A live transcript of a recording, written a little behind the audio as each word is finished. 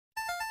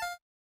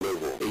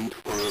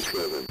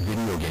5-7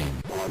 Video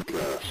Game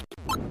Podcast.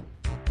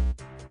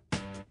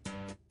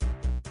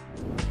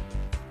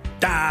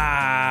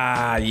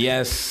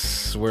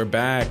 Yes, we're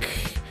back.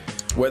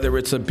 Whether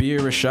it's a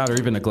beer, a shot, or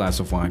even a glass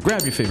of wine,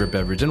 grab your favorite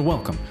beverage and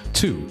welcome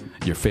to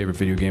your favorite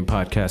video game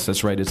podcast.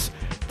 That's right, it's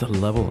the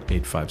Level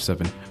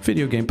 857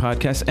 Video Game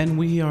Podcast, and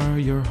we are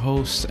your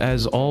hosts,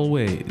 as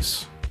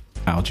always,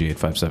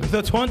 Algie857.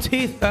 The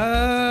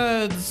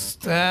 23rd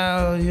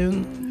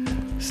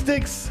Stallion.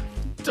 Sticks.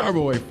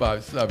 Turbo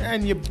 857.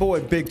 And your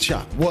boy Big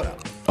Chop. What up?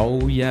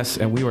 Oh, yes,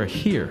 and we are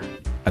here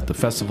at the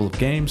Festival of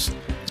Games,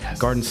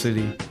 Garden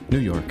City, New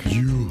York.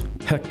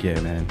 Heck yeah,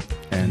 man.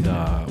 And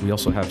we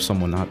also have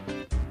someone who's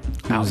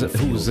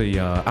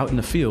out in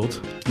the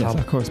field. Yes,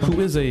 our correspondent.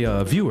 Who is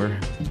a viewer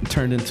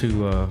turned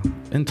into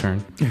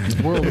intern.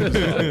 World of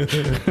Bizarre.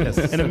 Yes.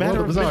 And a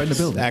matter of Bizarre in the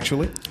building.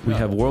 Actually. We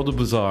have World of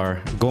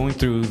Bizarre going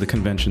through the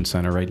convention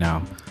center right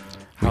now.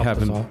 We How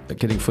haven't bizarre.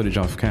 getting footage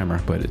off camera,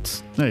 but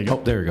it's... There you go.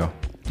 Oh, there we go.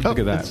 Look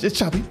at that. It's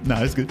choppy.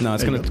 No, it's good. No,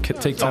 it's There going you to go.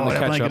 take time to that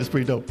catch blanket up. is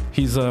pretty dope.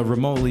 He's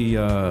remotely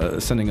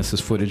sending us his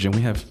footage, and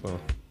we have...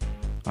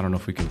 I don't know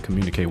if we can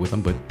communicate with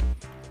him, but...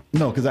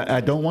 No, because I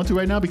don't want to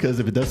right now, because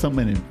if it does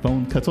something and the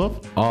phone cuts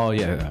off, Oh,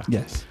 yeah.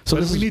 yes. So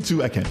But this if we is- need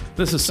to, I can.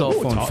 This is cell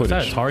phone Is that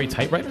footage. Atari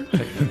typewriter?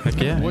 Heck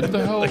yeah. What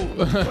the hell?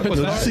 Did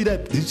you see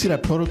that? Did you see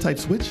that prototype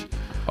Switch?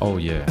 Oh,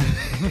 yeah.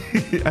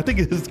 I think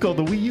it's called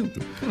the Wii U.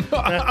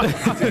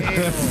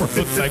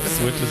 Prototype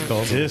Switch is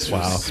called.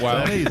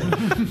 Wow.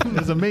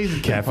 It's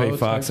amazing. Cafe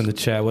Fox in the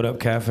chat. What up,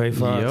 Cafe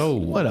Fox? Yo.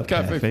 What up,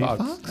 Cafe Cafe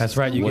Fox. Fox? That's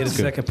right. You What's get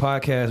a good? second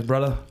podcast,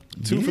 brother.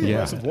 Two for the Yeah.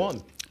 price of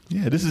one.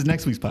 Yeah, this is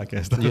next week's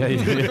podcast.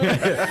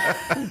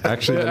 Yeah.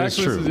 Actually, that is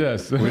Actually, true.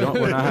 yes.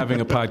 We're not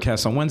having a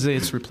podcast on Wednesday.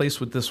 It's replaced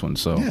with this one.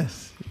 So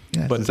Yes.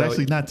 Yes. But It's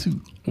actually not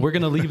two. we're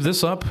going to leave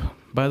this up.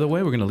 By the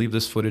way, we're going to leave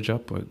this footage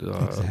up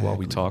while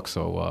we talk.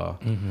 So,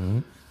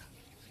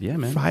 yeah,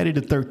 man. Friday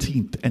the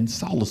 13th and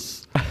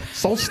Solstice.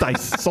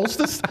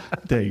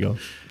 There you go.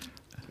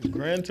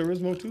 Gran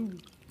Turismo 2.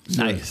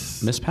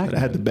 Nice. Miss Pac. I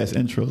had the best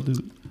intro,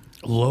 dude.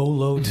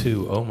 Lolo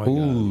 2. Oh, my God.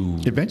 Ooh.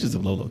 Adventures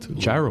of Lolo too.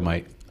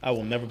 Gyromite. I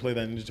will never play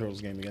that Ninja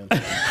Turtles game again.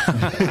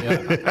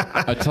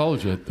 I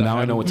told you. Now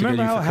I know what to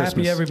Remember get you how for happy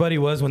Christmas. everybody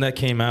was when that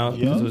came out?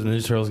 Yeah. It was a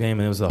Ninja Turtles game,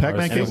 and it was the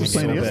Pac-Man hardest Case game was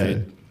playing it so bad.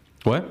 yesterday.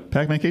 What?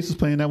 Pac-Man Case was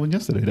playing that one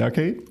yesterday. The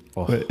arcade?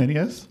 Oh. What,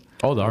 NES?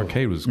 Oh, the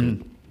arcade was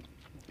good.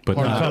 But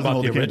Or not, I'm talking about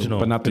hold the the cable. original.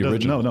 but not the It doesn't-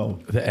 original. No.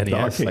 The NES,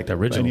 arcade. like the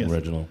original. NES.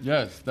 Original.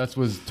 Yes, that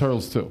was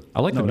Turtles 2.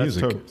 I like No, the that's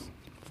music Turtles.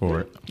 for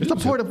it. It's a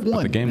port of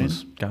one. The game man.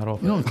 was god awful.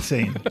 You know what I'm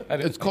saying?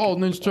 And it's called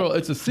Ninja Turtle.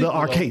 It's a sequel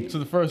arcade. to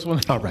the first one.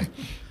 All right.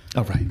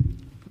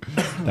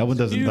 That one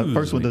doesn't. The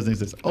first one doesn't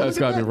exist. Oh, That's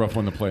look at got to be a that. rough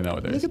one to play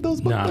nowadays. Look at those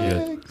book Nah,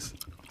 good. bags.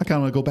 I kind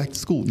of want to go back to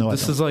school. No,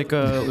 This I is like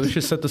we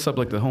should set this up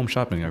like the home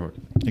shopping network.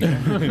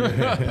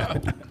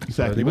 don't.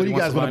 Exactly. What do you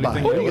guys want to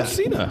buy? What do you guys?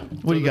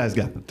 What do you guys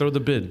got? Throw the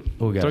bid.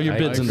 we got? Throw your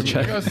bids in the We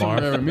chat. got some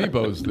rare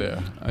amiibos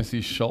there. I see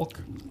Shulk.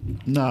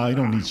 No, you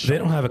don't need They shit.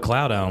 don't have a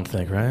cloud, I don't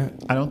think, right?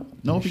 I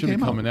don't know if He he should be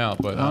came coming out,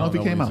 but I don't know if he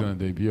when came he's out. going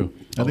to debut.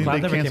 I think Cloud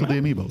they never canceled the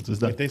came amiibos. It's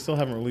done. Like they still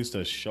haven't released a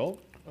Shulk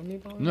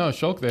amiibo? No,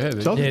 Shulk, they had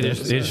it. Shulk? Yeah, They're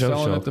it is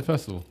selling show. at the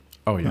festival.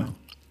 Oh yeah.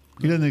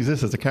 He doesn't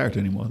exist as a character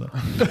anymore, though.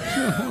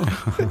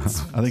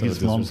 I think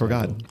he's long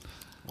forgotten.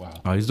 Wow.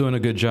 Oh, he's doing a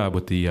good job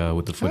with the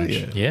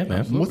footage. yeah. Yeah,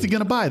 man. What's he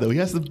gonna buy though? He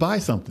has to buy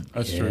something.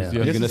 That's Yeah. true. You're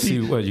You're Yes, gonna see- see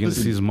what? You're gonna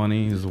listen. see his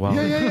money, his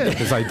wallet, Yeah.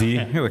 his ID,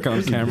 like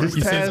on camera. His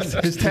task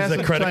His is to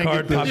credit try and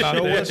card get pop the- out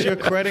Show there. us your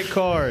credit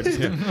card. his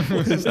task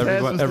was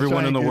to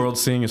Everyone try in the and get- world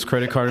seeing his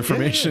credit card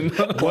information.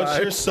 What's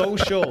your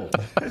social?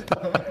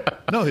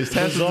 No, his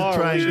task is to Bizarre.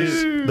 try and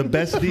get the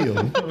best deal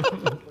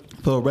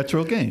for a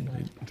retro game.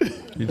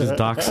 He just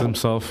docks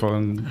himself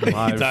on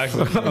live.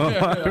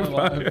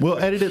 We'll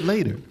edit it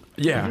later.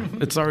 Yeah,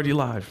 it's already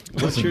live.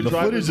 What's your the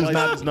driver's footage is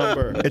not- license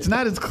number? It's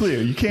not as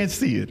clear. You can't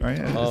see it, right?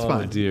 It's Oh,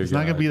 fine. dear It's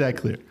not gonna God. be that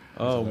clear.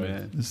 Oh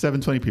man, It's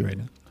 720p right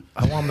now.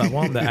 I want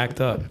him to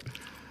act up.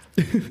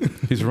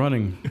 he's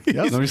running.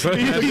 Yes. Let me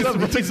say-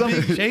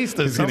 He's Chased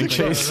us. getting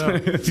chased.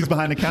 He's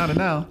behind the counter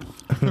now.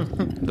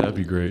 That'd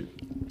be great.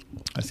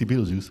 I see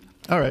Beetlejuice.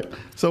 All right.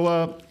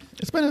 So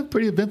it's been a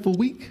pretty eventful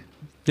week.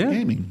 Yeah.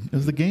 Gaming. It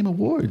was the Game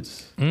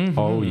Awards.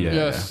 Oh yeah.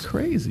 Yes.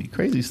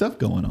 Crazy stuff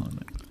going on.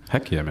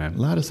 Heck yeah, man. A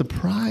lot of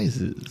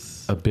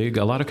surprises. A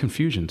lot of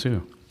confusion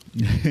too.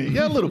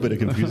 Yeah, a little bit of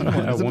confusion. Come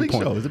on, At It's a one big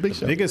point. show. It's a big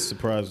show. Biggest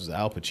surprise was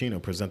Al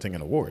Pacino presenting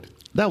an award.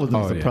 That was no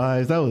Oh, yeah.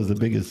 surprise. That was the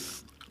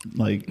biggest.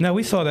 Like, No,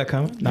 we saw that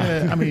coming. Nah.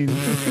 yeah, I mean,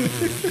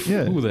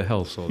 yeah. Who the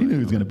hell saw He knew that? he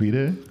was going to be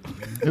there.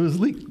 It was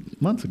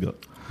leaked months ago.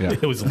 Yeah.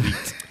 It was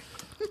leaked.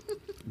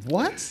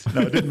 What?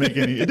 No, it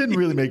didn't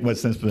really make much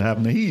sense for it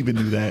happening. He even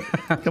knew that.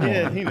 Come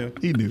Yeah, on. he knew.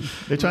 He knew.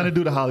 They're trying to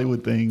do the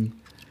Hollywood thing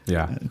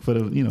Yeah. for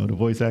the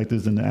voice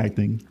actors and the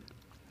acting.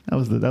 That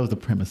was the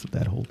premise of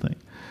that whole thing.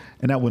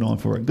 And that went on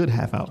for a good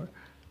half hour.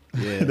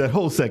 Yeah. That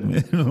whole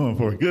segment went on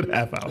for a good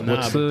half hour. Nah,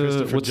 What's but the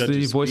Christopher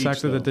Judge's voice speech,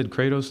 actor that though. did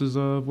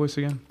Kratos' voice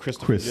again?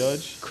 Christopher Chris.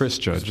 Judge. Chris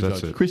Judge. Chris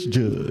That's Judge. it. Chris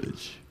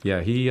Judge.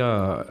 Yeah,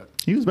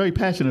 He was very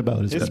passionate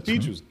about his His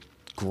speech was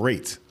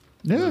great.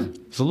 Yeah.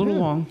 it's a little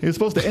long. He was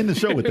supposed to end the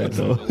show with that,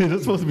 though. It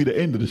was supposed to be the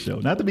end of the show,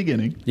 not the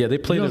beginning. Yeah, they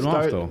played You it don't off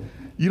start- though.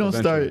 You don't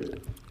Eventually.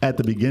 start at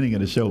the beginning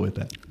of the show with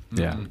that.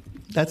 Yeah.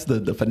 That's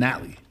the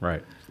finale.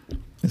 Right.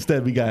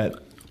 Instead, we got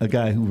a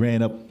guy who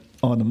ran up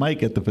on the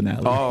mic at the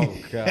finale. Oh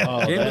god.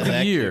 Oh, Game of the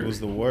that year. kid was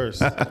the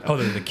worst. Oh,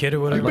 the kid or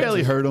we whatever.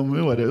 barely heard him.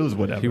 It was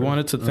whatever. He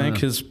wanted to thank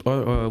his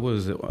what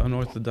was it?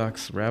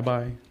 Unorthodox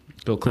rabbi,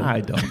 Bill Clinton.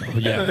 I don't know.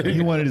 Yeah,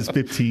 he wanted his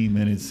 15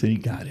 minutes, and he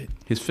got it.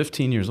 He's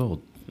 15 years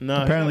old.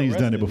 No, Apparently he's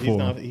done it arrested.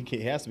 before.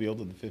 He has to be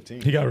older than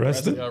 15. He got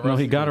arrested? No,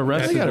 he got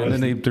arrested, Yeah, he got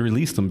and then they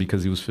released him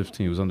because he was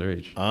 15. He was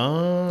underage.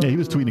 Oh. Yeah, he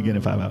was tweeting again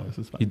in 5 hours.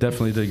 It's fine. He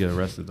definitely did get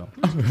arrested though.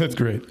 That's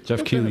great.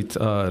 Jeff Keighley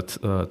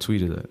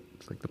tweeted it.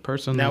 It's like the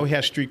person. Now he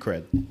has street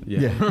cred.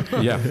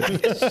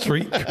 yeah.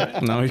 Street.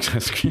 No, he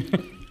just.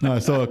 No, I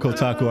saw a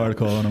Kotaku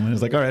article on him, and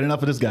it's like, all right,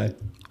 enough of this guy.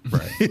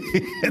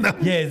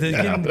 Yeah,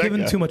 they're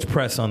giving too much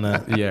press on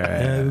that.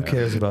 Yeah. Who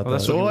cares about Well,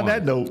 that's that? what So he on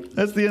that wanted. note,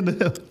 that's the end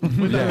of him.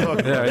 We're not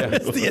talking- Yeah.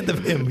 That's the end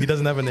of him. He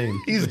doesn't have a name.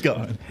 He's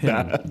gone.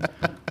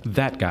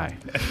 That guy.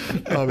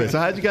 Oh, man. So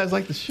how'd you guys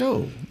like the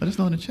show? Let us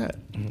know in the chat.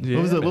 Yeah,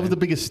 what was man. the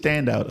biggest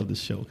standout of the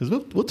show? Because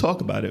we'll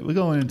talk about it. We're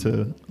going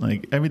into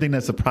like everything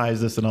that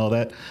surprised us and all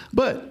that.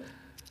 But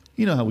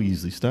you know how we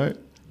usually start.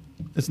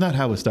 It's not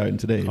how we're starting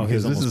today Oh,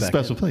 because he's this is a almost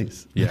special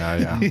place.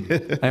 Yeah.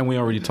 And we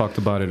already talked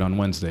about it on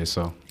Wednesday,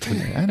 so.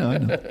 Yeah, I know.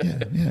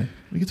 Yeah.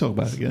 We can talk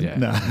about it again. Yeah.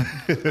 Nah.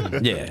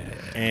 Yeah.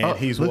 And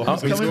he's look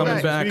walking. who's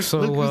coming back, so,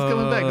 look who's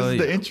coming back. This is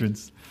the yeah.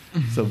 entrance.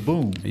 So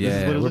boom. This is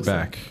Yeah, what it we're looks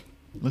back.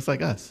 Like. Looks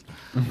like us.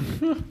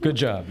 Good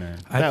job, man.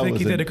 I That think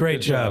was he did a a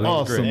great job.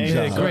 awesome He did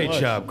a job. great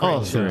job. Great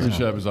Awesome. job. Good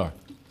job, Bizarre.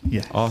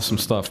 Yeah. Awesome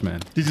stuff, man.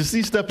 Did you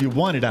see stuff you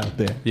wanted out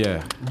there?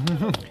 Yeah.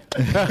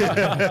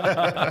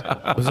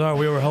 Bizarre,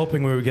 we were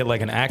hoping we would get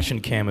like an action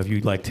cam of you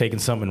like taking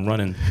something and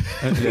running.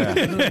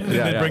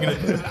 Yeah. Bringing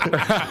it.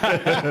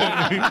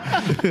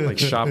 Like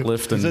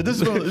shoplifting. So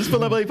this is for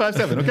level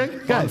 857, okay?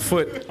 on Guys,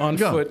 foot. On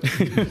Go. foot.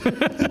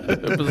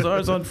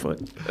 Bizarre's on foot.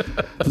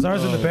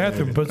 Bizarre's in the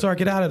bathroom. Bizarre,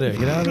 get out of there.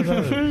 Get out of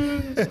there.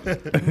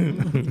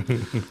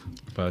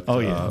 But, oh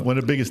yeah, one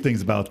of the biggest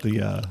things about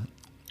the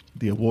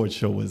award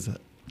show was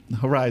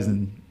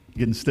Horizon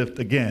getting stiffed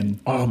again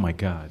Oh my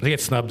God. They get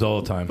snubbed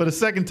all the time. for the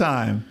second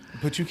time.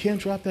 But you can't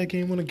drop that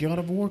game when a God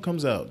of War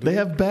comes out. dude. They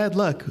have bad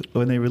luck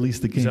when they release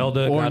the game.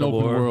 Zelda, Or God an of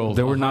open War. world.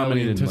 They were a highly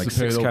nominated in, like,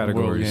 anticipated 6 open world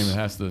categories. Game that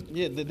has to.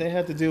 Yeah, they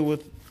had to deal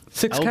with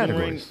 6 Elden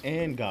categories. Ring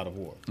and God of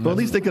War. Well, at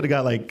least they could have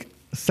got like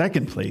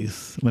second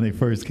place when they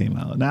first came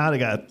out. Now they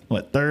got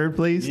what, third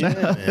place? Yeah,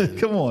 now? man.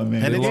 Come on,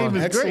 man. And the it's game an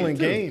is excellent great,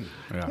 too. game.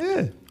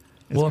 Yeah.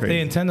 It's Well, if crazy.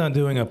 they intend on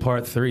doing a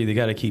part 3, they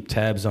got to keep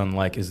tabs on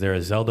like, is there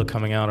a Zelda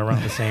coming out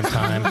around the same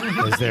time?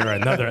 Is there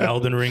another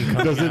Elden Ring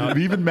coming Does out?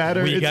 it even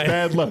matter? We It's got-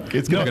 bad luck.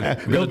 It's gonna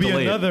happen. It'll be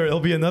delay it. another. It'll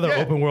be another Yeah.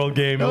 open world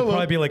game. Oh, It'll well.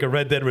 probably be like a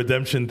Red Dead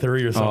Redemption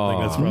 3 or something.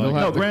 Oh. That's They'll probably.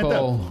 have No, to Grand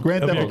call- Theft.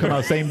 Grand Theft will come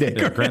out same day.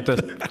 Yeah, Grand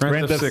Theft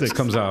Grand Theft 6 6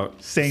 comes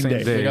out Same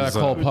day. They gotta so-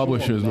 call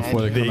publishers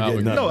before they come out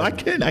with No, I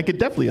could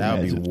definitely That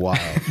would imagine. be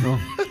wild.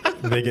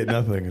 They get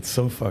nothing. It's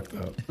so fucked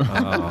up.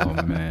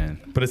 Oh man.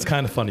 But it's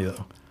kind of funny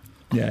though.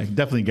 Yeah,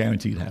 definitely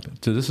guaranteed happen.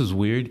 So this is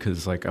weird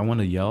because like I want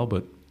to yell,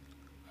 but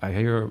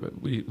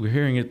we're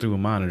hearing it through a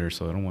monitor,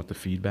 so I don't want the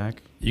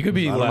feedback. You could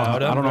be I don't know how-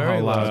 loud. I don't know how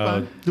very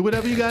loud. Do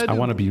whatever you gotta do. I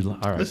want to be. All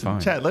right, Listen, fine.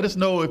 chat. Let us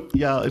know if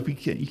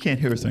you can't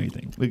hear us or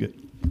anything. We're good.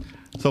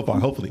 So far,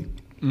 hopefully.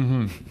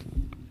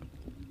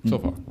 so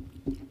far.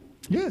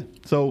 Yeah.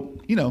 So,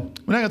 we're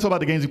not going to talk about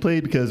the games we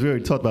played because we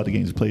already talked about the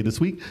games we played this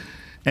week.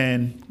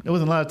 And there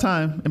wasn't a lot of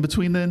time in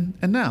between then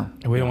and now.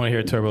 We don't want to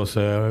hear Turbo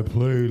say, I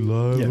played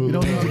live. Yeah, we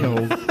don't need to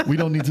know. We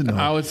don't need to know.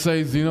 I would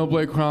say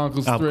Xenoblade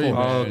Chronicles Of 3. course.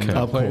 Man.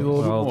 Okay. I played a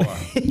little Well,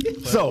 bit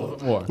more. So,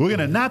 More. we're going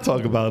to not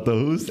talk about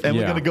those, and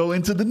we're Yeah. going to go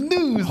into the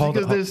news Hold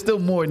because on. there's still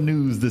more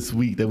news this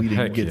week that we didn't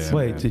Heck get yeah. to.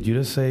 Wait, did you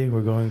just say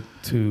we're going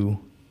to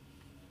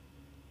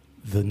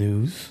the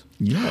news?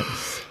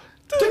 Yes.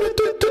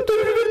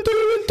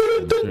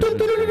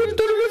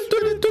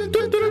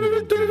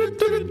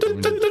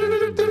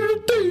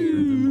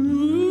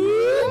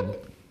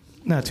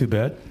 Not too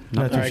bad.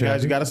 Not All too right, guys,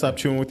 shabby. you got to stop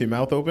chewing with your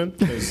mouth open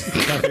because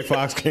Cafe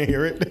Fox can't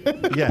hear it.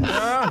 Yes.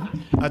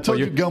 I told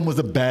you gum was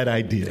a bad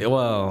idea.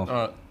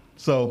 well,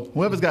 So,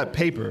 whoever's got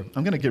paper,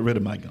 I'm going to get rid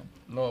of my gum.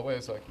 No, wait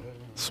a second.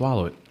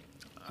 swallow it.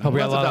 Oh, we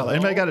got a What's lot a of- dollar?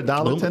 Anybody got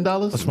 $1?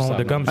 $10? What's wrong with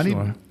the gum I need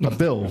store? a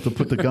bill to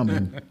put the gum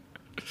in.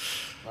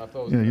 I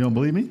thought Yeah, you don't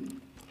believe me?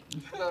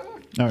 All right,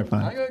 I ain't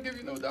fine. gonna give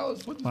you no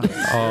dollars. What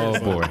Oh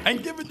boy. I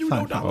ain't giving you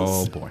no Oh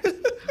dollars. boy.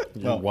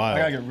 You're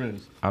wild. get rid of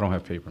this. I don't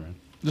have paper, man.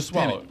 Just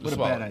swallow it. What Just a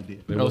swallow bad it. idea.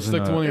 It'll wasn't,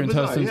 stick to one of your Hey,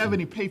 Bizarre, intestines. you have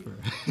any paper?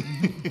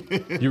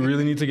 You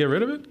really need to get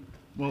rid of it?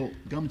 Well,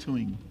 gum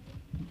chewing.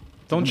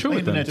 Don't chew it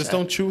Internet then. Just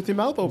don't chew with your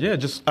mouth open. Yeah,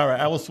 just All right,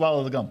 I will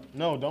swallow the gum.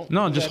 No, don't.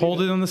 no, do just that hold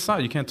either. it on the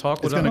side. You can't talk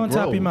It's without gonna on top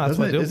of grow. your mouth,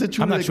 Doesn't what I it? do. Is it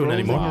true I'm not that it chewing grows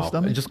in anymore. your Wow.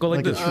 stomach? Just go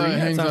like this. a It tree?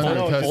 hangs It's on on- your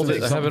no, hold it.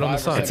 intestines. Have it on the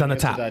side. It's on the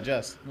top. To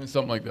digest.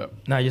 Something like that.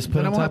 Nah, you just put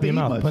Then it I on won't top have of to your eat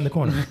mouth. much. Put it in the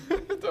corner.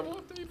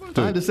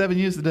 5 to 7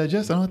 years to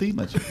digest. I don't have to eat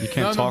much. You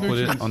can't No, talk no with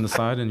it nutrients. on the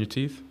side in your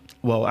teeth.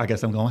 Well, I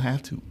guess I'm gonna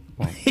have to.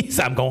 He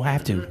said, I'm going to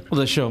have to.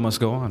 Well, the show must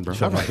go on, bro.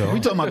 All right, we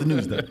talking about the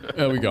news then.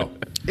 There we go.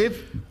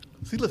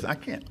 Listen, I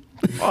can't.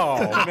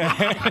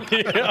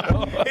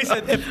 He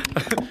said,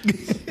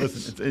 if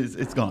Listen,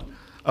 it's gone.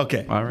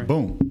 Okay. All right.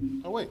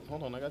 Boom. Oh wait,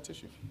 hold on, I got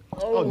tissue.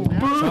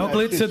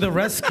 Chocolate to the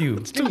rescue.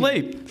 It's too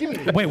late.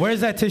 Wait,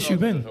 where's that tissue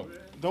been?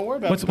 Don't worry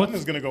about What's- it.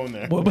 Someone's gonna go in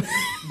there. What-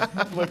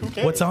 Like, who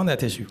cares? What's on that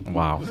tissue?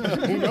 Wow.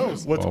 Who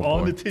knows? What's Oh,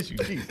 on boy. the tissue?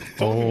 Jeez.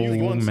 Oh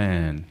once.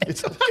 man.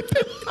 It's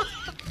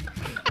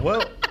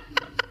well,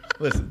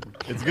 listen,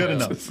 it's good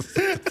enough.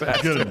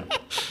 It's good enough.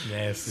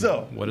 Yes.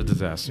 So What a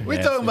disaster.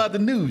 we're talking about the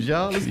news,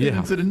 y'all. Let's get Yeah.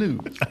 into the news.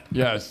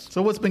 Yes.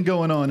 So what's been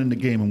going on in the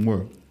gaming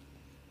world?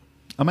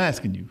 I'm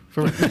asking you.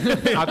 For I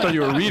thought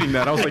you were reading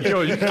that. I was like,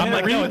 yo, you can't I'm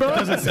like, no, it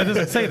doesn't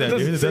say that.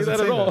 Dude. It say that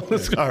at all.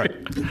 all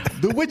right,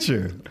 The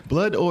Witcher: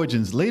 Blood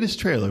Origins latest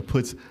trailer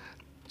puts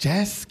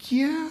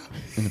Jaskier.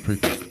 In the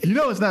prequel. You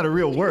know it's not a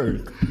real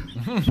word.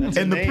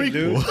 In the name,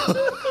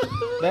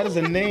 prequel, That is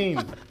a name.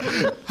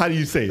 how do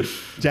you say it?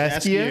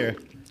 Jaskier.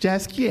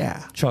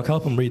 Jaskier. Chuck,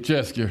 help him read.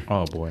 Jaskier.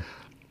 Oh boy.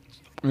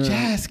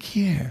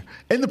 Jaskier.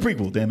 In the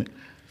prequel, damn it.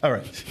 All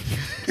right.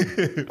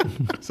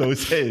 So it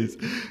says,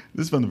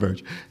 this is from The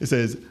Verge. It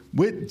says,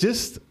 with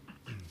just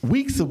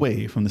weeks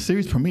away from the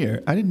series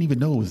premiere, I didn't even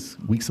know it was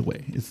weeks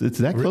away. It's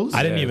that close?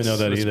 I didn't even know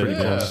that it's either. pretty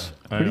close.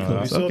 I Pretty know.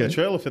 close. You saw Okay. the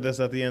trailer for this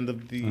at the end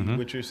of the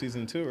Witcher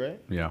season 2, right?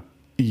 Yeah.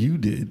 You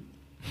did.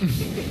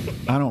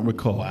 I don't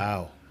recall.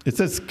 Wow. It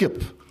says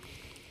skip.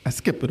 I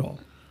skip it all.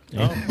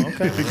 Oh,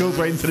 okay. It goes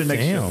right into the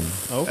next Damn.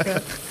 show. Okay.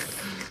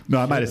 No,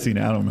 I might have seen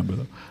it. I don't remember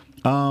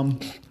though.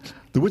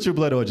 The Witcher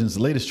Blood Origins'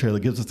 latest trailer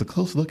gives us a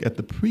close look at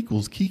the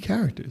prequel's key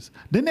characters.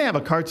 Didn't they have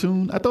a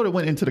cartoon? I thought it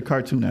went into the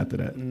cartoon after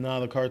that. No,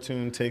 the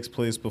cartoon takes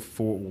place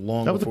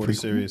long That was a before the prequel?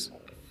 series.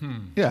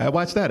 Yeah, I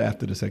watched that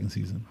after the second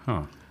season.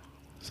 Huh.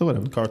 So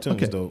whatever. Cartoon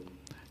was Okay. dope.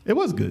 It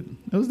was good.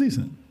 It was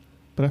decent.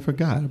 But I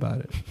forgot about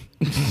it.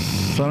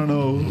 So I don't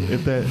know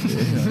if that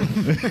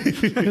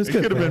it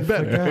could have been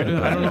better.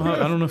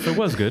 I don't know if it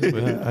was good,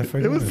 but I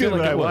forgot. It was good like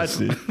when it I was.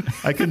 watched it.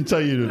 I couldn't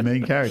tell you the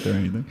main character or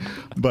anything,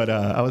 but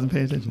I wasn't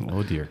paying attention.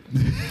 oh dear.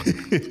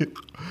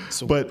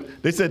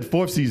 But they said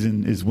fourth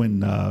season is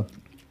when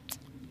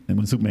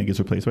Superman gets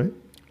replaced, right?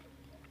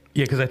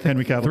 Yeah, because I think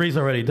Henry Cavill. 3's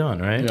already done,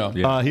 right? Yeah.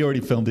 Yeah. He already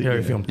filmed it. He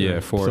already filmed Yeah,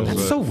 3. four So- is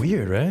That's so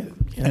weird, right?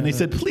 And they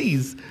said,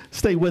 please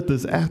stay with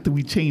us after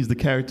we change the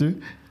character.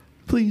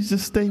 Please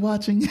just stay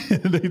watching.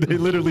 they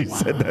literally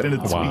said that in a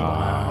tweet.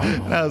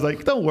 And I was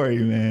like, don't worry,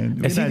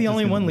 man. Is We're he not the just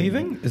only gonna one leave.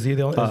 leaving? Is he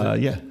the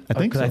only? Yeah, I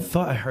think so. I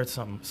thought I heard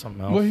something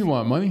else. What he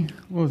want? Money?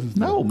 What was his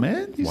No,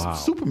 man. He's Wow.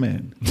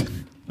 Superman.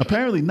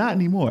 Apparently not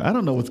anymore. I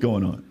don't know what's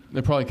going on.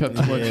 They probably cut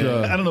too much.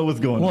 I don't know what's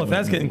going on. Well, if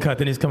that's getting cut,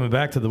 then he's coming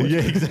back to the Witcher.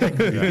 Yeah,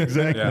 exactly.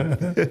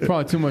 Exactly.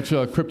 Probably too much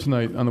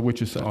kryptonite on the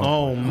Witcher side.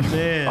 Oh,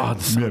 man. Oh,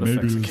 the sound maybe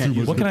effects. it was Can't too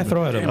use What can I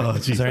throw at him? Oh,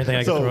 Is geez. there anything I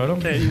can So- throw at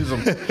him? Can't use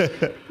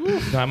them.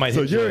 No, I might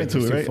So hit you're Jay. into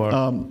It's it, too right? far.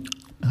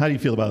 How do you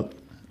feel about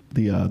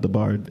the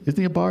bard? Isn't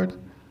he a bard?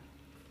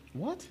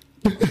 What?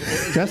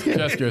 Jaskier?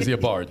 Jaskier, is he a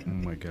bard? Oh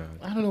my god.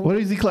 I don't know. What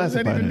is he What does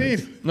that classified even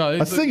as? mean? No,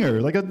 A it's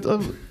singer, like a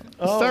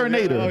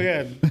serenader. Oh,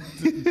 yeah.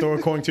 Throw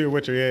a coin to your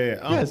Witcher. Yeah,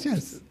 yeah. Yes,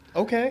 yes.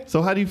 Okay.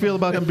 So how do you feel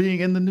about him being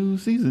in the new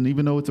season,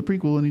 even though it's a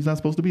prequel and he's not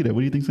supposed to be there? What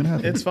do you think's gonna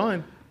happen? It's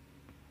fine.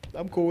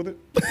 I'm cool with it.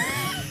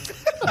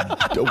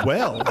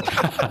 Well,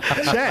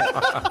 chat.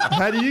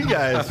 How do you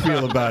guys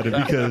feel about it?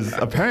 Because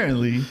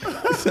apparently,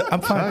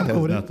 I'm fine. I I'm has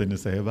cool with it. nothing to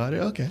say about it.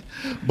 Okay,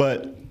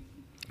 but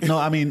no,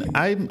 I mean,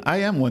 I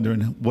am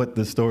wondering what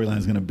the storyline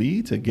is going to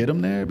be to get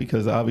him there,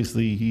 because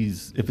obviously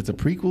if it's a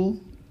prequel,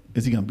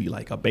 is he going to be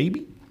like a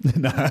baby?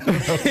 Nah, I don't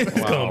know. It's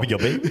gonna be your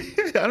baby.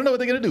 I don't know what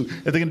they're going to do.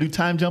 If they're going to do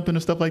time jumping or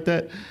stuff like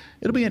that,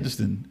 it'll be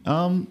interesting.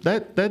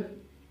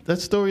 That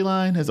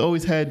storyline has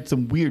always had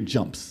some weird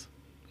jumps.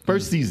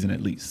 First season,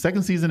 at least.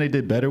 Second season, they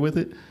did better with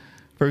it.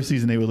 First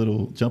season, they were a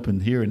little jumping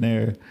here and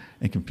there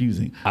and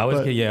confusing. I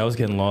was But I was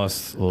getting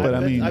lost. A little But I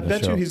bit mean- in I the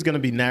bet show. you he's going to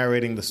be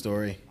narrating the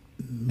story.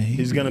 maybe.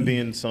 He's going to be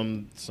in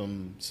some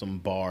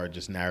bar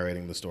just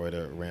narrating the story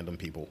to random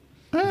people.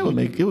 It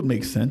would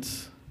make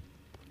sense.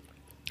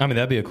 I mean,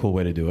 that'd be a cool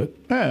way to do it.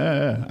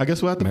 Yeah. I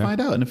guess we'll have to Yeah.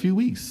 find out in a few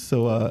weeks.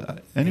 So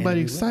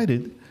anybody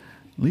excited,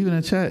 leave it in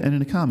the chat and in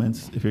the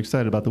comments if you're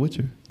excited about The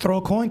Witcher. Throw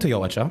a coin to your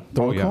Witcher.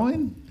 Throw Oh, a yeah.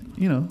 coin,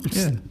 yeah.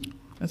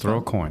 That's Throw a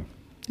fine. coin.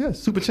 Yeah,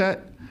 super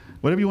chat,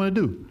 whatever you want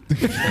to do.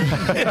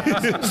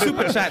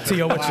 Super chat to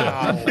your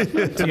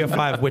Witcher. To your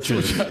 5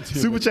 Witchers.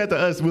 Super chat to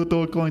us, we'll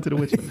throw a coin to The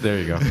Witcher. There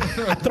you go.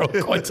 Throw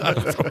a coin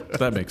to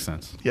That makes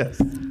sense.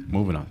 Yes.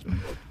 Moving on.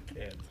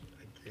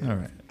 All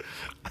right.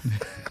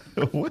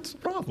 What's the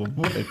problem?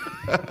 What?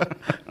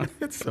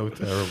 It's so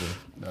terrible.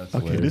 That's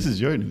Okay, this is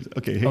your news.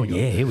 Okay, here Oh, you go.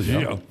 yeah, here we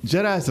go.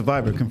 Jedi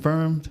Survivor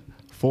confirmed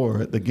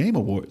for the Game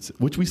Awards,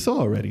 which we saw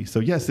already. So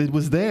yes, it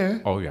was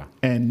there. Oh yeah.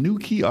 And new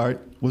key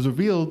art was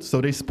revealed, so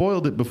they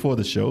spoiled it before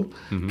the show,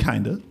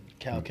 kinda.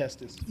 Cal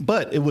Kestis.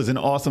 But it was an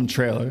awesome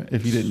trailer.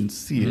 If you didn't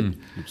see it,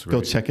 It's go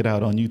really check it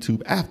out on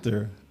YouTube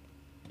after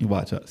you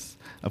watch us,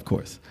 of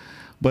course.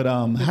 But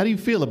how do you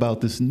feel about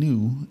this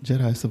new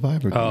Jedi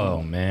Survivor game?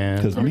 Oh, man.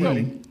 Because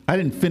I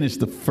didn't finish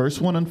the first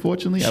one,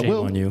 unfortunately. I Shame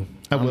will. on you.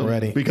 I will.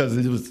 ready. Because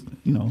it was,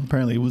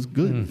 apparently it was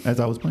good as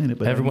I was playing it.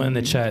 But Everyone in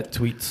the chat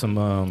tweet some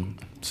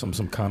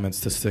comments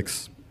to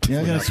Six.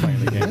 Yeah, We're not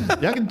playing the game.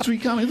 y'all can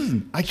tweet comments.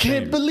 Listen, I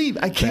can't Shame. believe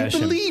Bash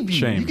him. you.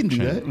 Shame. You can do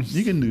Shame. that.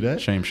 You can do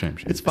that. Shame.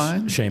 It's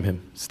fine. Shame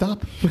him.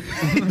 Stop.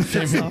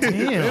 Shame him.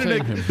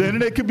 The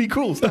internet could be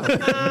cruel. Stop.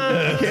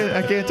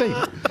 I can't take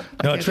it.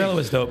 No, trailer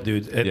was dope,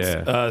 dude. It's,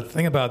 Yeah.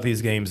 thing about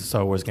these games,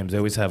 Star Wars games, they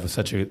always have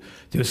such a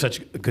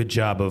good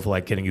job of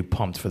like getting you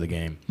pumped for the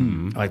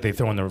game. Like they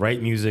throw in the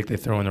right music, they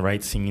throw in the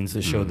right scenes,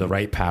 they show the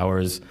right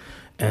powers,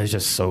 and it's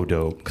just so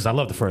dope. Because I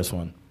love the first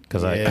one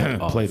because Yeah.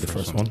 I played the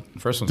first one.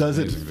 First one's Does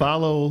it amazing, dude.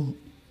 follow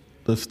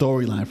the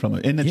storyline from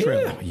it in the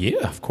trailer?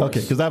 Yeah, of course. Okay,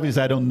 because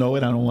obviously I don't know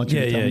it. I don't want you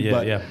to tell me.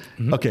 But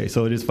Mhm. okay,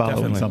 so it is following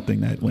Definitely. something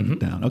that went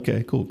down.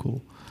 Okay,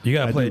 cool. You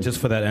gotta I play do. it just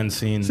for that end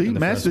scene. See, in the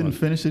Matt first didn't one.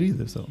 finish it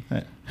either. So,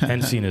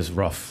 End scene is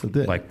rough. So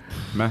did. Like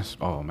mass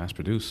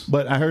produce.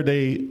 but I heard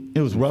it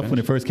was rough when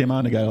it first came out.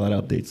 And they got a lot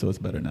of updates, so it's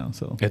better now.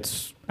 So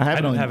it's. I have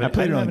it don't on. have I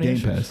played it don't on have any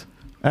Game issues. Pass.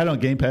 I had it on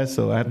Game Pass,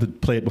 so I have to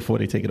play it before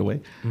they take it away.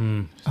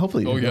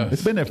 Hopefully, Oh, yes.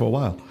 it's been there for a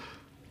while.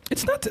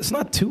 It's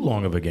not too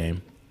long of a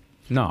game.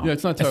 No. Yeah,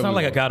 it's not. It's not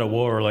like a God of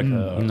War or like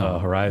a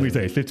Horizon. We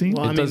say 15,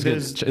 Well, I mean, does get-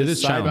 there's- it is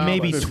there's challenging. side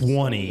Maybe quests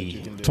 20.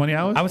 you can do. 20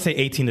 hours. I would say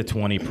 18 to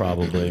 20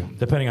 probably,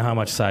 depending on how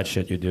much side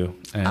shit you do.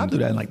 And, I'll do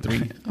that in like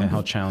 3. and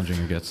how challenging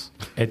it gets.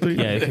 It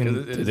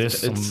can,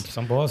 there's it's-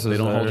 some bosses. they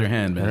don't that hold are- your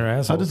hand, man. that are I'll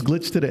assholes. just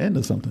glitch to the end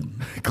or something.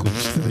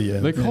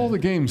 They call the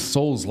game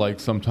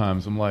Souls-like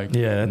sometimes. I'm like,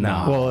 Yeah,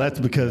 no. Well,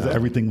 that's because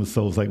everything was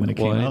Souls like when it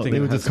Well, came out. anything They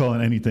were that just has-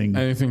 calling anything.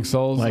 anything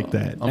Souls Like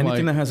that. I'm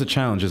Anything that like, has a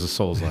challenge is a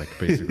Souls-like,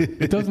 basically.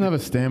 it doesn't have a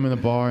stamina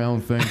bar. I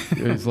don't think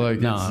it's like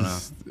No, it's no.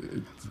 just-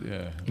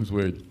 yeah, it was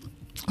weird.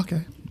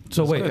 Okay.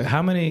 So wait,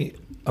 how many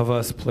of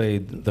us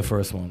played the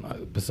first one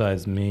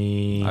besides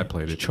me? I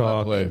played it.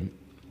 Chalk I played.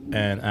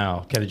 and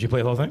Al. Okay, did you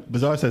play the whole thing?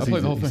 Bizarre says I he's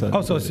played the whole he thing. said-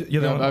 Oh, so it's,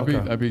 you're the Yeah,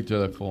 one. I beat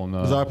Jedi Fallen.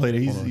 Bizarre played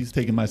it. Fallen. He's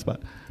taking my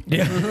spot.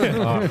 Yeah.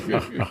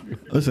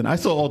 Listen, I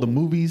saw all the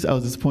movies. I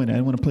was disappointed. I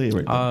didn't want to play it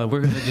right now.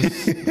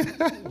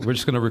 We're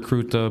just gonna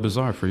recruit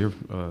Bizarre for your.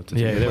 To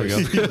Yeah, there we go.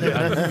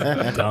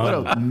 What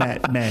Done. up,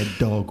 Mad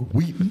Dog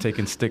Wheaton?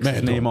 Taking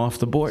Styx's name off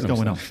the board. What's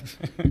going on?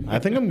 I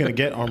think I'm gonna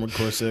get Armored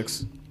Core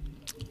 6.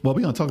 Well,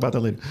 we're gonna talk about that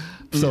later.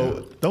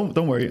 So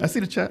don't worry. I see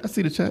the chat.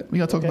 We're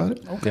gonna talk about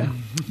it. Okay.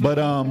 But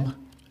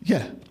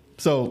yeah.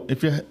 So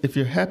if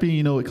you're happy,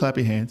 you know it, clap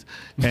your hands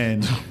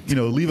and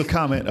leave a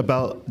comment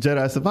about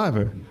Jedi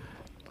Survivor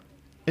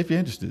if you're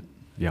interested.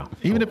 Yeah.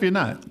 Even if you're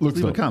not, Looks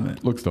leave a dope.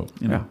 comment. Looks dope.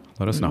 You know,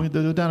 let us know.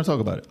 We're down to talk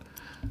about it.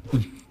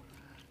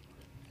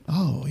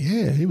 Oh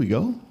yeah, here we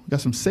go.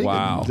 Got some Sega.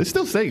 Wow. news. It's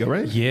still Sega,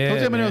 right? Yeah, Don't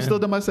you have man. still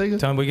done by Sega?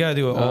 Tom, we gotta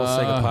do an all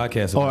Sega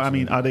podcast. Or I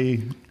mean, are they?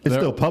 It's They're-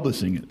 still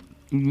publishing it.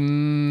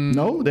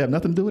 No, they have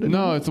nothing to do with it.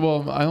 No, it's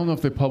I don't know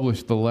if they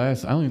published the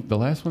last. The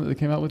last one that they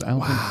came out with. I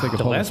don't think Sega the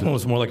published last it. one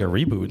was more like a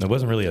reboot, and it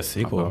wasn't really a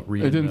sequel. About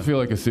It didn't feel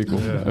like a sequel.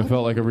 It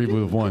felt like a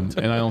reboot of one,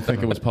 and I don't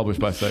think it was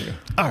published by Sega.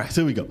 All right,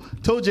 so here we go.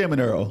 Toe Jam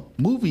and Earl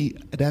movie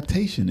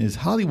adaptation is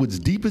Hollywood's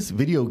deepest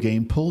video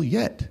game pull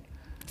yet.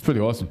 It's pretty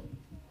awesome.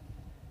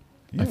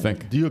 I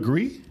think. Do you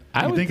agree?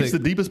 I you would think it's the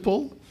think- deepest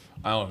pull?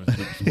 I don't know.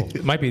 If it's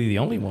It might be the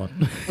only one.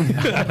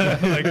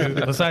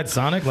 Like, besides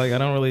Sonic, like I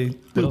don't really.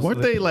 what Dude, else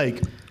weren't do they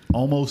like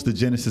almost the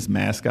Genesis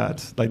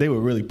mascots? Like they were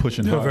really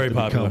pushing They were hard very to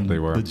popular. become They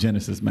were. the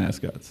Genesis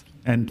mascots.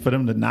 And for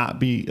them to not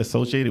be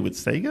associated with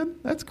Sega,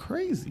 that's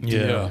crazy.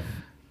 Yeah.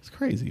 It's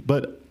crazy.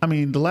 But I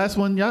mean, the last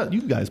one,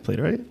 you guys played,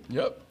 right?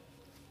 Yep.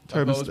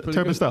 Turban, thought it was pretty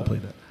Turban good. Style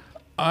played that.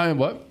 I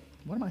what?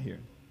 What am I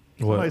hearing?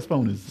 What? Somebody's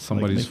phone is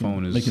Somebody's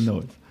phone is making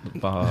noise.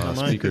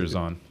 speakers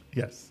on,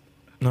 Yes.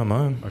 Not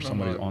mine. or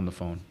somebody's on the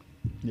phone.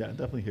 Yeah, I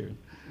definitely hear it.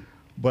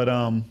 But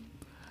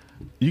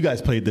you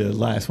guys played the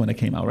last one that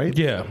came out, right?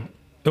 Yeah,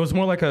 it was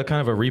more like a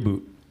kind of a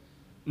reboot.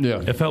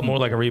 Yeah. It felt more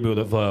like a reboot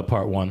of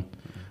part one,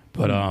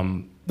 but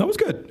that was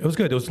good. It was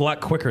good. It was a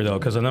lot quicker though,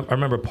 because I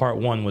remember part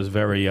one was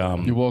very.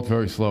 You walked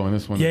very slow in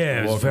this one. Yeah,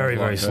 it was walking very a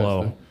lot very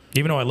slow. faster.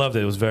 Even though I loved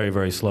it, it was very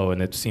very slow,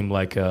 and it seemed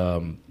like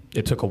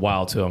it took a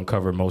while to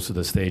uncover most of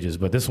the stages.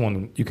 But this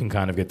one, you can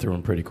kind of get through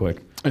them pretty quick.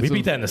 We It's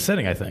beat that in the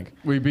sitting, I think.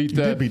 We beat You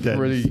that did beat that.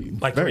 pretty.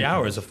 Like Very 3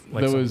 hours of. Like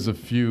There some- was a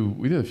few.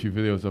 We did a few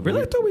videos of really,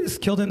 I it. thought we just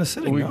killed it in the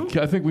sitting. No?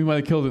 I think we might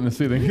have killed it in the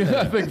seating.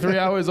 I think 3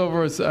 hours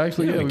over.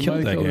 Actually, Yeah, yeah, we we killed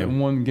might that have killed it game. in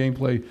one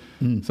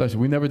gameplay session.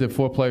 We never did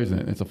 4 players in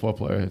it. It's a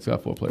 4-player. It's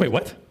got 4 players. Wait,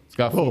 what? It's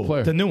got 4 Oh,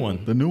 players. The new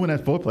one. The new one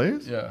has 4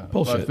 players? Yeah.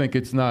 Bullshit. I think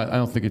it's not. I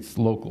don't think it's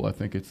local. I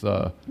think it's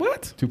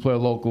What? 2-player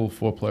local,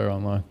 4-player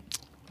online.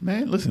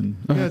 Man, listen,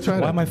 you gotta try Why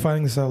that. am I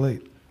finding this out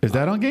late? Is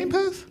that on Game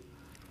Pass?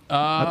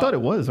 I thought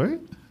it was, right?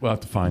 We'll have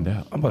to find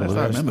out. I'm about, That's to,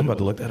 how I look, I'm remember about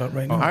to look that up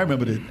right now. I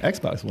remember the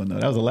Xbox one, though.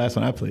 That was the last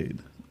one I played.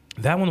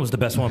 That one was the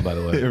best one, by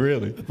the way.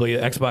 Really? But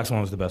yeah, Xbox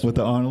one was the best With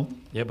the Arnold?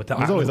 one. Yeah, but the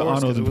There's always an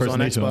course, Arnold 'cause it was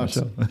on impersonation on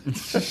the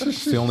Xbox. show.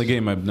 It's the only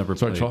game I've never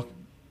Sorry, played. Chalk.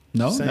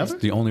 No, Same. never?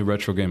 The only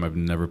retro game I've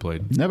never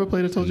played. Never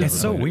played a Toe Jam. It's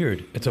so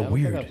weird. It's a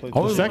weird.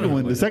 The second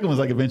one's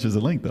like Adventures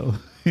of Link, though.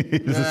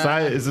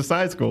 It's a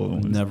side scroll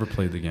one. Never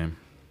played the game.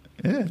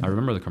 Yeah, I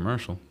remember the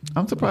commercial.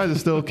 I'm surprised it's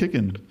still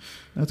kicking.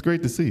 That's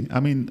great to see. I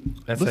mean,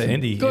 That's listen, the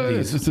indie. Good.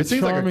 Indies. It's a It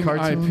seems like a charming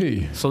cartoon.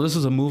 IP. So this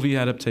is a movie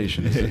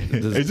adaptation.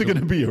 Is it going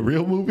to be a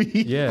real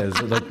movie? Yeah. Is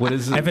it like what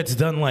is it? If it's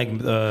done like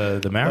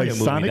the Mario Like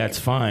movie, Sonic? that's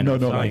fine. No,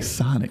 That's fine. like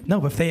Sonic.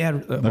 No, but if they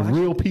add Like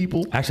real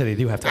people, actually,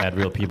 they do have to add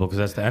real people because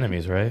that's the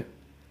enemies, right?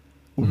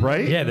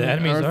 right? Yeah, the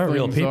enemies are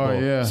real Earthlings people. are,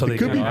 yeah. So It they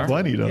could be kinda are.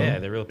 funny though. Yeah,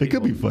 they're real It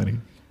could people. be funny.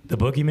 The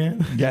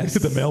boogeyman. Yes.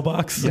 the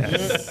mailbox.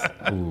 Yes.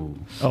 Ooh.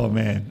 Oh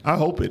man, I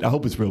hope it. I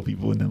hope it's real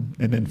people in them,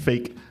 and then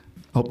fake.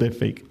 I hope they're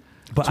fake,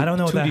 But I don't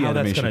know 2D how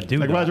that's animation. gonna do.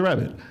 like that. Roger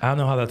Rabbit. I don't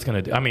know how that's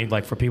gonna do. I mean,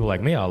 like for people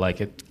like me, I'll like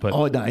it, but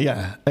Oh no,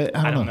 yeah. I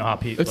I don't know how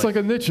people. It's like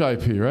a niche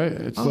IP, right?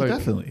 It's Oh, like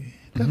definitely.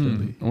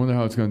 Definitely. I wonder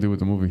how it's going to do with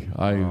the movie.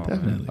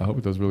 Definitely. I hope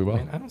it does really well.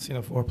 Man, I don't see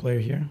no 4-player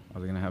here. Are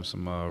they gonna have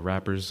some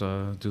rappers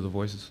do the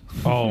voices?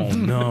 Oh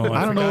no!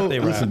 I don't know. They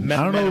Listen,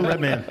 I don't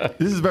know.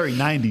 This is very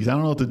 '90s. I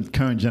don't know if the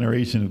current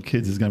generation of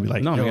kids is gonna be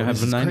like, No, yo, you gotta have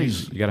this the is '90s.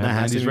 crazy. You gotta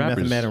have '90s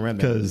rappers.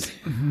 Because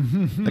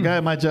the guy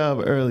at my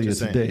job earlier Just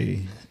saying. today,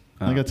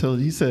 like I told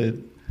you, he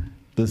said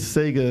the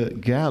Sega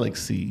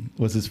Galaxy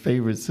was his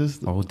favorite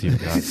system. Oh dear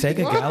God.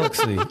 Sega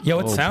Galaxy. Yo,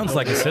 it sounds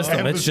like a system.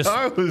 And It's just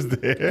Bizarre was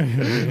there.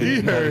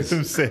 He heard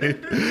him say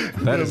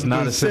That is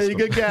not the a system.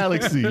 Sega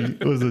Galaxy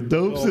was a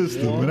dope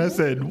system. And I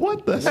said,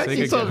 what the heck are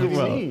you Sega talking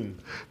Galaxy. about?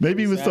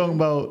 Maybe he was talking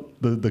about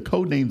the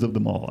code names of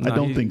them all. I Nah,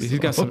 don't think so. He's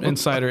got some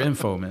insider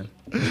info, man.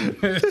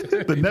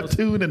 The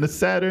Neptune and the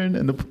Saturn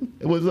and the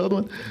what was the other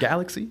one?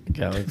 Galaxy?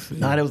 Galaxy.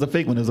 Nah, that was a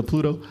fake one. It was a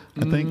Pluto,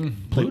 I think. Like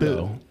the-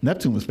 Pluto?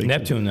 Neptune was fake.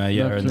 Neptune. Yeah, or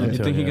Neptune. You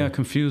Neptune. think he yeah. got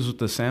confused with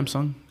the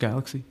Samsung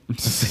Galaxy?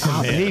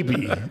 Ah,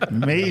 maybe.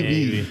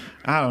 Maybe.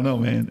 I don't know,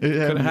 man. It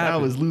had me- I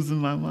happened. was losing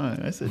my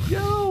mind. I said,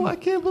 yo, I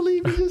can't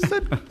believe you just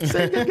said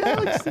Sega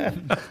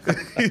Galaxy.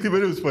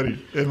 But it was funny.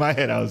 In my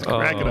head, I was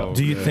cracking Oh. up.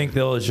 Do you think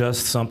they'll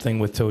adjust something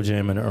with Toe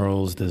Jam and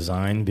Earl's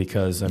design?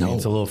 Because I mean, No.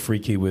 it's a little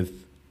freaky with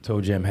Toe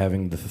Jam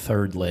having the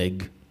third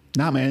leg.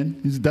 Nah, man.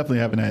 He's definitely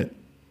having that.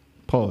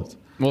 Pause.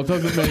 Well, it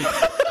doesn't make.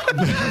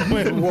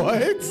 Wait,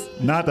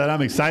 what? Not that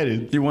I'm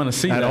excited. You want to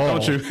see at that, all.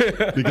 don't you?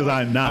 Because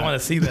I'm I want not. to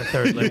see that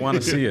third leg. You want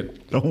to see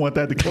it. Don't want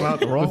that to come out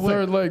the The wrong way.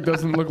 third leg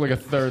doesn't look like a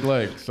third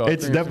leg. So I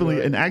It's think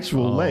definitely an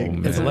actual Oh, leg.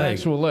 man. It's an leg.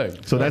 actual leg.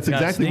 So that's It's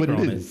got a exactly what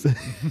it sneaker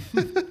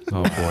on is.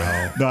 Oh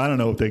boy. No, I don't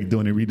know if they're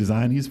doing a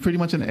redesign. He's pretty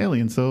much an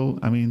alien, so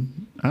I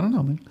mean, I don't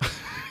know, man.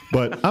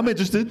 But I'm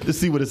interested to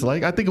see what it's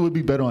like. I think it would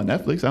be better on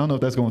Netflix. I don't know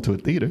if that's going to a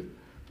theater.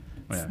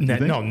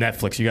 No,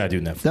 Netflix. You gotta do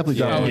Netflix. Definitely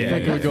I drop would it.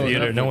 think it would go to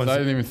theater, Netflix. no one's- I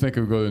didn't even think it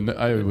would go to.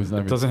 I was not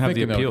even Doesn't have the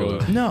thinking that would appeal, go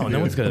though. to- No, no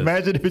one's gonna.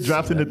 Imagine if it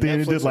drops in the theater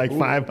and did Netflix like or Hulu.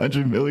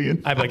 500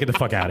 million, I'd be like, get the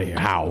fuck out of here.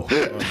 How?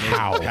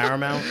 How?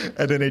 Paramount.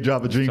 and then they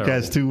drop a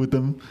Dreamcast 2 with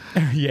them.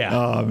 Yeah.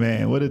 Oh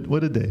man, what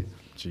a day!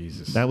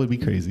 Jesus. That would be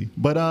crazy.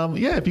 But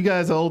yeah, if you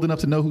guys are old enough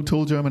to know who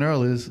Tool German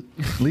Earl is,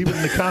 leave it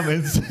in the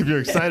comments if you're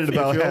excited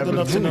about If you're old having.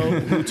 enough to know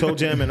who Toe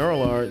Jam and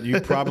Earl are,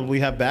 you probably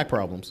have back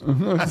problems.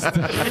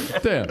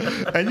 Damn.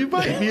 And you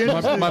might be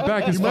interested. my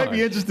back is you might fine.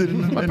 be interested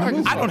in the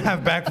movie. I don't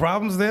have back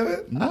problems, damn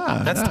it.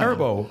 Nah, That's nah.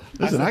 Turbo.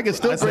 Listen, I can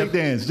still I said- break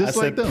dance just I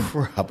like said them.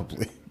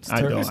 probably.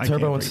 I don't. It's I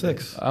Turbo can't and break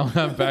 6. I don't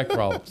have back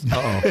problems.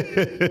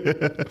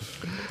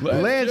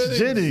 Lance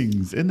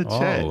Jennings in the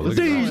chat. look What's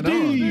at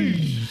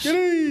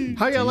going on?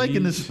 How y'all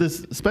liking this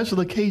special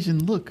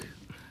occasion look?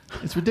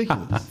 It's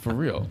ridiculous. For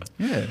real.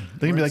 Yeah, they're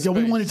gonna be like, "Yo,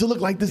 we want it to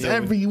look like this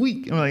every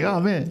week." I'm like, "Oh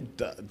man,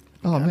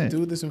 oh man."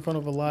 Do this in front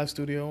of a live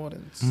studio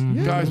audience.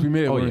 Yeah. Guys, we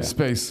made it. Oh, We're yeah. in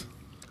space.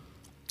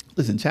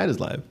 Listen, chat is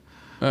live,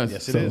 That's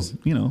Yes, it so is.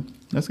 you know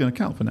that's gonna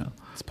count for now.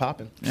 It's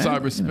popping. Yeah,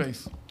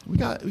 cyberspace. We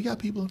got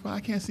people in front.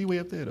 I can't see way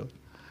up there though.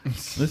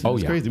 Listen, Oh,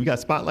 it's yeah. crazy. We got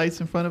spotlights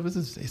in front of us.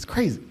 It's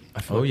crazy.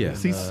 Oh yeah.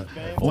 See,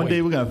 one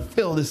day we're gonna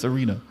fill this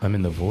arena. I'm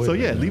in the void. So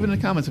yeah, right leave it now. in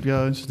the comments if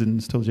y'all are interested in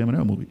this Toe Jam and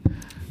Earl movie.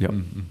 Yep.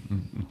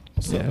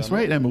 Yeah, that's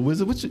right, Emerald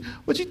Wizard.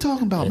 What you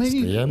talking about, It's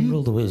man? the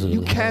Emerald Wizard.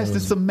 You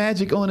casted some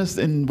magic on us,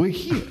 and we're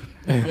here.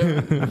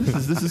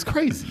 This is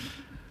crazy.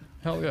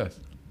 Hell yes.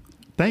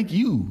 Thank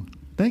you,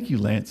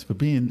 Lance, for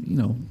being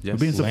Yes. for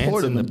being Lance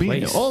supportive in and the being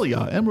here. place. All of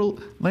y'all,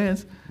 Emerald,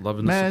 Lance,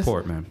 Loving the Maz,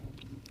 support, man.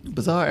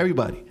 Bizarre,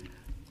 everybody.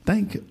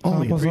 Thank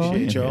all of you.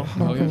 Appreciate it. y'all.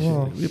 Hell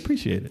yeah. We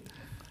appreciate it.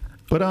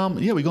 But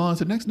yeah, we go on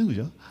to the next news,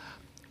 y'all.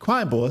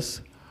 Crime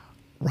Boss,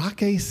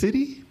 Rockay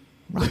City.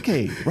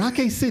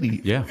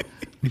 Yeah.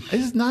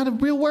 It's not a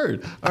real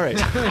word. All right.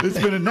 It's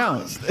been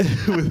announced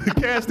with the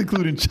cast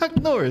including Chuck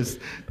Norris,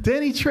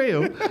 Danny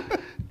Trejo,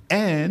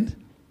 and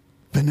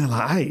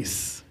Vanilla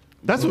Ice.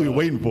 That's what we were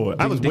waiting for.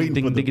 I was Ding, waiting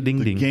ding, for the ding,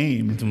 ding, ding.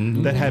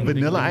 game that had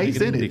Vanilla ding, Ice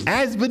ding, in ding, it. ding.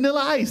 As Vanilla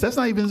Ice. That's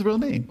not even his real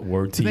name.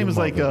 Word his to name your is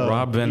like mother.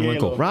 Rob Van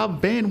Winkle.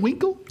 Rob Van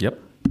Winkle? Yep.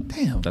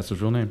 Damn. That's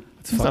his real name.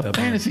 That's a Fucked up name.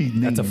 fantasy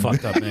name. That's a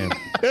fucked up name.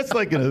 That's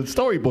like in a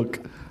storybook.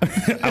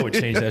 I would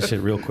change that shit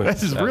real quick.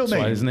 That's his real That's why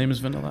name. his name is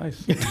Vanilla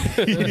Ice.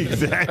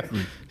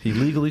 Exactly. He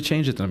legally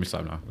changed it. Let me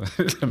stop now.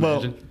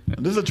 Well, Imagine.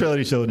 this is a trailer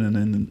he showed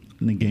in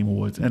the Game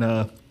Awards, and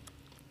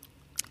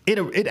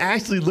it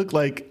actually looked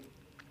like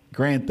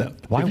Grand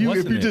Theft. Why if you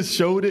wasn't it? just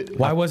showed it,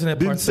 Why wasn't it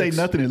didn't part say 6?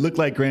 nothing, it looked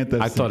like Grand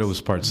Theft. I 6. thought it was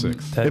part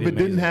 6. That'd If be it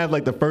didn't amazing. have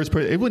like the first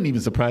person, it wouldn't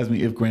even surprise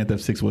me if Grand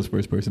Theft 6 was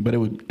first person, but it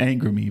would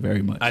anger me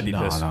very much. I'd be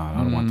No, pissed. I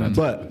don't want that.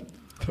 But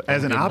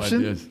as an getting option,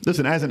 ideas.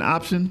 listen, as an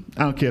option,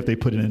 I don't care if they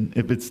put it in,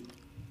 if it's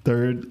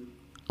third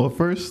or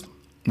first.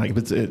 Like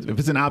if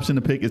it's an option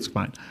to pick, it's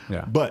fine.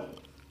 Yeah. But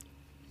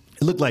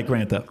it looked like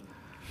Grand Theft.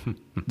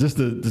 just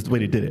the way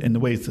they did it and the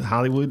way it's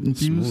Hollywood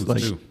infused, Smooth,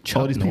 like too.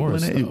 all these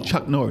Norris, people in it. though.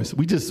 Chuck Norris.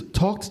 We just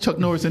talked Chuck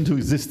Norris into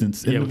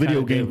existence in the we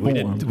video kinda game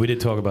did. form. We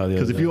did talk about it.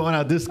 Because if you're on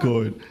our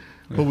Discord,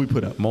 what we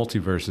put up?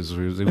 Multiverses.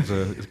 It was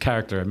a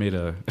character. I made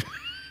a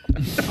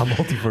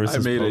multiverse. I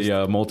made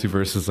a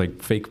multiverses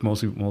like fake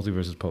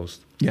multiverses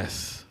post.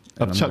 Yes,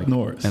 And of I'm Chuck like-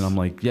 Norris. and I'm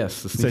like,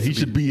 yes, this said needs he to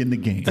should be in the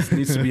game.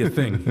 needs to be a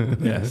thing.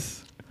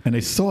 Yes. And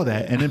they saw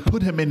that and then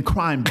put him in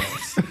Crime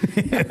Boss.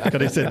 Because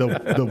they said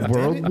the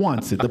world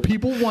wants it. The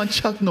people want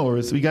Chuck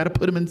Norris. We got to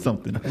put him in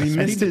something. We And he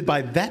missed it did,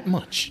 by that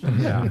much.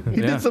 Yeah, he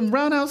did some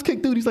roundhouse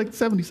kick, dude. He's like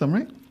 70 something,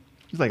 right?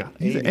 He's an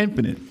 80.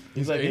 infinite.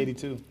 He's like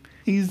 82.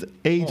 He's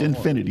age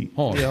infinity.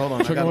 Hold on. Yeah, hold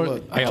on. I Chuck gotta Norris,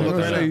 look. I Chuck gotta look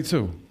Norris that up.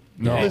 82.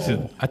 No. Listen,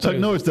 I thought Chuck it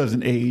was- Norris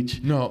doesn't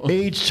age. No.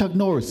 Age Chuck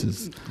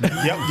Norris's.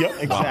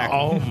 Yep, exactly.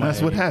 Oh my!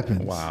 That's what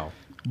happens. Wow.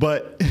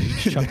 But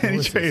Chuck Danny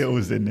Norris's. Trejo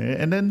was in there.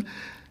 And then,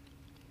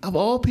 of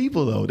all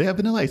people, though, they have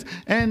Vanilla Ice.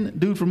 And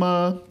dude from,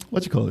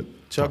 what you call it?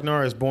 Chuck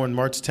Norris, born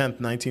March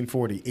 10th,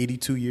 1940,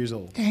 82 years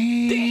old.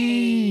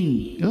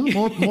 Dang.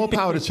 Oh, more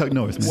power to Chuck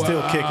Norris. Man.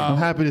 Still kicking. I'm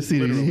happy to see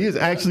that. He is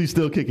actually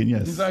still kicking,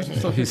 yes. He's actually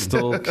still He's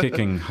still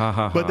kicking. Ha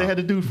ha ha. But they had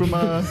a dude from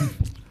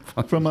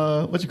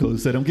what you call it,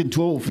 said, I'm getting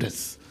too old for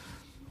this.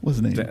 What's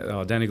his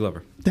name? Danny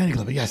Glover. Danny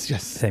Glover. Yes.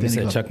 Sammy Danny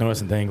said Glover. Chuck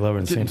Norris and Dan Glover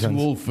in the same getting too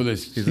sentence. old for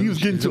this. He was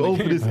getting too old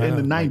for this in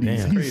the 90s.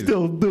 damn. He's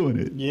still doing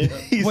it. Yeah.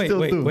 He's still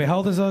doing it. How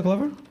old is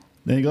Glover?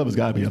 Danny Glover's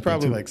got to be He's up there,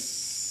 probably too. like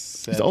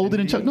He's older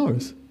than Chuck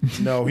Norris.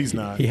 No, he's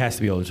not. He has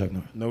to be older than Chuck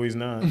Norris. No, he's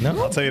not.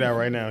 No? I'll tell you that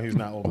right now. He's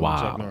not older Wow.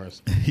 than Chuck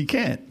Norris. He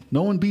can't.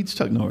 No one beats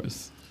Chuck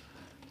Norris.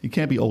 You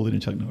can't be older than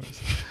Chuck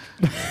Norris.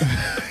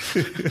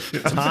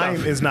 Time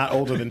is not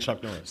older than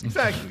Chuck Norris.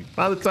 Exactly.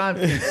 Father Time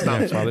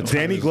can't stop.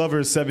 Danny Glover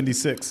is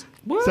 76.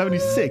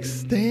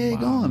 76.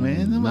 Dang on,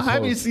 man. I'm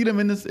happy to see them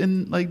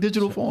in like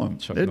digital form.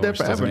 Chuck They're there Norris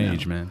doesn't forever now.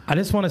 age, man. I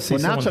just want to see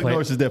Well, now someone Chuck play.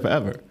 Norris is there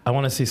forever. I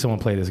want to see someone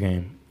play this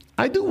game.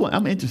 I do want.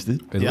 I'm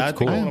interested. It Yeah, I looks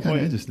think cool. I am wanna kind play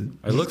of it. interested.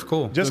 It looks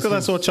cool. Just because I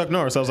saw Chuck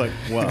Norris, I was like,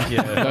 wow.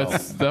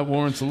 That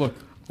warrants a look.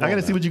 I got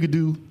to see what you could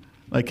do.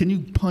 Like, can you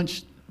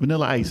punch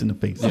Vanilla Ice in the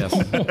face? Yes,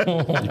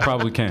 you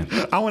probably can.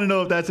 I want to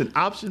know if that's an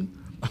option.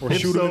 Or If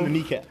shoot so, him in the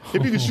kneecap.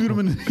 If you can shoot him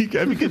in the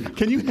kneecap,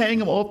 can you hang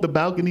him off the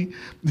balcony?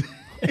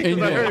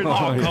 In I there. heard-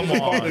 Come on.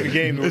 Part of the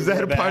game. Is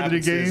that a part of the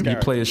game? You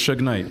play as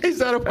Suge Knight. Is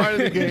that a part of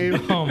the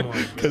game? Oh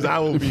my! Because I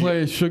will You be.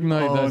 play Suge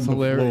Knight. on That's the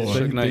hilarious. floor. They,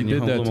 Suge Knight they and you did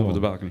hold that him to over the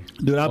him. balcony.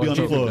 Dude, I'll be Oh, on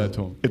the Joker floor. did that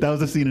to him. If that was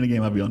the scene in the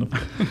game, I'll be on the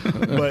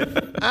floor.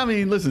 But I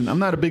mean, listen, I'm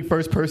not a big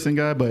first person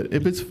guy, but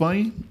if it's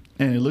funny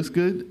and it looks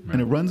good and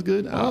it runs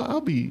good,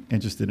 I'll be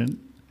interested in it.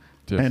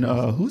 Definitely.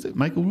 And who's it?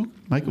 Michael Rook?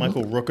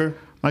 Michael Rooker.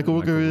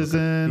 Michael Rooker is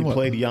in He what?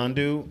 played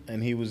Yondu,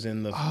 and he was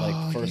in the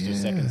first or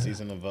second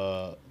season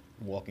of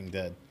Walking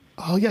Dead.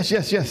 Oh yes.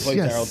 Played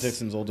Daryl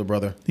Dixon's older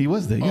brother. He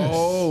was there. Yes.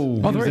 Oh,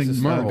 he the was in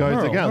racist.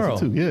 Guardians of the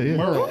Galaxy too. Yeah.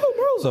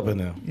 Merle's up in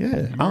there.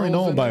 Yeah. I only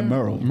know him by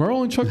Merle.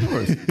 Merle and Chuck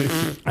Norris.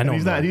 I know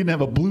He's him not. by- He didn't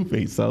have a blue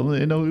face, so I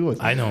didn't know who he was.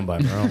 I know him by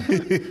Merle.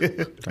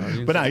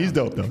 But nah, he's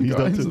dope though. He's dope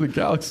Guardians of too. the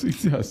Galaxy.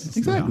 Yes.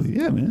 Exactly.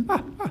 Yeah, man.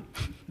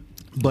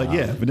 But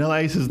yeah, Vanilla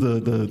Ice is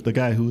the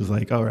guy who was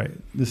like, all right,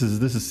 this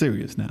is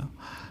serious now.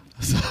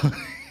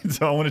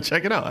 So I want to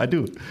check it out. I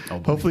do.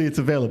 Hopefully it's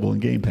available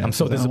in Game Pass. I'm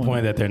so 'cause I don't disappointed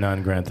wanna- that they're not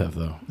in Grand Theft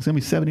though. It's gonna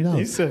be $70.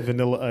 He said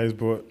Vanilla Ice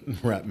brought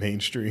rap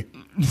mainstream.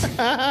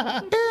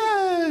 Yeah,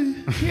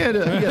 he had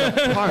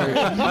a part. He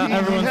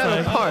had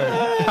a part.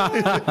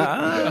 He had a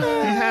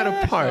I had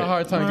a part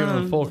hard time giving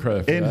him full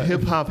credit for in that.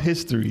 hip hop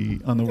history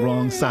on the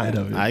wrong side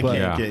of it. I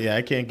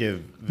But, can't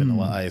give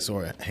Vanilla Ice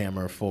or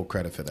Hammer full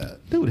credit for that.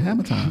 dude,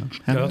 Hammer time.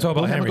 Hammer. Don't talk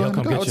about Hammer, he'll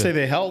come I get would you. say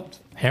they helped.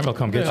 Hammer will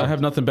come get I you.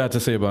 have nothing bad to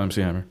say about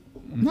MC Hammer.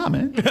 Nah,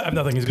 man. I have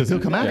nothing. He's good. He'll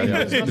come out.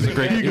 Yeah, he's a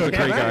great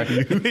guy.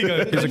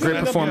 He's a great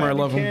performer. I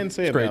love You him. can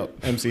say It's great. about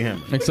MC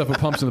Hammer. Except for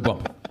Pumps in the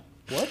Bump.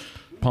 What?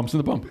 Pumps in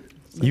the Bump.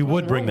 You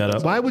would bring that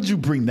up. Why would you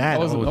bring that I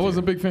wasn't up?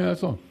 a big fan of that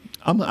song.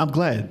 I'm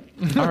glad.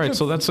 All right,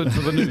 so that's it for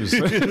the news.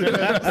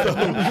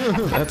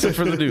 That's it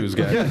for the news,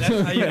 guys.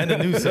 That's how you end the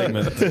news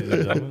segment. ladies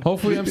and gentlemen.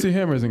 Hopefully MC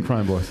Hammer is in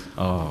Crime Boys.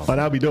 Oh,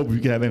 that'd be dope if you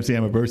could have MC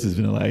Hammer versus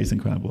Vanilla Ice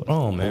and Crime Boy.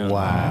 Oh man!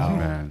 Wow,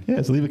 man.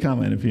 Yeah, so leave a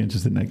comment if you're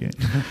interested in that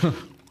game.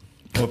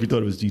 Or if you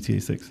thought it was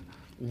GTA 6.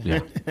 Yeah.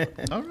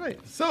 All right.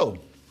 So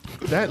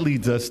that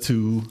leads us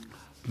to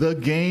the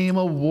Game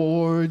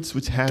Awards,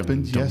 which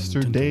happened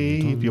yesterday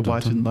if you're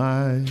watching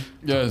live.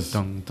 Yes.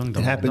 It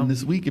happened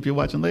this week if you're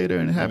watching later,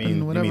 and it I happened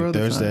mean, whatever other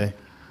Thursday. time.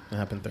 It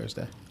happened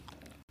Thursday.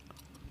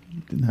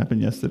 Didn't happen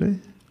yesterday.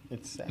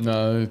 It's Saturday.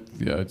 No,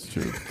 yeah, it's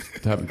true.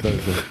 It happened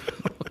Thursday.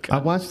 I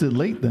watched it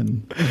late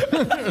then.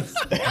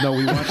 No,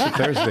 we watched it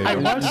Thursday. Did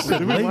we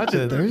watch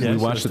it Thursday? We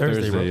watched it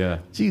Thursday, yeah.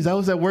 Jeez, I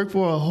was at work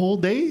for a whole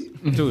day.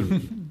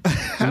 Dude,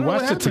 I don't know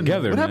watched what it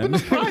together, What happened to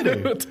man.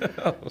 Friday?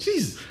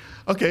 Jeez.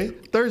 Okay,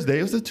 Thursday.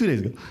 It was just 2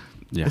 days ago.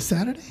 Yeah. It's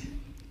Saturday?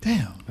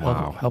 Damn.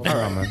 Wow. Help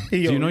her out, man. Do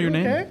you know your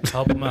name?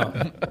 Help him out.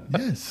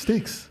 Yes,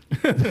 Sticks.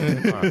 Good.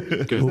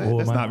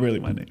 That's not really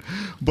my name.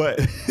 But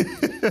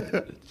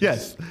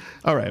yes.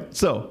 All right.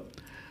 So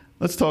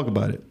let's talk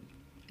about it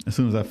as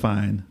soon as I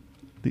find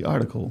the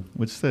article,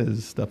 which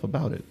says stuff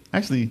about it.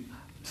 Actually,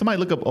 somebody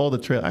look up all the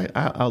trailers.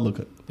 I'll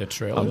look up. The I'll look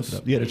trailers. it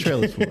up. Yeah, the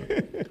trailers for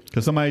it.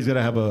 Because somebody's going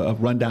to have a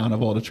rundown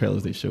of all the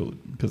trailers they showed.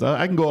 Because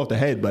I can go off the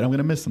head, but I'm going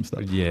to miss some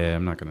stuff. Yeah,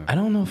 I'm not gonna. I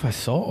don't know if I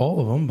saw all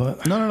of them,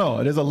 but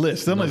No. There's a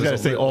list. Somebody's got to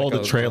There's say all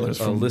like the trailers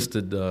from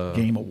listed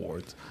Game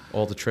Awards.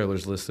 all the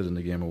trailers listed in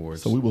the Game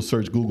Awards. So we will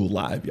search Google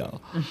Live,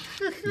 y'all.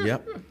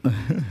 Yep.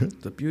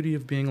 The beauty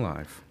of being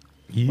live.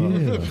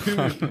 yeah.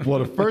 Well,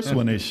 the first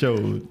one they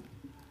showed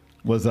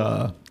was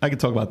I can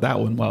talk about that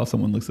one while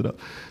someone looks it up.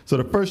 So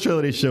the first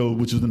trailer they showed,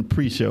 which was in the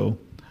pre-show,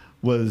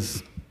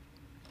 was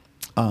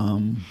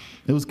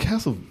it was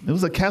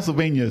a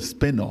Castlevania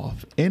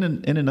spinoff in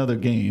another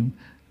game,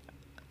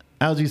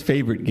 Algie's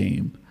favorite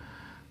game.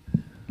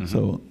 Mm-hmm.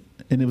 So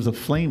and it was a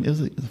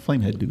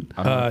flamehead dude.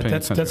 I'm not paying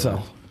attention That's to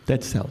all.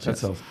 Dead Cell.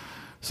 That's all.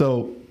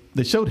 So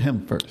they showed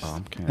him first,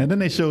 Okay. and then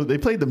they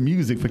played the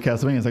music for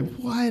Castlevania. It's like,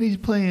 why are they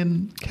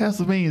playing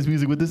Castlevania's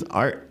music with this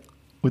art,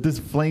 with this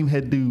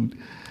flamehead dude?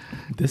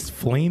 This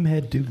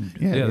flamehead dude.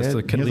 Yeah, that's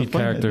the he has a lead flamehead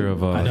character dude.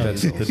 of I know Dead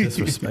Cells. the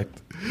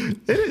disrespect.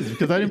 It is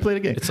because I didn't play the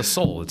game. It's a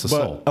soul. It's a But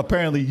soul.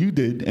 apparently you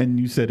did, and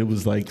you said it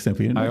was like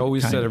Symphony of the I Night,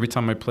 always kind said of. every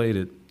time I played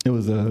it, It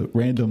was a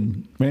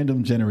random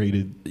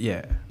generated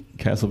yeah,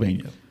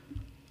 Castlevania.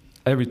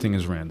 everything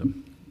is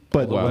random.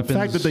 But All the the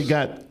fact that weapons- they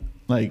got,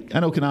 like, I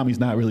know Konami's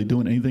not really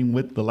doing anything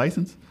with the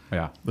license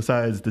Yeah,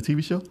 besides the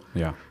TV show.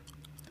 yeah.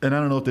 And I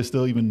don't know if they're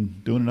still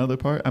even doing another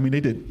part. I mean, they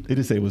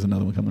did say it was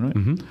another one coming, right?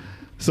 hmm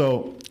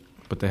So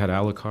But they had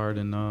Alucard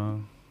and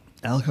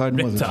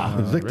Alucard was Victor.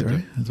 it was Victor, Victor.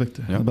 right? It was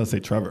Victor. I Yep. was about to say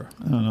Trevor.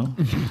 I don't know.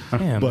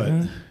 Damn, But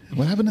man.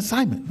 what happened to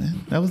Simon,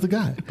 man? That was the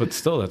guy. but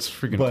still, that's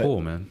freaking But-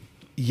 cool, man.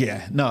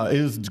 Yeah, no,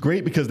 it was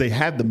great because they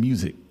had the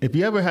music. If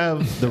you ever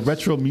have the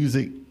retro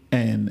music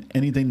and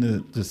anything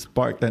to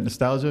spark that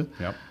nostalgia,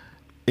 Yep.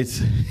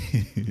 it's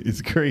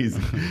it's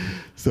crazy.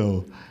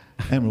 So,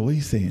 Emerald, what are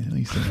you saying? What are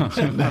you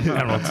saying?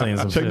 Emerald saying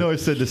some Chuck shit.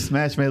 Norris said the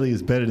Smash Melee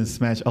is better than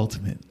Smash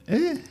Ultimate.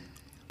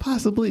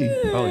 Possibly.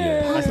 Oh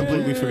yeah. I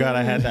completely forgot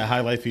I had that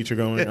highlight feature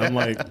going. I'm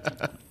like,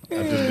 I've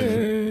just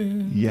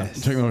been,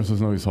 Yes. Chuck Norris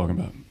doesn't know what he's talking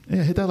about.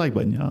 Yeah, hit that like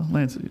button, y'all.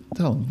 Lance,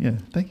 tell him. Yeah,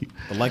 thank you.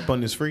 the like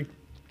button is free.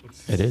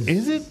 It is.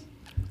 Is it?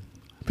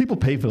 People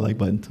pay for the like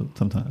button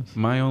sometimes.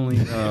 My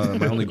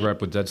only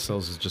gripe with Dead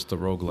Cells is just the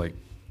roguelike.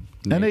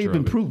 And they nature even of it.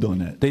 improved on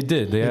that. They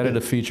did. They added did.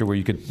 a feature where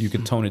you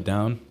could tone it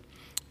down,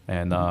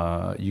 and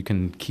you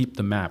can keep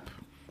the map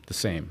the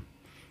same.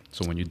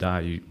 So when you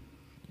die,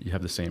 you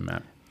have the same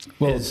map,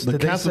 Well, Is- the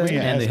did they say-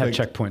 Castlevania and they have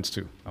aspect- checkpoints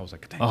too. I was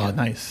like, thank Oh, God.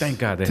 nice. Thank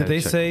God they Did had they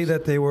say checkpoints.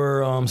 that they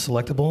were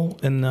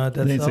selectable in Dead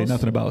They didn't say Cells?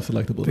 nothing about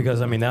selectable. Because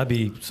I mean that'd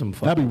be some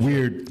fun. That'd be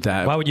weird.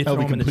 that? Why would you That throw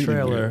would them be in the completely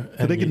trailer? weird.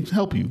 But they can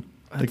help you.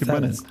 They can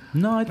run it.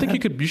 No, I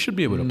think you should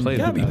be able to play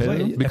Yeah, them. we play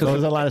it. Because because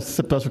there's a lot of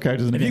special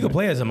characters in the If game. you could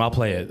play as them, I'll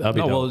play it. That'd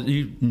be no, dope.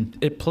 well,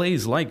 it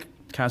plays like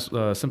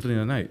Symphony of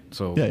the Night,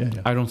 so Yeah.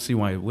 I don't see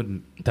why it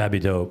wouldn't. That'd be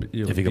dope if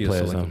you could be play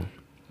as selectable.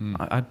 them.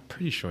 I'm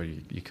pretty sure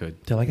you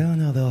could. They're like, oh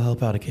no, they'll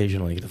help out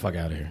occasionally. Get the fuck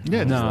out of here.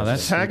 Yeah, No, just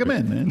that's tag them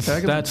in, man.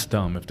 Tag 'em That's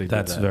dumb if they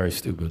That's did that. very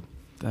stupid.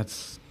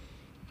 That's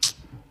in.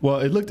 Well,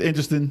 it looked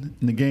interesting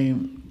in the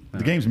game.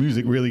 The game's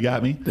music really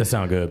got me. That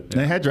sound good. And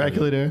they had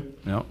Dracula there,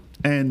 no.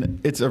 and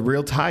it's a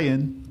real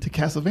tie-in to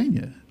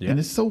Castlevania. Yeah. And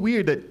it's so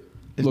weird that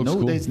Looks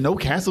cool. there's no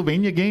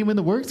Castlevania game in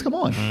the works. Come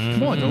on,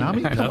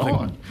 Konami, come Nothing.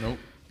 on. Nope.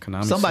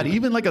 Konami Somebody, sued.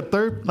 even like a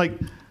third, like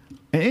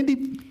an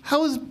indie.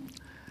 How's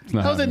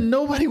not there happening.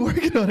 nobody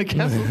working on a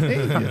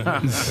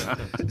Castlevania?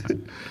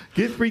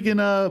 Get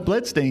freaking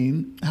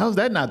Bloodstain. How's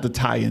that not the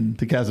tie-in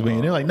to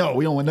Castlevania? They're like, no,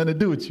 we don't want nothing to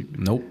do with you.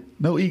 Nope.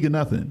 No ego,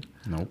 nothing.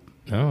 Nope.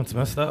 No, it's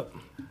messed up.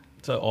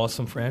 It's an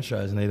awesome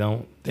franchise, and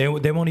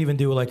they won't even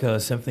do like a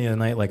Symphony of the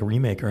Night like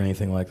remake or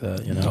anything like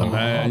that. You know, Oh,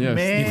 man, yes.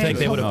 man, You think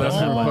they would've That's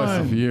done been that?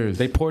 requested for years.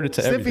 They poured it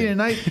to Symphony everything. of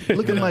the Night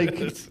looking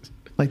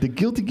like the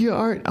Guilty Gear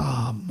art.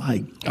 Oh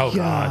my Oh, God.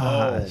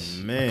 gosh.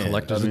 Oh man,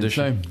 Collector's I mean,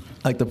 edition. same.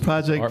 Like the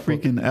Project Art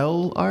book. freaking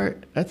L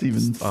art. That's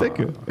even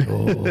sicker.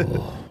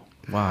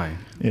 Why?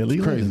 Yeah, League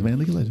of crazy. Legends, man.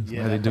 League of Legends. yeah,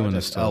 Why are they that doing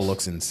Project this to L us?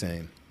 looks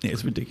insane. Yeah,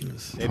 it's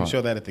ridiculous. They didn't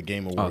show that at the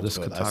Game Awards. this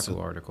but I Kotaku saw-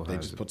 article They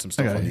has just it. put some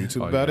stuff Okay. on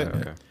YouTube Oh, about yeah, it.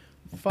 okay.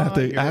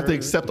 I have to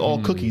accept all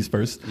cookies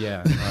first.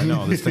 Yeah, I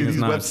know. This thing is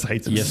These not.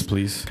 websites. Yes,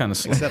 please. Kind of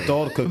slow. Except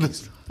all the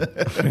cookies.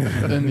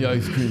 And the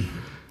ice cream.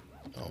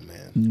 Oh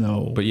man.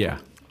 No. But yeah,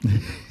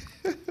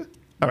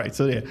 All right,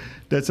 so yeah,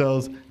 Dead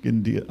Cells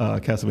getting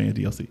Castlevania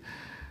DLC.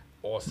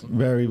 awesome.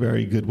 Very,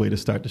 very good way to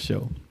start the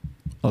show.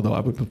 Although I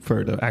would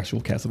prefer the actual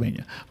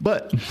Castlevania.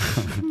 But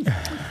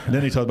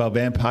then they talked about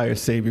Vampire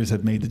Saviors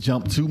have made the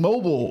jump to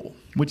mobile,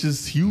 which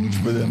is huge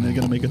for them. They're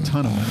going to make a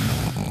ton of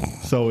money.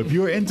 So if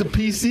you're into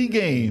PC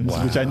games,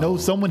 which I know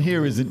someone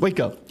here isn't, wake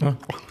up.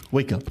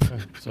 Wake up.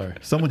 Sorry.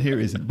 Someone here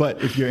isn't.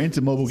 But if you're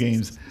into mobile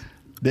games,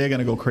 they're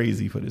gonna go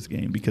crazy for this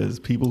game because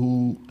people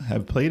who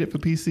have played it for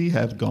PC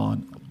have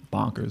gone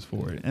bonkers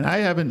for it, and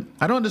I don't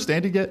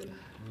understand it yet.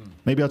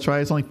 Maybe I'll try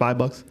it. It's only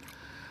 $5,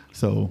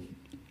 so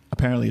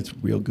apparently it's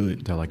real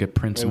good. They're like, it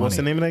prints Wait, money. what's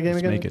the name of that game Let's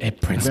again? make it.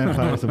 It prints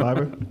Vampire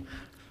Survivor.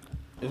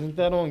 Isn't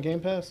that on Game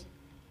Pass?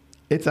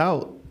 It's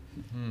out.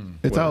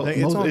 It's out.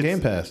 It's on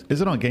Game Pass.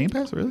 Is it on Game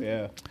Pass? Really?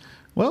 Yeah,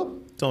 Well,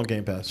 it's on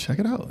Game Pass. check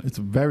it out. It's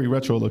very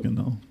retro looking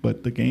though,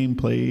 but the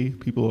gameplay,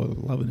 people are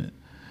loving it.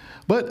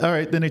 But all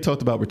right, then they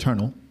talked about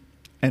Returnal,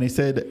 and they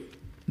said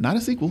not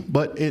a sequel,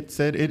 but it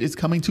said it is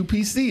coming to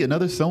PC,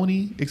 another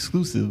Sony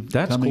exclusive.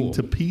 That's coming cool.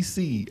 to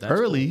PC That's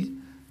early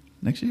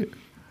next year.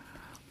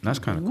 That's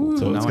kind of cool.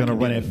 So Now it's I going to can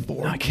run get at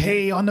it.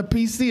 4K on the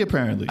PC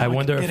apparently. I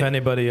wonder if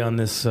anybody on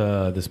this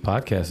this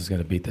podcast is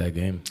going to beat that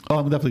game. Oh,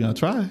 I'm definitely going to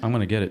try. I'm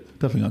going to get it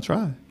Definitely going to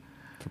try.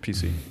 for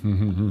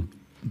PC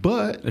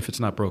But if it's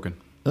not broken.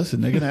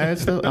 listen, they're going to add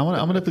stuff. I'm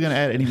definitely going to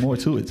add any more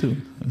to it too.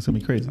 It's going to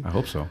be crazy. I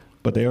hope so.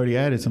 But they already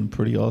added some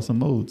pretty awesome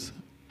modes.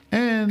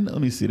 And let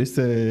me see. They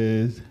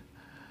said,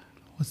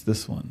 what's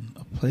this one?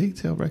 A Plague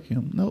Tale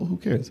Requiem? No, who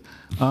cares?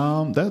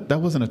 That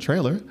wasn't a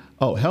trailer.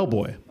 Oh,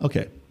 Hellboy.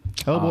 Okay.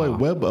 Hellboy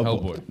Web of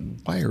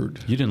Hellboy. Wired.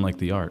 You didn't like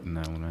the art in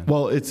that one, man.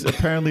 Well, it's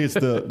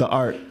the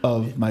art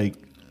of Mike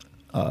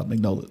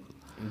Mignola.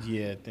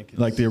 Yeah, I think it's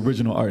Like the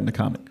original art in the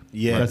comic.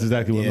 Yeah. That's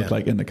exactly what it Yeah. looked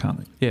like in the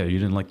comic. Yeah, you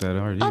didn't like that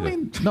art either. I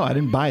mean, no, I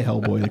didn't buy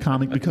Hellboy, the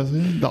comic, because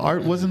the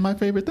art wasn't my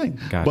favorite thing.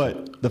 Gotcha.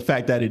 But the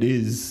fact that it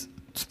is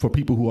for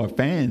people who are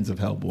fans of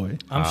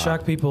Hellboy, I'm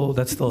shocked people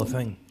that's still a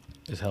thing.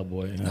 Is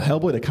Hellboy? You know?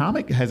 Hellboy, the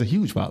comic, has a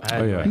huge following.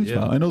 Oh, yeah. Huge Yeah.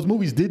 following. And those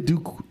movies did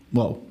do,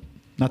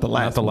 not the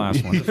last Not the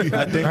last one. I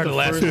heard the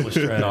last one was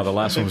trash. No, the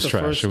last one was the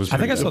trash. first- It was I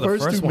think I pretty saw The the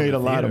first two one made in a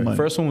lot of theater. money.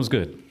 good. First one was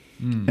good.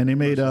 And they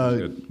made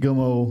good.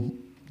 Guillermo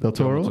del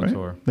Toro, Guillermo del right?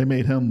 Toro. They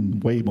made him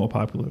way more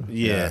popular.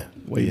 Yeah,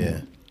 Way yeah.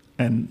 more.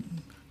 And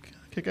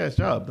kick-ass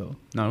job, though.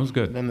 No, it was And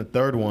good. then the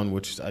third one,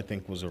 which I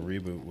think was a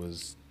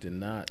reboot, did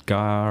not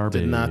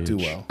Garbage. do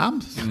well.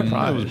 I'm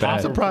surprised. It was bad.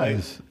 I'm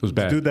surprised. It was The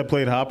bad. dude that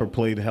played Hopper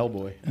played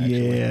Hellboy.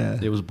 Actually. Yeah.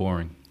 It was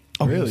boring.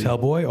 Oh, he was Really?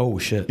 Hellboy? Oh,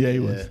 shit. Yeah, he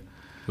was. Yeah.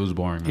 It was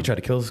boring. He Man. tried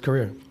to kill his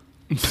career.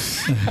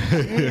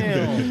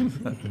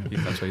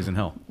 That's why he's in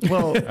hell.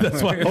 Well,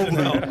 that's why.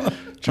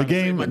 The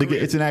game,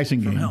 it's an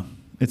action game.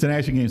 It's an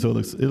action game, so it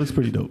looks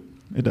pretty dope.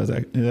 It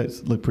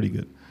does look pretty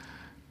good.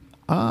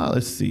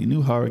 Let's see,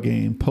 new horror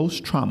game,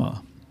 Post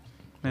Trauma.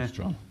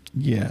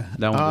 Yeah,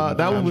 That one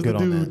that one was the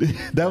good on dude.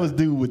 That was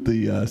dude with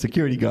the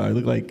security guard.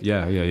 Looked like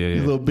Yeah.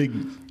 he's a little big.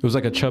 It was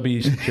like a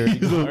chubby security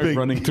He's a little guard big.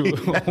 running through.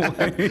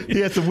 He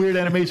had some weird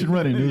animation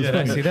running. It was Did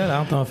I funny. see that? I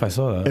don't know if I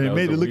saw And that. it That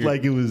made was it a look weird-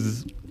 like it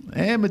was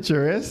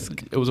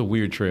amateur-esque. It was a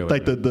weird trailer.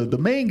 Like the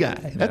main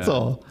guy. That's Yeah.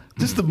 all.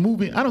 Just the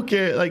movement. I don't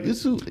care. Like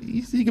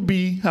he could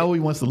be how he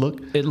wants to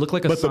look. It looked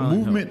like a but the Silent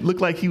Hill. movement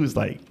looked like he was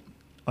like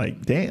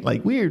weird, And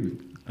it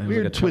was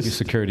like a chubby twist.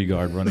 security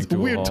guard running It's a through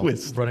a weird hall.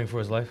 twist. Running for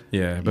his life?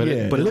 Yeah, but yeah,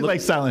 it looked like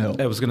Silent Hill.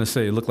 I was gonna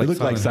say it looked like It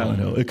looked like Silent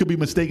Hill. It could be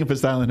mistaken for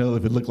Silent Hill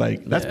if it looked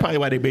like. That's Yeah. probably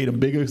why they made him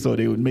bigger, so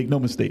they would make no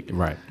mistake.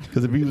 Right.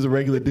 Because if he was a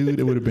regular dude,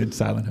 it would have been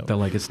Silent Hill. They're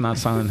like, it's not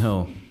Silent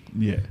Hill.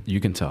 Yeah, You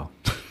can tell.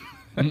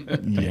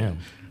 yeah.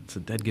 It's a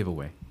dead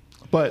giveaway.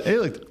 But it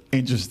looked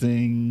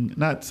interesting.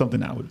 Not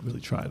something I would really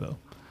try though.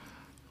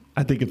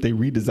 I think if they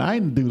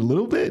redesign the dude a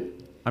little bit.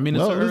 I mean,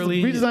 it's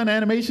early. Redesign the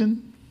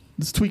animation.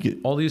 Let's tweak it.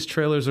 All these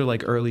trailers are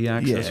like early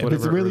access. Yeah, if whatever.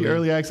 it's really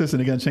early access and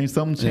they're gonna change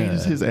something,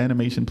 change Yeah. his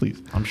animation,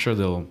 please. I'm sure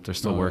they're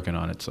still working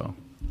on it. So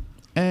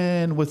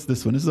And what's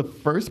this one? This is a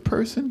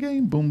first-person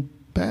game,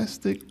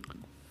 Boombastic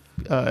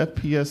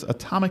FPS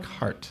Atomic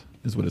Heart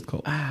is what it's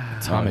called.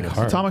 Atomic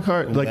Heart. Atomic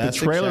Heart, like the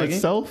Boombastic trailer Shaggy?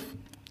 itself,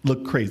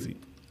 looked crazy.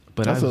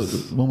 But That's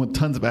I one with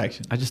tons of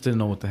action. I just didn't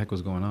know what the heck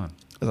was going on.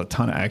 There's a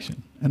ton of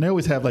action, and they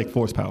always have like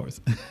force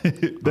powers.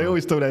 They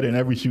always throw that in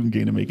every shooting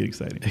game to make it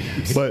exciting.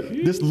 But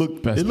this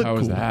looked Best it looked powers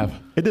cool. to have.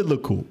 It did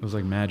look cool. It was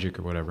like magic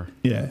or whatever.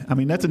 Yeah, I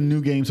mean that's a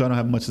new game, so I don't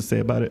have much to say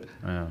about it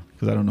Yeah.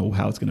 because I don't know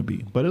how it's going to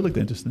be. But it looked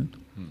interesting.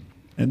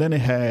 And then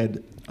it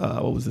had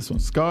what was this one?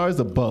 Scars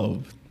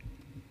Above,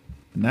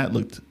 and that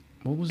looked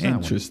What was that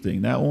one?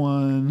 interesting. That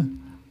one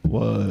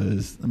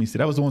was, let me see,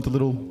 that was the one with the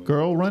little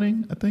girl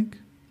running, I think.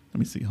 Let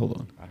me see, hold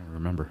on. I don't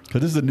remember.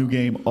 Because this is a new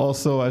game.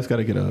 Also, I just got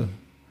to get a.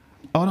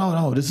 Oh,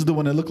 no. This is the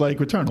one that looked like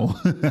Returnal.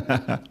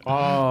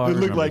 Oh, It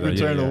looked like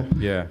Returnal.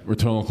 Yeah.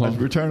 Returnal clone.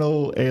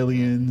 Returnal,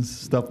 aliens,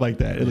 stuff like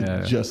that. It Yeah.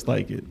 looked just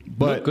like it.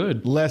 But Looked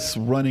good. less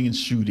running and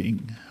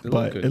shooting.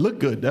 But good. it looked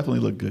good. Definitely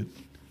looked good.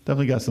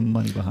 Definitely got some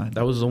money behind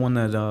That it. was the one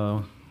that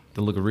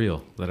looked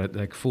real.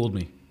 That fooled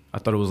me. I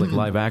thought it was like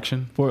live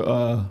action. For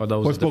that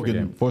was a different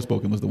game.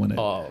 Forspoken was the one that.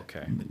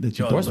 okay. that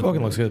you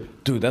Forspoken looks good.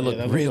 Dude, that looked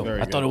that looks real. very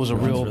I thought good. it was a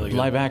That real looks really good.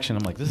 live action.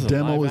 I'm like, this is a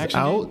Demo live is action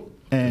out, game?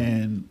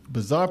 and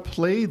Bizarre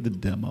played the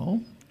demo.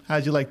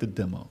 How'd you like the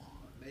demo?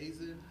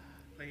 Amazing.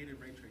 Played in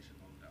ray tracing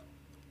mode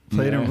though.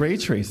 Played in ray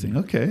tracing.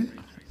 Okay.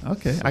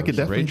 So I could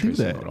it was a ray definitely do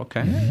tracing that. mode.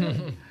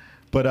 Okay.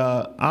 But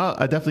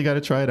I definitely got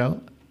to try it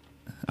out.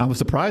 I was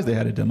surprised they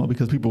had a demo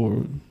because people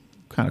were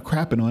kind of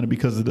crapping on it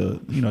because of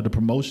the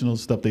promotional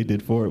stuff they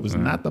did for it was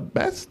not the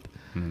best.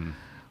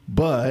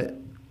 But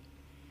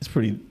it's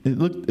pretty. It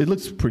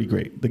looks pretty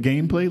great. The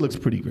gameplay looks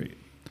pretty great.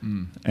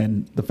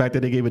 And the fact that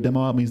they gave a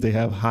demo out means they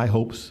have high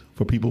hopes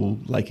for people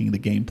liking the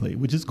gameplay,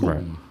 which is cool.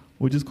 Right.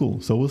 Which is cool.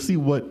 So we'll see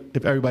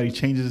if everybody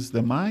changes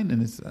their mind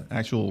and it's an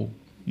actual,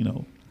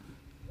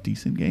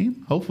 decent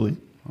game. Hopefully,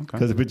 Okay.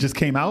 because if it just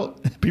came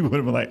out, people would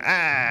have been like,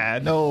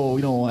 no,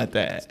 we don't want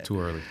that. Too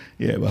early.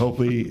 Yeah, but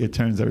hopefully it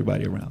turns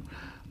everybody around.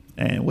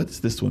 And what's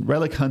this one?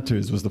 Relic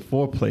Hunters was the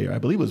 4-player. I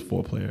believe it was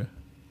 4-player.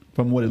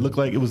 From what it looked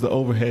like, it was the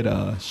overhead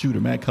shooter,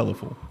 mad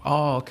colorful.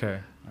 Oh, okay.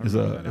 I There's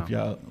remember that if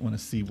now. y'all want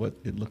to see what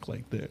it looked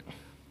like there.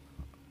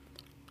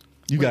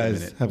 You Wait a guys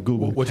minute. have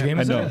Google. Which game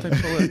is I know.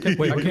 that?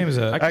 Wait, what game is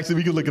that? Actually,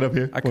 we can look it up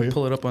here. I for can you.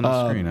 pull it up on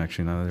the screen,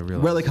 actually, now that I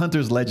realize. Relic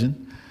Hunters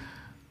Legend.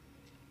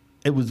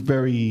 It was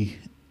very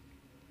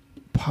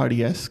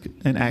party-esque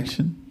in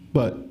action,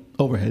 but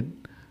overhead.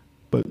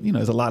 But,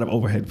 there's a lot of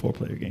overhead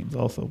 4-player games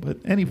also. But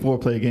any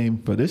 4-player game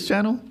for this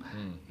channel,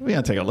 we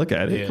got to take a look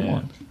at it. Yeah. Come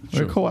on.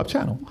 We're a co-op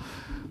channel.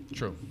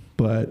 True.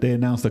 But they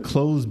announced a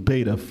closed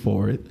beta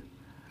for it.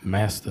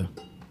 Master.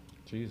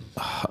 Jesus.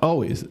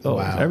 Always.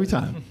 Wow. Every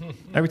time.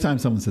 Every time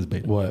someone says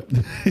beta. What?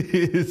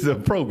 It's a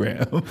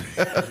program.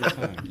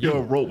 You're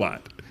a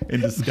robot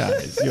in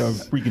disguise. You're a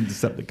freaking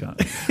Decepticon.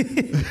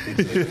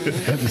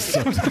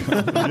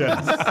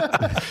 Yes.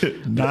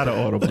 Not an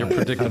Autobot. You're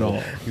predictable.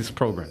 At He's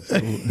programmed.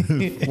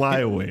 all. Fly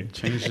away.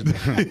 Change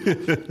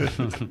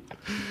it.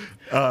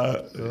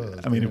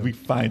 I mean, if we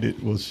find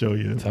it, we'll show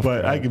you. Tough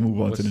but crowd. I can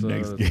move on to the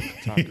What's,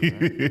 next topic,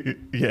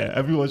 game. Yeah,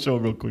 everyone show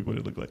real quick what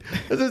it looked like.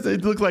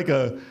 It looks like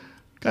a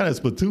kind of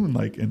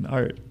Splatoon-like in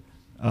art.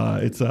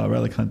 It's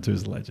Relic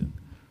Hunters Legend.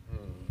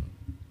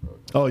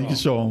 Oh, you can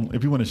show them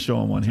if you want to show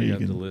them on here. you You got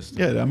can. the list.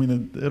 Yeah, I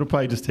mean, it'll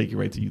probably just take you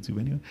right to YouTube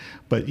anyway.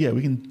 But yeah,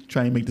 we can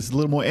try and make this a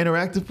little more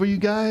interactive for you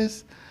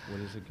guys. What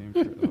is it? Game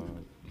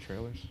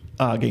trailers?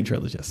 Game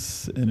trailers,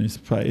 yes, and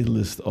it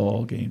lists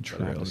all game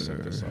But I have to trailers.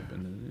 set this up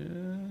in the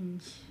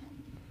end.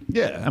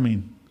 Yeah, I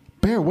mean,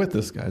 bear with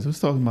us, guys. We're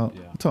talking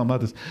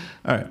about this.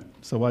 All right.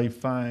 So while you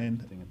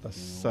find think a it's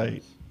the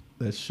site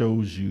that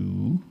shows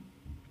you,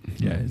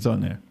 yeah, it's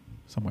on there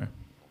somewhere.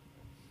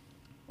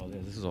 Oh, yeah,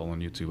 this is all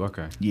on YouTube.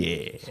 Okay.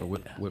 Yeah. So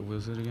what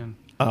was it again?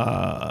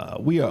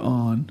 We are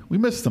on. We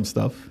missed some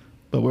stuff,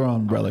 but we're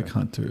on Relic Okay.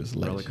 Hunters.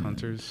 Legend. Relic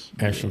Hunters.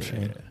 Astral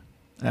Chain.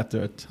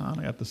 After a ton,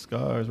 I got the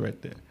scars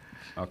right there.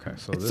 Okay,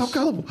 so It's this. so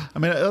colorful. I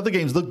mean, other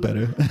games look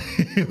better,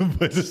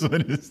 but this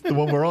one is the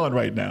one we're on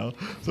right now.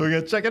 So we're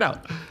gonna check it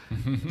out.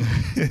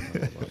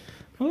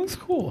 Oh, that's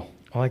cool.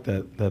 I like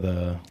that.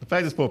 The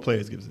fact it's 4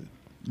 players gives it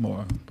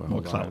more But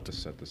more hold on, I have clout. to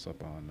set this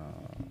up on.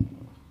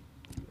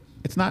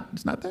 It's not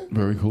there.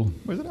 Very cool.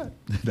 Where's it at?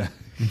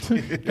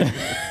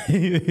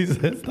 he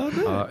said it's not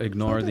there.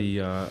 Ignore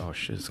the. Oh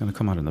shit! It's gonna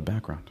come out in the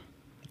background.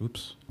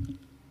 Oops.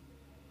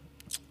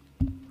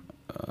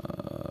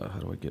 How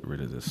do I get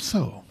rid of this?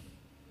 So,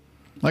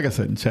 like I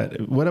said in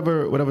chat,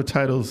 whatever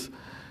titles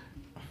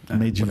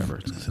made you whatever,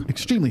 it's gonna come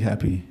extremely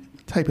happy,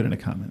 type it in the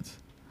comments.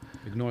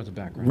 Ignore the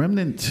background.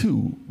 Remnant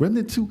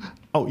 2.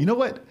 Oh, you know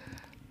what?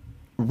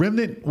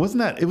 Remnant, wasn't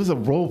that, it was a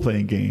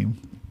role-playing game,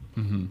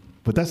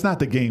 but that's not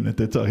the game that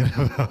they're talking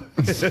about.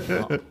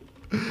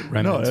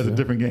 No, that's a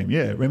different game.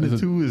 Yeah, Remnant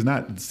 2 is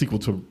not the sequel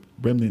to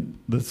Remnant,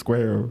 the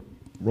Square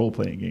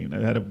role-playing game.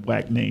 It had a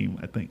whack name,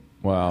 I think.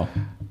 Wow.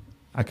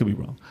 I could be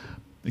wrong.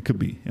 It could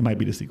be. It might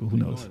be the sequel. Who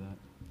knows?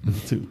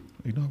 2.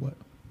 Ignore what?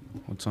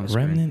 What's on the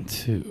screen? Remnant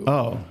 2.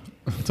 Oh,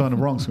 it's on the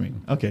wrong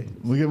screen. Okay,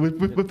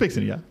 we're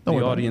fixing it, yeah. The Don't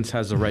worry about audience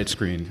has the right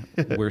screen.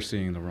 We're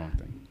seeing the wrong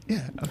thing. it.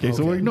 Yeah. Okay,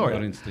 so we'll ignore The it.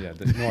 audience, yeah,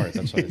 ignore it.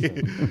 That's what I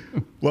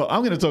said. Well,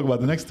 I'm going to talk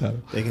about the next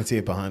title. They can see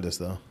it behind us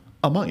though.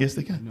 Yes,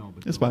 they can. No,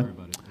 but it's don't fine.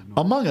 worry about it.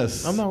 Ignore Among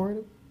Us. I'm not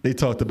worried. They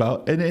talked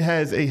about, and it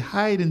has a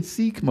hide and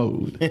seek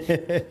mode.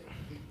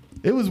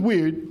 It was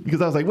weird because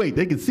I was like, wait,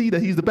 they can see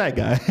that he's the bad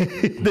guy.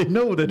 They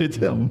know that it's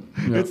him.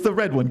 Yeah. It's the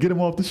red one. Get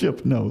him off the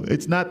ship. No,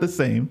 it's not the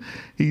same.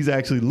 He's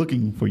actually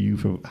looking for you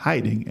for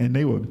hiding, and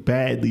they were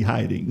badly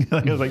hiding.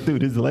 Like, I was like,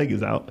 dude, his leg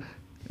is out,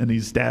 and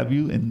he stab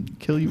you and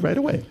kill you right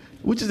away,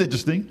 which is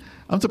interesting.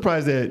 I'm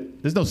surprised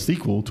that there's no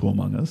sequel to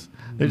Among Us.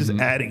 They're just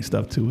adding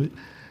stuff to it.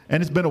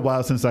 And it's been a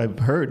while since I've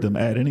heard them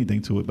add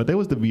anything to it, but there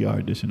was the VR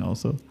edition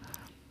also.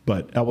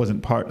 But that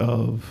wasn't part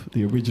of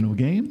the original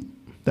game.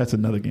 That's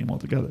another game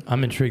altogether.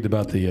 I'm intrigued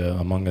about the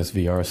Among Us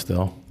VR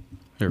still.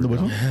 Here we Which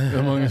go. one?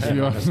 Among Us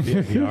VR.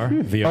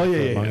 VR. Oh, yeah.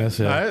 Among Us,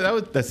 yeah.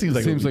 That seems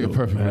like Seems it like a would be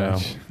perfect cool. Yeah.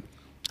 match.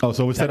 Oh,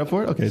 so we're set up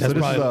for it? Okay. That's so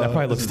this probably, is, that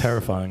probably this looks is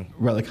terrifying.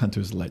 Relic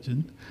Hunters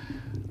Legend,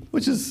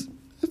 which is,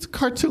 it's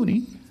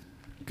cartoony.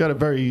 Got a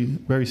very,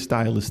 very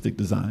stylistic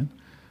design,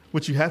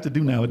 which you have to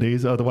do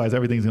nowadays. Otherwise,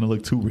 everything's going to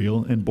look too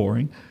real and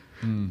boring.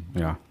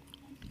 Yeah.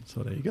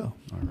 So there you go.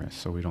 All right.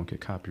 So we don't get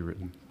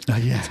copywritten.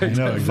 Yeah, I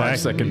know, 5 exactly.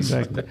 seconds.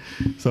 Exactly.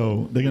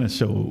 So they're going to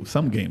show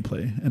some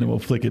gameplay, and then we'll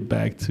flick it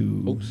back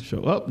to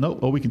show. Oh, no.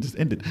 Oh, we can just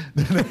end it.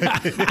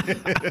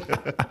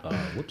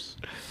 Whoops.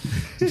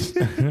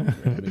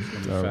 Let me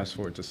fast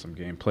forward to some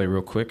gameplay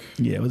real quick.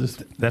 Yeah, we'll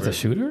just. That's a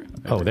shooter?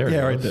 Oh, there it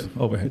Yeah, goes. right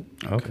there. Overhead.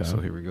 Okay. So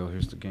here we go.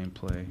 Here's the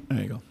gameplay.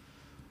 There you go.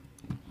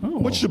 Oh.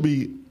 Which should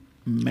be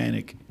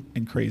manic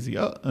and crazy.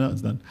 Oh, no,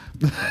 it's done.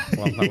 Well,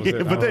 that was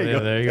it. But there you go.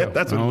 there you go.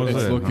 That's That what was it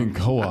is. It's it. looking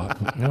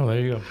co-op. No, there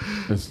you go.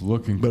 It's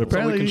looking. But co-op. That's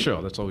all we apparently, can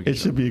show. That's all we can it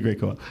show. should be a great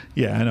co-op.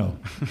 Yeah, I know.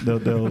 They'll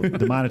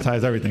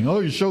demonetize everything. Oh,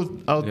 you show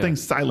our Yeah. thing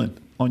silent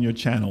on your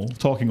channel,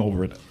 talking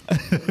over it.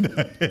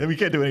 We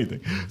can't do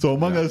anything. So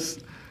Among Us,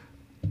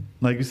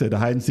 like you said, the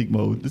hide and seek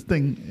mode. This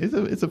thing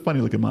it's a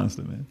funny looking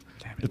monster, man.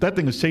 Damn it. If that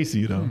thing was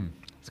chasing you though,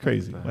 it's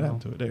crazy. What the What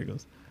happened to it? There it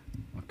goes.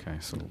 Okay,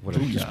 so what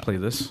did I just Booyah. play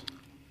this?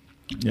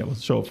 Yeah, we'll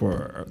show it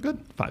for a good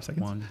 5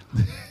 seconds. One.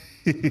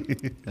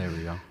 There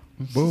we go.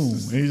 Boom,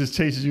 and he just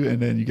chases you, and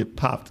then you get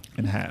popped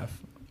in half.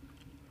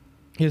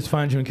 He just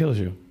finds you and kills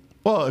you.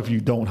 Well, if you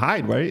don't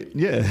hide, right?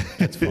 Yeah,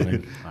 That's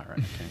funny. All right.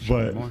 Can't show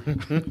But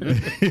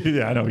anymore.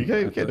 yeah, I know you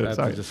can't do it. That's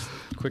Sorry, just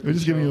quick. we're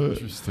just giving you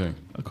Interesting.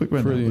 a quick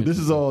rundown. Pretty But this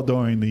is all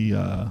during the.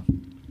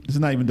 This is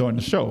not even during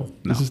the show.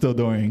 This No. is still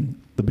during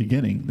the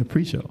beginning, the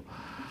pre-show.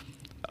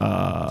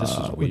 This is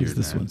What weird, is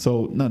this man. one?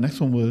 So no, next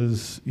one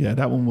was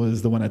that one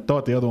was the one I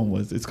thought the other one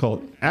was. It's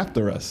called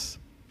After Us,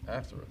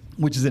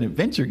 which is an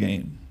adventure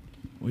game,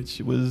 which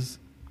was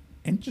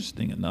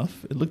interesting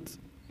enough. It looked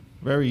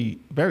very,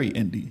 very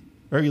indie,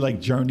 very like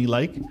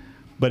Journey-like,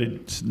 but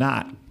it's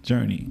not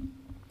Journey.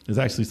 There's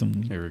actually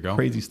some Here we go.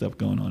 crazy stuff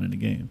going on in the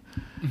game.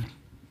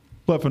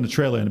 But from the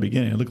trailer in the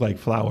beginning, it looked like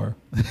Flower.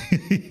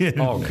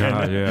 Oh,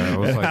 God, yeah. I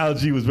was And like-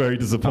 Algie was very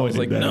disappointed.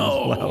 like, that it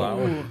no. was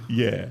Flower.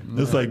 Yeah,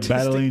 it's like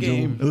Battle Artistic Angel.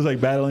 game. It was like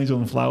Battle Angel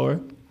and Flower,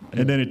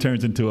 and then it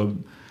turns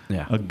into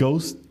Yeah. a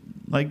ghost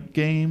like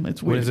game.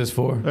 It's weird. What is this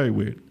for? Very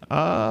weird.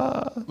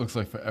 Looks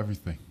like for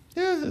everything.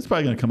 Yeah, it's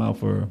probably gonna come out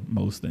for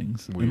most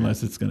things, Weird.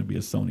 unless it's gonna be a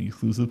Sony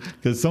exclusive.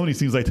 Because Sony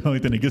seems like the only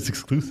thing that gets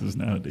exclusives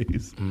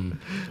nowadays.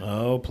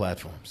 Oh,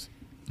 platforms.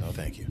 No,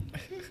 thank you.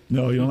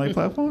 No, you don't like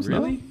platforms? No?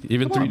 Really?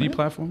 Even Come on, 3D man.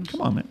 platforms?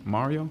 Come on, man.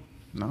 Mario?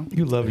 No.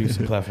 You love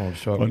using platforms,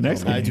 Shark. Well,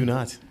 next I game. do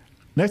not.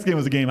 Next game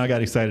was a game I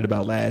got excited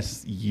about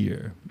last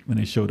year when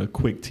they showed a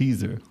quick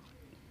teaser.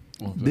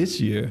 This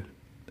year,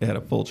 they had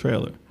a full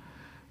trailer.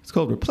 It's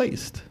called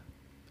Replaced.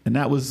 And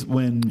that was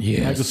when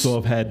Yes.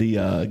 Microsoft had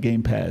the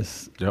Game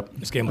Pass. Yep.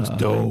 This game was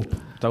dope.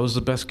 That was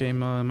the best game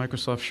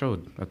Microsoft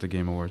showed at the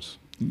Game Awards.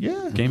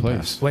 Yeah. Game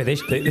Place. Pass. Wait,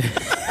 they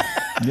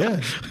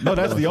Yeah. No,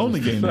 that's the only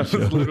game they That was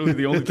showed. literally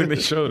the only thing they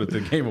showed at the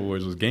Game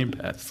Awards was Game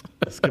Pass.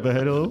 Skip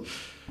ahead a little.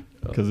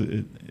 Because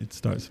it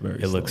starts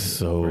very it looks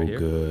slow. so Right here?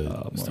 good.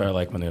 more. Start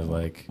like when there's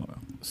like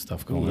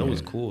stuff going That on.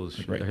 was cool. as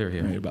shit. Right, Here.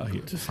 right about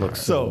here. Just looks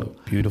So, so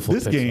beautiful.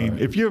 This pixel game,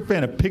 art. if you're a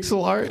fan of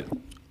pixel art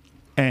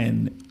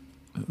and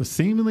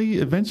seemingly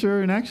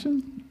adventure in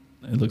action,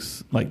 it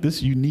looks like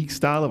this unique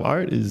style of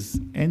art is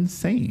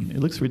insane. It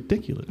looks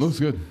ridiculous. Looks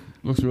good.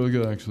 Looks really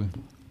good, actually.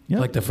 Yeah.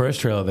 like the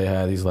first trailer they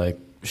had, he's like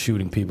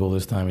shooting people.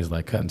 This time he's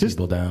like cutting Just-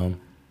 people down.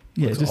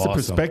 Yeah, Looks just the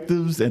awesome.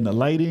 perspectives and the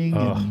lighting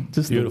Oh, and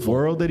just the beautiful.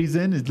 world that he's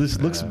in. It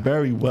just looks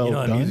very well You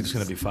know, the done. music's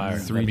gonna be fire.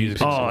 3D That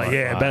music's Oh gonna be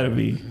yeah, it fire. better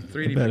be.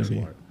 3D It better pixel be.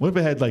 art. What if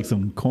it had like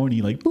some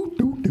corny like boop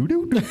doo doo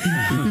doo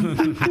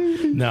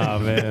doo? Nah,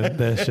 man,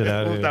 that shit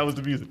out of That here. was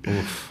the music.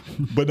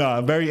 But no,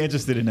 I'm very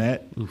interested in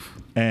that,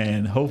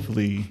 and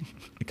hopefully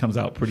it comes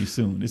out pretty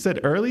soon. It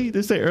said early. Did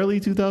it say early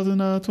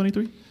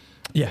 2023?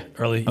 Yeah,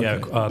 early. Yeah,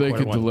 Okay. They quarter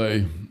could one.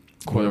 delay.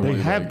 whatever They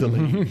they have like.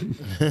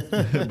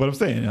 delayed, but I'm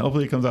saying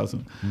hopefully it comes out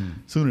soon,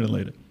 sooner than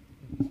later.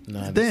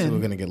 Nah, Then- this is, we're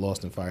gonna get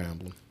lost in Fire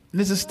Emblem. And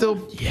this is still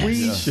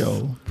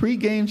pre-show,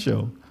 pre-game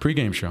show.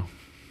 Pre-game show.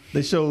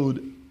 They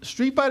showed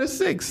Street Fighter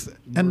 6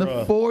 and the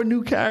Bruh. 4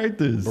 new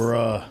characters,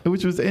 Bruh.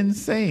 which was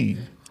insane.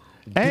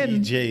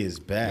 And DJ is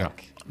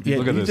back. yeah,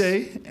 Look at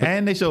DJ,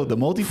 and they showed the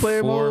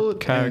multiplayer 4 mode,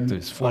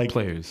 characters, and, 4 like,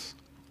 players.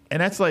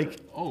 and that's like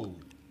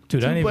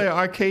Dude, I didn't, two-player even,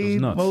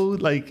 arcade nuts.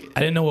 mode. Like, I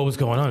didn't know what was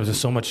going on. There was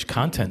just so much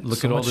content. Look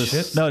so at all much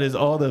this- shit. no, there's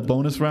all the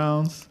bonus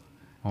rounds,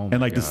 Oh my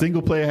and like the God.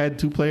 single player had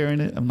 2-player in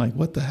it. I'm like,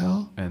 what the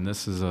hell? And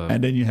this is a.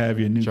 And then you have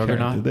your new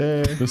Juggernaut?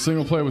 character there. The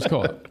single player was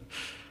caught.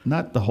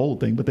 Not the whole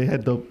thing, but they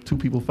had the 2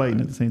 people fighting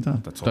at the same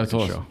time. that's all That's I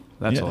can awesome. show.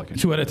 That's Yeah. all I can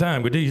show. 2 at a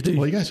time. Good deed.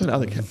 Well, you gotta show the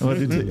other character. Well,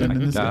 and then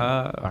this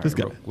guy. all right, This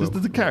guy. real- This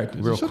is the character.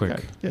 real Just show the quick.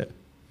 character. Yeah.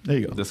 There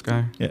you go. This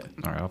guy? Yeah.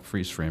 All right, I'll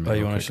freeze frame it. Oh,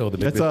 you real want to quick. show the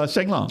big? That's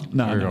Sheng Long.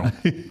 No, There no,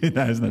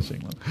 no, it's not Sheng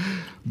Long.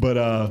 But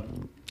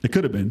it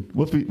could have been.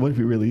 What if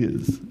he really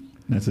is?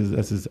 That's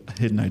his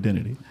hidden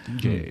identity.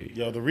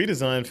 Yo, the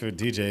redesign for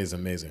DJ is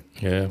amazing.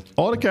 Yeah.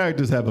 All the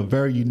characters have a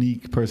very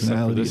unique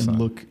personality this and side.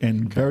 look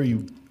and very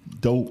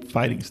dope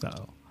fighting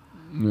style.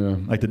 Yeah.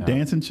 Like the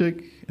dancing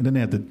chick, and then they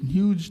have the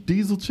huge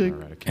diesel chick, All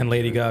right, I can't- And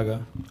Lady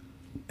Gaga.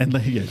 and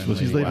yeah, well,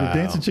 she's Lady- the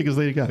dancing chick is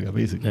Lady Gaga,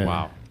 basically. Yeah.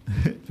 Wow.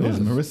 There's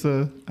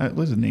Marissa.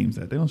 What's the names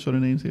at? They don't show the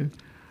names here.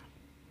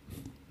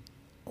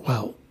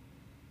 Well,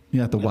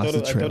 you have to watch the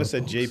I trailer. thought it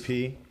said folks.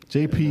 JP,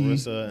 JP,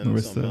 Marissa,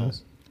 and something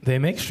else. They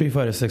make Street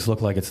Fighter 6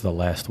 look like it's the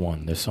last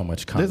one. There's so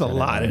much content. There's a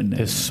lot in there.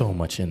 There's so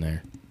much in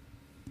there.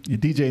 Your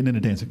DJ and then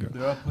the dancing girl.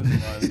 They are putting a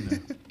lot in there.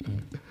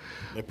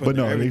 They But put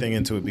no, everything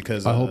into it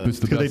because I hope it's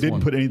the Because they best didn't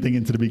one. put anything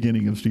into the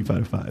beginning of Street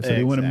Fighter 5. So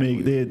they want to make,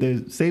 Exactly.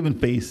 they're saving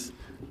face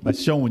by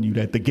showing you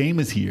that the game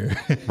is here.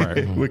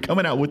 Right. We're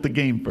coming out with the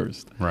game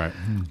first, Right.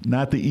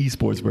 not the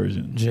esports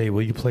version. Jay,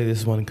 will you play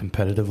this one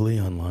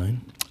competitively online?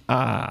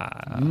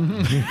 Ah.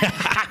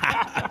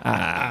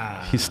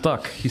 He's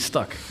stuck. He's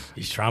stuck.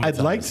 He's traumatized. I'd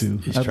like to.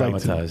 He's I'd like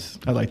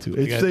traumatized. to. I'd like to.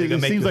 gotta- they It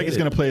gotta make seems you like it's hate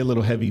going it. to play a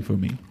little heavy for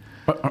me.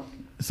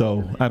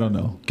 So I don't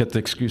know. Get the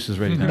excuses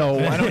ready now. No,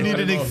 I don't need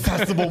an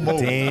accessible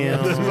mode.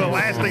 Damn. This is the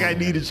last thing I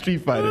need in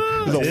Street Fighter.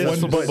 It's a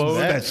Accessible one-button mode?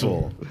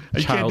 special.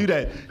 You can't do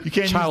that. You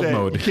can't Child use that.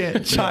 mode. You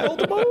can't,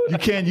 Child mode? You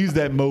can't use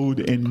that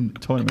mode in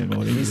tournament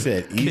mode. He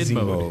said easy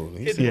mode. mode.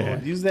 He said,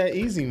 Yeah. use that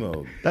easy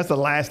mode. That's the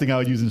last thing I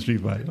would use in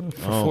Street Fighter.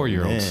 For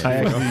 4-year-olds.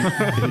 man. I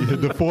actually,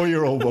 the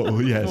 4-year-old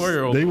mode, yes.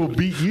 4-year-old. They will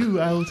beat you,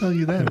 I will tell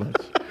you that much.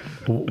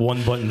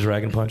 One button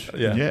dragon punch.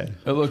 Yeah. Yeah.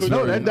 It looks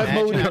No, very that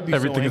mode, Imagine I'd be so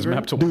Everything is angry.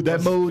 mapped to dude,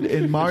 that mode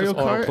in Mario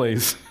Just auto Kart,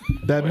 plays.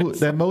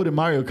 that mode in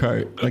Mario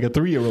Kart, like a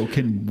 3-year-old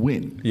can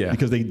win. Yeah.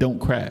 Because they don't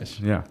crash.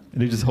 Yeah.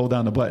 And they just hold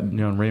down the button.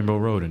 You're on Rainbow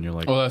Road and you're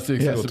like, Oh, that's the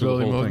Yeah.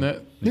 accessibility Go through the mode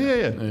whole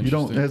net? Yeah. You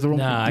don't, there's a room.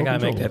 Nah, I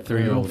gotta make that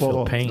 3-year-old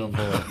feel pain.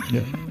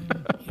 Yeah.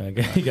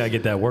 You gotta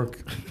get that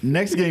work.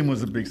 Next game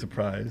was a big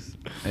surprise.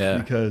 Yeah.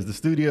 Because the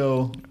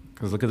studio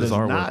because look at this does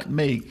artwork. not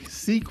make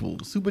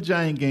sequels. Super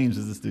Giant Games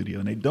is the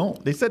studio,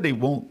 and they said they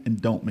won't and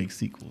don't make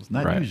sequels.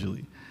 Not Right.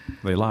 usually.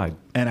 They lied.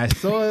 And I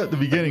saw at the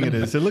beginning of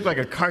this, it looked like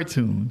a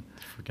cartoon,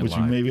 Freaking which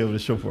you lied. may be able to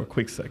show for a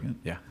quick second.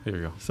 Yeah. Here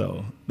you go.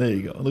 So there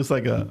you go. It looks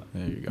like a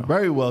There you go.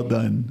 very well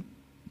done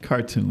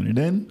cartoon. And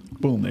then,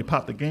 boom, they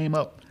popped the game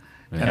up.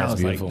 And Yeah, I it's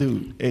was beautiful. like,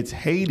 dude, it's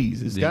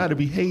Hades. It's Yeah. got to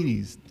be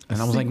Hades. And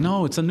I was like,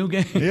 no, it's a new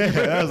game.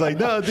 Yeah, I was like,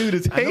 no, dude,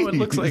 it's I Hades. know it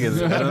looks like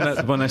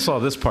it. When I saw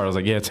this part, I was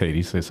like, yeah, it's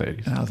Hades. It's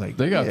Hades. And I was like,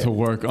 They got yeah. to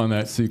work on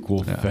that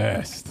sequel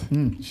fast.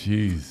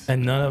 Jeez.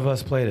 And none of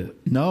us played it.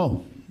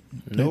 No.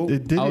 Nope.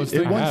 It, did, I was it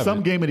thinking- won I some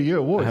haven't- Game of the Year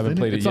awards. I haven't didn't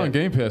played it? It's yet. on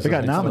Game Pass. They got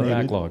I think. nominated.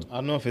 Backlog. I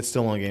don't know if it's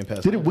still on Game Pass.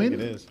 Did I it don't think win?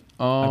 It is.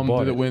 bought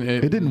Did it. it win?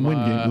 It didn't win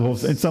Game.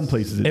 Well, in some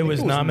places, It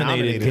was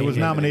nominated. It was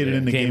nominated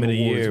in the Game of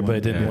the Awards Year, one. but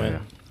it didn't Yeah, win. yeah.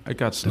 I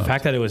got The snubbed.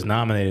 fact that it was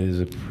nominated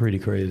is pretty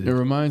crazy. It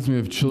reminds me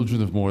of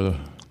Children of Morta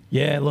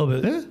Yeah, a little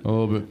bit. Yeah. a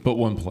little bit, but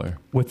one player.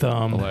 With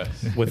Alas.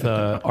 with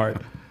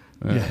art.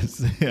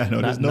 Yes, I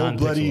know. There's no non-pixel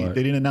bloody. art.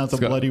 They didn't announce a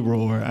Scott. bloody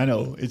roar. I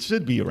know it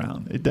should be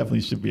around. It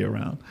definitely should be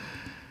around.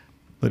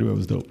 Bloody roar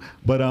was dope.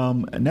 But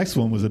next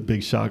one was a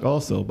big shock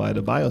also by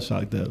the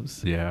BioShock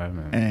devs. Yeah,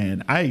 man.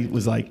 And I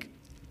was like,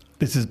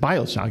 this is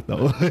BioShock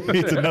though.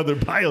 It's another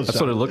BioShock.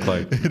 That's what it looked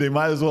like. They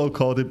might as well have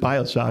called it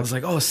BioShock. I was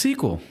like, oh, a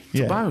sequel.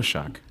 It's Yeah. a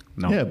Bioshock.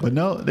 No. Yeah, but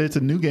no, it's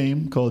a new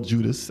game called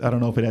Judas. I don't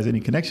know if it has any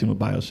connection with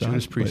BioShock.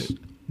 Judas but Priest.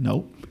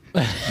 No.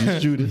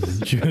 It's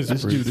Judas.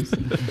 It's Judas.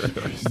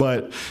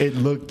 But it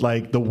looked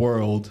like the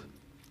world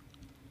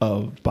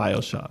of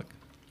BioShock,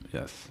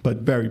 Yes. but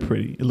very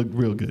pretty. It looked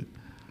real good.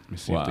 Let me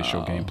see if they show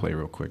Wow. gameplay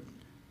real quick.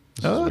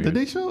 This is Oh, weird. did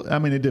they show? I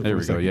mean, they did. There for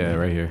we a go. second, Yeah,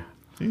 right here.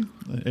 See?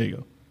 There you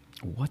go.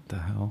 What the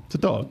hell? It's a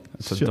dog.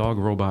 It's a Ship. dog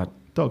robot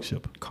Dog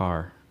ship.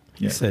 car.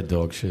 He said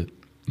dog shit.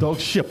 Dog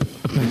ship.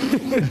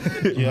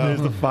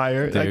 There's the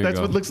fire. There you That's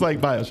go. what looks like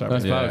BioShock.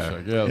 That's Yeah.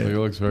 Bioshock. Yeah, like, it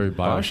looks very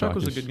Bioshock. Bioshock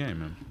was a good game,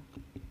 man.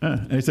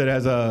 And they said it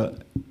has a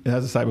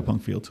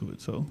cyberpunk feel to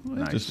it. So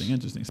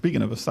interesting.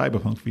 Speaking of a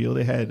cyberpunk feel,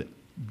 they had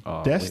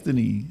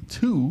Destiny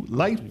 2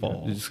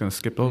 Lightfall. You're just gonna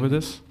skip over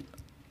this?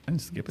 I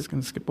didn't skip Just it.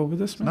 gonna skip over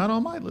this, It's man? not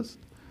on my list.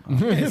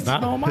 It's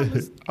not on my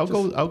list. I'll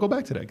go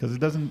back to that because it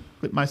doesn't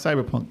fit my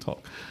cyberpunk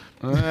talk.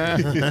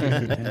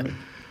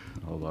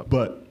 Hold up.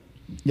 But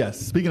yes,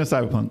 speaking of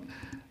cyberpunk,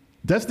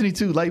 Destiny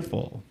 2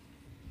 Lightfall,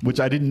 which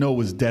I didn't know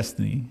was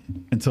Destiny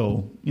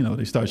until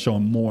they started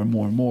showing more and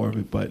more and more of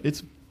it. But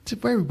it's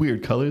very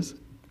weird colors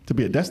to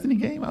be a Destiny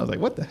game. I was like,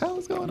 what the hell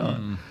is going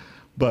on?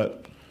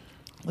 But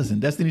listen,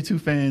 Destiny 2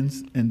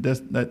 fans and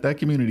that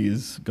community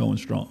is going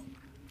strong.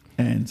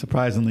 And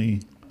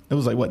surprisingly, it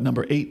was like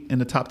number 8 in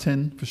the top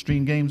 10 for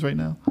stream games right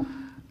now.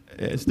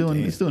 It's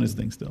doing its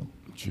thing still.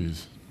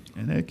 Jeez.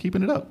 And they're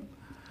keeping it up.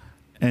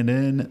 And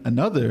then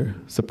another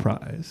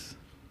surprise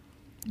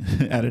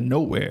out of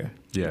nowhere.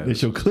 Yeah. They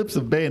show clips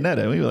of Bayonetta.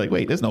 And we were like,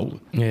 wait, there's no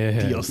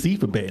DLC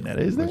for Bayonetta,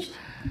 is there?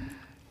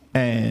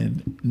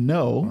 And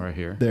no, Right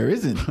here. there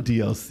isn't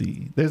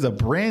DLC. There's a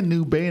brand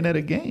new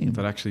Bayonetta game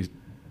That actually,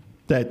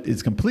 that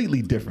is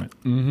completely different.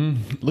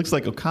 Looks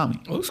like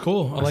Okami. It looks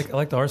cool. I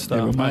like the art It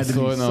style. I reminded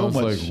saw me it and I so was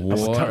much. like, I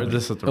what? started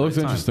this at the It looks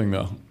right time. interesting,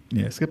 though.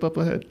 Yeah, skip up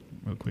ahead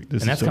real quick.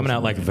 This And that's shows coming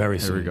out like something. very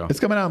Here soon. we go. It's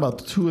coming out in about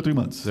 2 or 3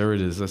 months. There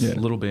it is. That's Yeah.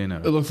 little It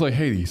Bayonetta. looks like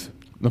Hades.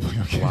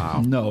 Okay.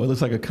 Wow. No, it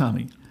looks like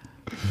Okami.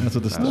 That's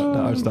what the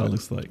art style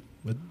looks like.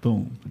 But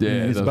boom. Yeah, And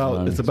it it's does about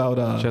remind me. it's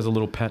about She has a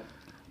little pet.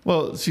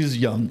 well, she's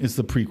young. It's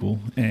the prequel,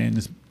 and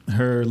it's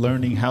her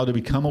learning how to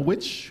become a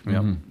witch.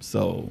 Yep.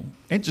 So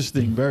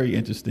interesting, very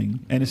interesting,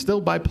 and it's still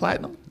by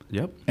Platinum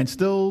Yep. and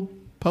still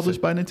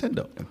published by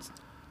Nintendo.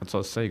 That's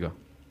all Sega.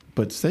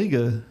 But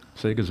Sega,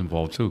 Sega's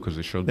involved too because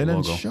they showed they the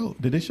didn't logo. show.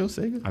 Did they show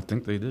Sega? I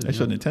think they did. They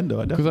showed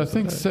Nintendo. Because I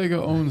definitely think saw that. Sega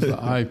owns the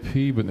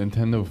IP, but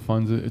Nintendo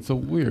funds it. It's a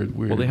weird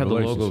Well, they had the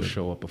logo relationship.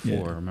 show up before.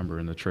 Yeah. I remember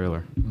in the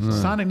trailer.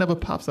 Sonic never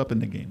pops up in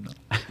the game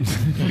though.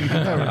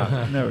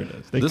 never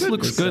does. They This could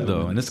looks with good Seven though,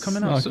 and minutes. it's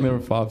coming out Sonic soon. never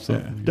pops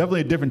up. Yeah,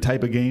 definitely a different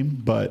type of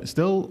game, but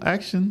still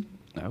action.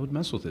 I would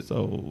mess with it.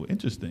 So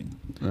interesting.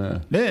 Yeah.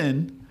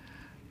 Then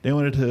they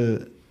wanted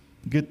to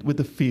get with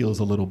the feels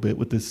a little bit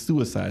with this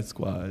Suicide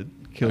Squad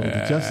Kill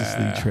the Justice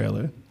League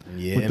trailer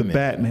Yeah, with the man.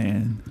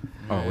 Batman.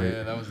 Oh wait,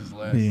 Yeah, that was his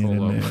last Being in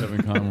solo. there.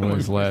 Kevin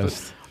Conroy's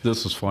last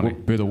this was funny.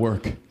 bit of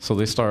work. So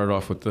they started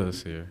off with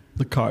this here.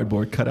 The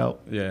cardboard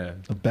cutout Yeah.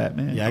 of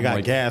Batman. Yeah, I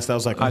got gassed. I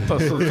was like, I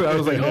thought so. I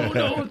was like, oh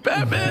no, it's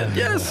Batman!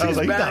 Yes, I was he's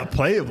like, he's back. not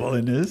playable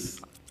in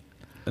this.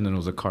 And then it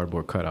was a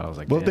cardboard cutout. I was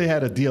like, What if they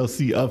damn. had a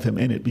DLC of him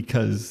in it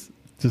because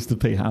just to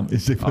pay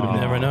homage they put him Oh, in?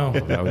 never know.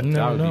 That would,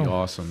 Never be know.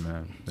 awesome,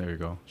 man. There you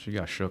go. She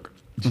got shook.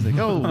 She's like,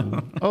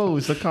 oh,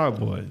 it's a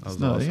cardboard. was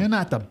No, awesome. you're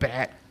not the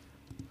Bat.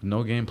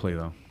 No gameplay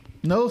though.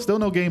 No, still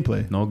no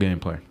gameplay. No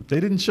gameplay. They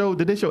didn't show.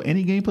 Did they show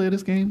any gameplay of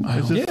this game?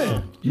 It's just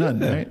Yeah. none.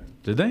 Yeah.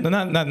 Right? Did they? No,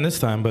 not in this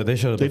time, but they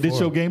showed it They did before.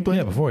 show gameplay?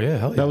 Yeah, before. Yeah,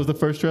 hell yeah. That was the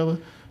first trailer.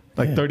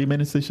 Like Yeah. 30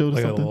 minutes they showed or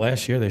like something.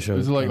 last year they showed.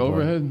 Is it like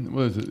Cardboard. overhead?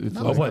 What is it? It's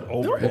Oh, like, what?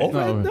 Overhead?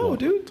 No. No,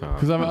 dude.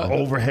 Because I'm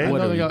Overhead? I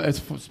know they got, it's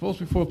supposed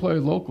to be 4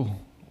 players local.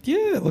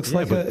 Yeah, it looks Yeah,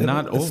 like but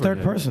not it's third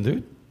overhead. person,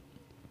 dude.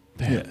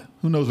 Yeah.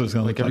 Who knows what it's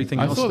gonna Like look everything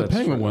like? I else saw the that's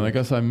Penguin one. I like-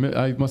 guess I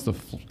must have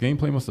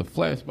gameplay must have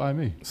flashed by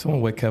me.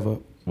 Someone wake Kev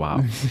up.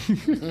 Wow.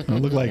 It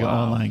looked like an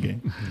online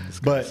game.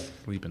 But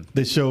Sleeping.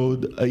 they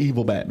showed an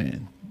evil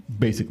Batman,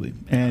 basically,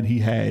 and he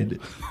had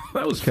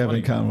That was Kevin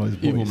funny. Conroy's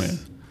voice. Evil man.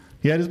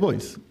 He had his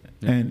voice,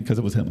 and because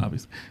it was him,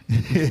 obviously.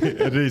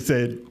 And they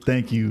said,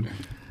 "Thank you,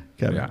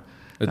 Kevin." Yeah.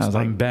 I It's was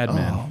I'm like, bad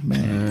man. Oh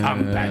man,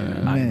 I'm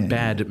Batman. I'm man.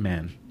 bad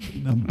man.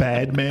 I'm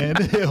bad man.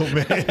 Hell,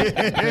 man.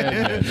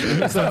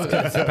 It's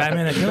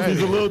Batman that kills He's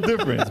a people. little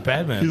different. It's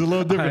Batman. He's a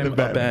little different I'm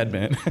than a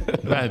Batman.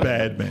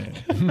 bad man.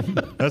 Bad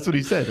man. That's what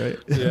he said, right?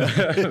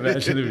 Yeah.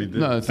 Imagine if he did.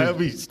 No, it's That'd a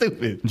be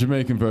stupid.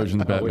 Jamaican version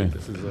of Batman. wait,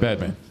 this is,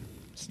 Batman.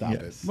 stop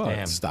Yes. it.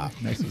 Damn. Stop.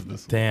 Next was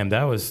this one. Damn,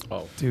 that was,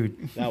 Oh.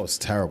 dude. That was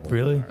terrible.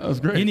 Really? That was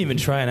great. You didn't even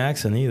try an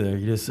accent either.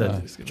 You just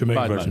said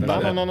Jamaican Bad version.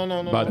 man.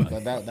 No.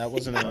 Bad. That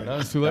wasn't.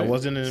 That's too late. That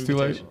wasn't an It's too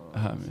late.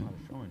 invitation,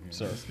 Man.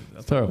 sir.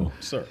 It's terrible.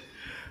 Sir.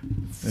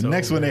 The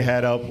next one they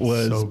had up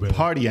was So bad.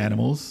 Party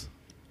Animals,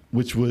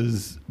 which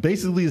was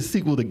basically a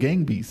sequel to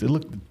Gang Beasts. It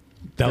looked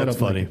That set was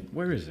up like funny. it.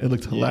 Where is it? It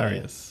looked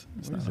hilarious.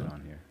 Where is it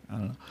on here? I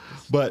don't know,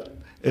 but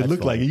it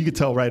looked like it. You could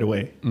tell right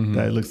away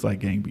that it looks like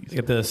Gang Beasts. You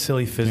get the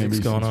silly physics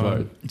Beast going on.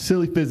 inspired.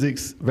 Silly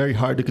physics, very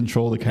hard to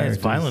control the And characters.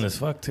 it's violent as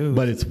fuck too.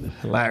 but it's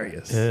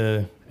hilarious.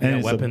 and and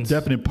it's weapons. a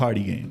definite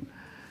party game.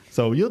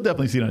 So you'll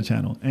definitely see it on the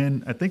channel,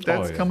 and I think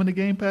that's yeah. coming to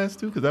Game Pass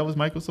too, because that was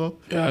Microsoft.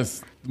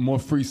 Yes, more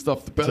free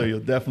stuff the better. So you'll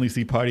definitely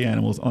see Party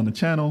Animals on the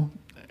channel,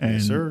 and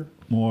Yes, sir.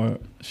 more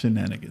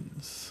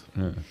shenanigans.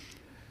 Yeah.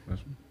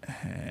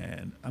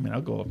 And I mean,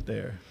 I'll go up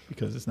there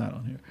because it's not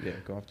on here. Yeah,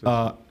 go up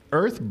to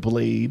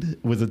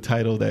Earthblade was a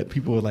title that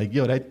people were like,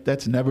 "Yo,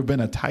 that's never been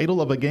a title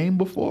of a game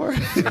before,"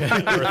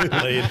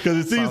 because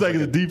it seems like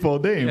it's a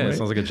default name, Yeah, it right?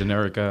 sounds like a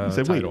generic I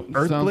said, "Wait, title.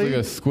 Sounds like a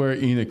Earthblade." Square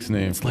Enix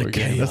name. It's like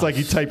chaos. That's like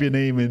you type your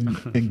name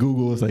in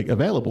Google. It's like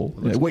available.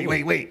 Like,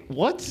 wait,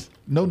 what?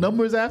 No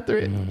numbers after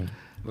it?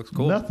 Looks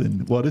cool.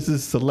 Nothing. Well, this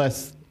is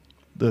Celeste,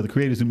 the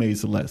creators who made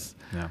Celeste,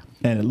 Yeah.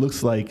 and it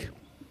looks like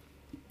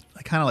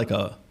kind of like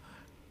a.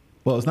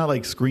 Well, it's not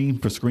like screen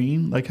for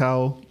screen like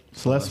how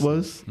Celeste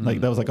was.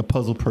 Like that was like a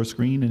puzzle per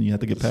screen, and you had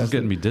to get This is past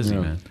getting it. me dizzy,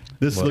 Yeah. man.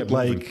 This Kept looked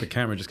moving. like the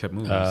camera just kept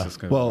moving. It's just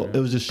kinda well, weird. it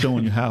was just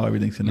showing you how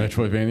everything's connected.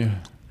 Metroidvania.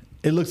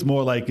 It looks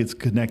more like it's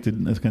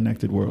connected. It's a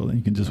connected world, and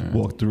you can just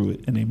walk through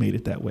it. And they made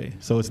it that way,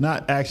 so it's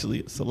not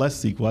actually a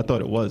Celeste sequel. I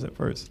thought it was at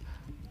first,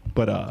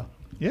 but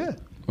yeah,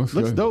 Looks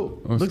looks good.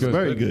 dope. Looks Looks good.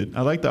 very good.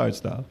 I like the art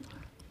style.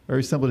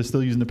 Very simple. They're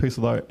still using the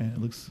pixel art, and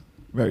it looks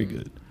very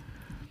good.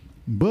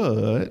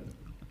 But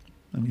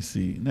let me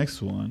see.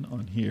 Next one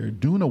on here,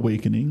 Dune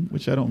Awakening,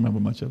 which I don't remember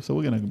much of. So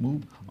we're gonna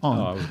move on.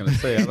 Oh, I was gonna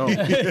say I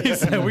don't. He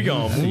said, "We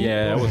gonna move."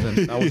 Yeah, I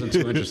wasn't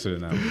too interested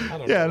in that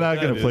one. Yeah, I'm not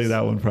gonna play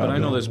that one. But Probably. I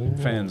know there's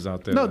fans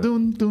out there. No, that-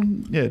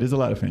 Dune. Yeah, there's a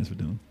lot of fans for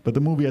Dune. But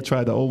the movie, I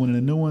tried the old one and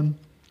the new one.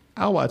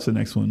 I'll watch the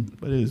next one,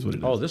 but it is what it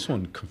is. Oh, this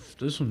one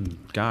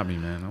got me,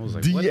 man. I was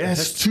like, what the heck?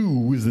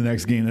 DS2 is the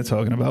next game they're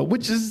talking about,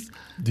 which is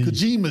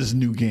Kojima's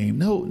new game.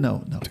 No, it's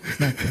not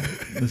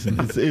that. Listen,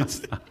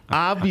 it's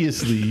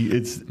obviously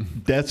it's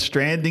Death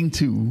Stranding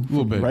 2,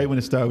 Little baby. right when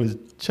it started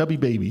with Chubby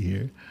Baby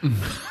here.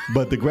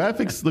 But the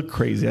graphics look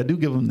crazy. I do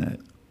give them that.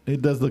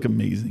 It does look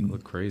amazing.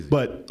 Look crazy.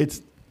 But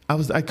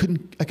I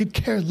could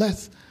care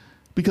less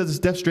because it's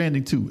Death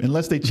Stranding 2.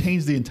 Unless they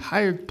change the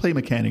entire play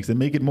mechanics and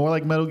make it more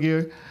like Metal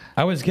Gear.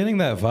 I was getting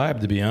that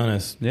vibe, to be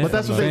honest. Yeah, But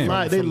that's what they same.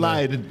 lied. They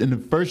lied in the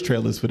first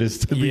trailers for this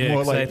to be Yeah, more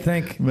 'cause like I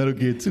think- Metal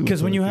Gear 2.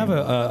 Because when you have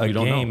a You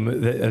don't game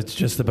that's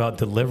just about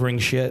delivering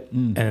shit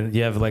and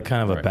you have like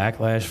kind of a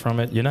backlash from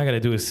it, you're not going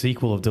to do a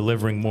sequel of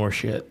delivering more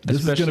shit. this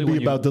is going especially to be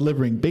when you- about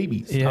delivering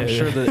babies. Yeah, I'm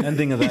sure the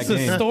ending of that He's a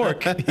game.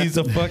 stork. He's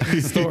a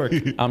fucking stork.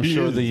 I'm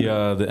sure the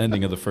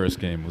ending of the first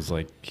game was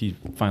like he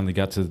finally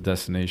got to the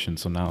destination,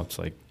 so now it's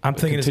like I'm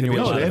thinking it's going to be a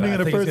No, lot the ending I of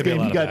the think it's first gonna be a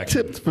game, he lot of got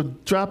action. tipped for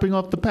dropping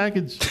off the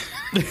package.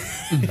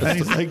 And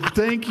he's like,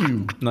 thank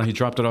you. no, he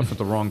dropped it off at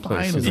the wrong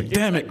place. He's Finally. like,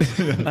 damn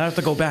it, I have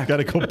to go back. Got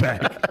to go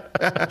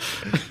back.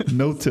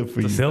 No tip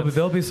for you.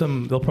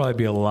 There'll probably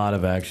be a lot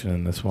of action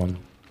in this one.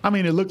 I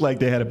mean, it looked like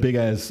they had a big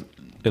ass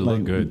It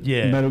looked good.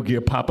 Yeah. Metal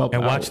Gear pop up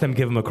And watch them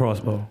give him a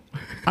crossbow.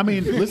 I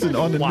mean, listen,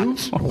 on the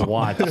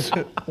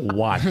new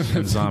Watch.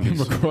 And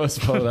zombies.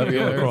 Crossbow. That'd be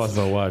hilarious.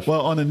 Crossbow, watch.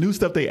 well, on the new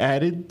stuff they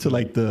added to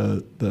like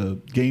the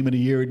Game of the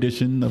Year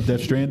edition of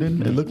Death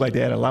Stranding, it looked like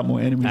they had a lot more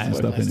enemies and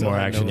stuff in more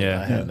it. action,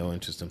 yeah. I had no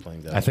interest in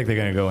playing that. I think they're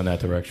going to go in that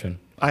direction.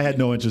 I had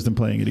no interest in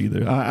playing it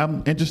either.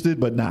 I'm interested,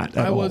 but not.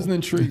 At I all. wasn't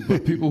intrigued,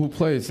 but people who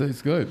play it say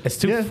it's good. It's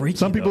too Yeah, freaky.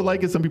 some people though.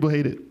 like it, some people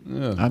hate it.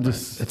 Yeah. I'm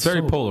just. It's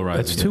very polarizing.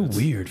 It's too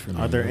weird for me.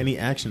 Are there any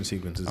action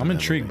sequences? I'm in that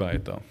intrigued movie? by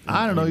it though.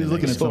 I don't know. He's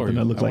looking at something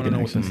that looks I like an wanna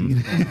know action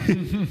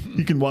scene.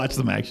 You can watch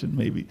some action,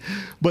 maybe.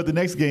 But the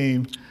next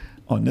game,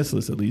 on this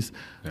list at least,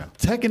 Yeah.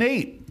 Tekken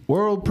 8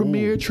 world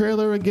premiere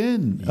trailer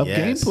again of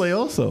Yes. gameplay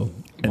also.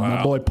 And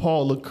my boy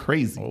Paul looked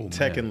crazy.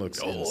 Tekken looks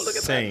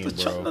insane,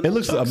 bro. It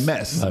looks a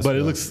mess, but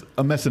it looks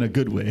a mess in a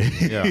good way.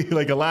 Yeah.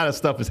 Like a lot of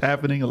stuff is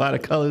happening, a lot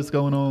of colors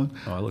going on,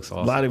 Oh, it looks a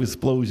awesome. lot of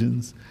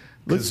explosions.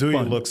 Looks Kazuya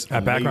fun. looks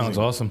That background's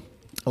amazing. awesome.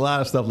 A lot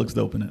of stuff looks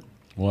dope in it.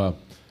 Wow.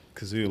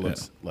 Kazuya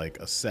looks like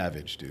a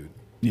savage, dude.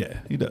 Yeah,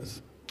 he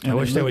does. I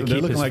wish they would they're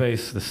keep looking his like-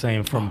 face the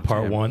same from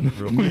part one.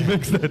 We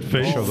mixed that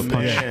face. Oh,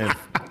 man.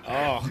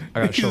 Oh, I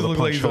gotta show the look punch.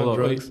 like he's on Hold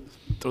up, drugs.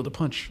 wait. Throw the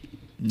punch.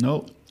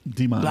 Nope,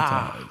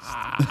 demonetized.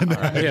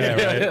 Yeah,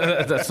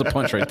 right. That's the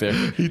punch right there.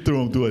 He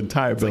threw him through an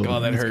entire building. oh,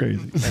 that It's hurt.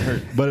 crazy. That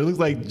hurt. But it looks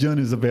like Jun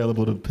is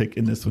available to pick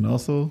in this one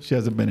also. She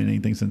hasn't been in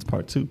anything since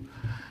part 2,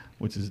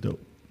 which is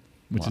dope.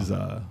 Which is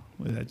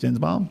what is that, Jen's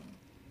mom?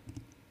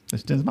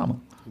 That's Jen's mama.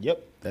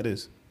 yep, that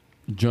is.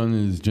 Jun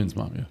is Jin's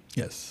mom, yeah.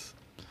 Yes.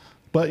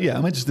 But yeah,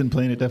 I'm interested in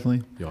playing it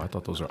definitely. Yo, I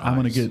thought those were eyes. I'm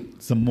gonna get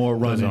some more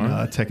run in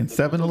Tekken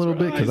 7 a little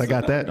bit because I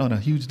got that on a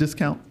huge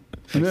discount.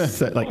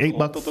 Like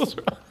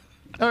 $8.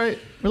 All right,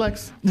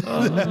 relax.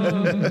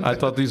 I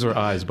thought these were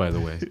eyes, by the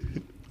way.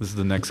 This is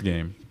the next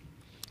game.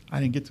 I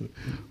didn't get to it.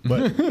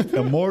 But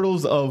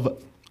Immortals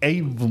of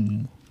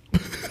Avum.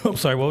 I'm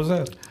sorry, what was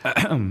that?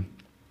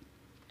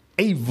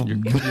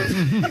 Avum.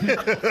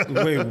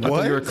 Wait,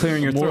 what? You were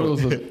clearing your throat.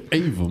 Mortals of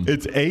Avum.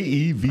 It's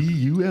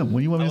AEVUM. What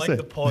do you want me to say?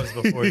 pause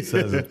before he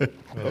says it.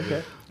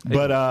 Okay.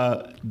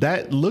 But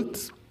that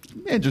looked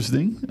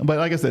interesting. But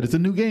like I said, it's a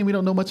new game we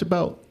don't know much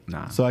about.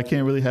 Nah. So I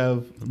can't really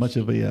have much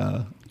of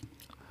a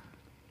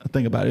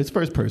thing about it. It's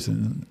first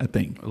person, I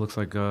think. It looks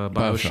like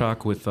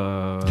Bioshock with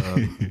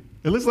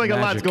It looks like a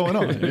lot's Magic. going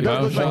on. It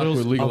does look Bioshock like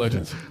with League of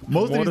Legends.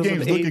 most of Immortals these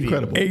games of look Avium.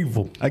 incredible.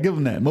 Avum. I give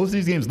them that. Most of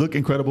these games look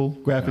incredible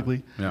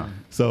graphically. Yeah.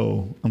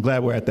 So I'm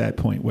glad we're at that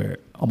point where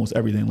almost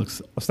everything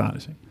looks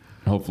astonishing.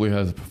 Hopefully it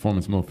has a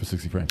performance mode for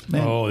 60 frames.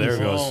 Man, Oh, there it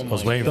listen, goes. I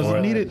was waiting for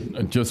Doesn't it. need it.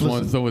 I just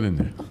want to throw it in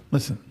there.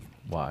 Listen,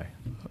 Why?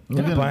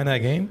 You're not buying that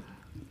game?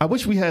 I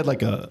wish we had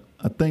like a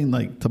thing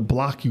like to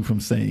block you from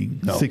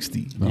saying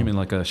 60. You mean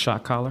like a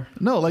shot collar?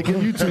 No, like in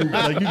YouTube,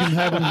 like you can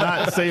have them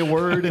not say a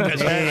word in the chat.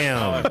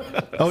 Damn.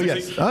 Oh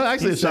yes,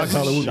 actually a shot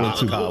collar would work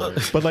too.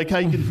 But like how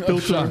you can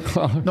filter, Shot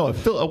collar. no,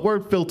 a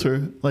word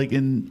filter like you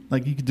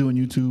could do in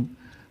YouTube.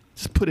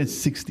 Just put in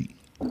 60,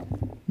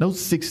 no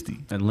 60.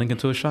 And link it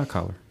to a shot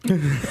collar.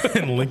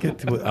 And link it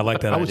to it. I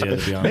like that I wish idea,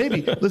 to be honest.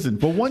 maybe listen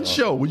for one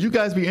show. Would you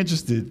guys be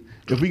interested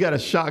if we got a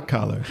shot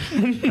collar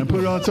and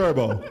put it on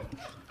turbo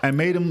and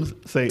made him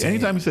say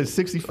anytime he says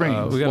 60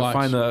 frames? We gotta Watch.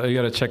 find the. You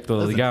gotta check the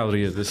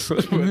legality of this.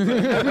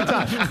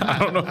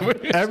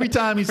 Every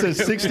time he says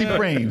 60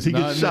 frames, he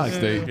Not gets in shocked.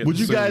 this state. Would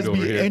you Get guys sued be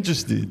over here.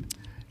 interested?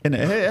 And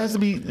it has to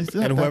be. It's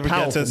not And that whoever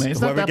powerful, man. It's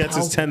not whoever that gets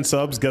his powerful. 10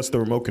 subs gets the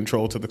remote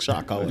control to the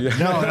shot collar. No,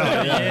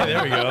 Yeah,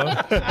 there we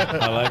go.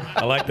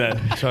 I like that,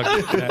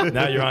 Chuck.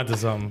 Now you're onto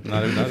something.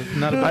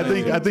 Not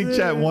I think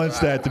chat wants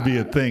that to be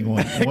a thing. One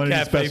of these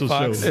Cafe special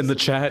Fox. shows. in the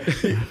chat.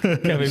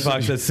 Kevin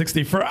Fox said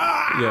 60 for.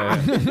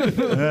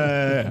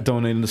 Yeah.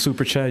 Donate in the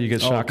super chat, you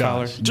get shot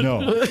collar.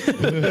 No.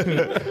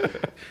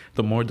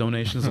 The more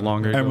donations, the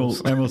longer it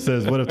goes. Emerald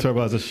says, "What if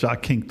Turbo has a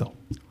shot kink though?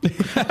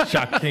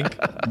 Shot kink.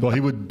 Well, he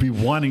would be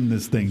wanting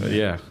this thing.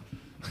 Yeah.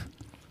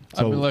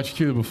 I've been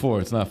electrocuted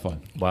before. It's not fun.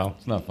 Wow.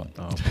 It's not fun.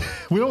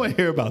 We don't want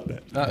to hear about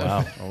that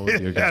Wow.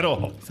 at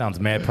all. Sounds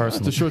mad It's a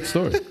personal. short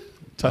story.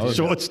 It's a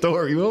short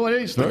story. We don't want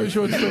any story. Very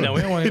short story. No,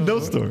 we don't want to No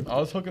story. I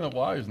was hooking up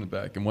wires in the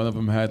back, and one of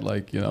them had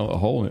a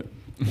hole in it.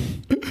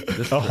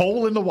 A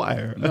hole in the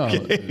wire. No,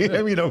 Okay?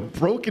 I mean, a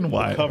broken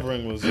wire.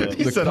 Covering was. He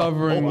The said a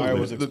covering, wire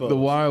was the exposed.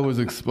 wire was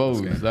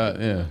exposed. That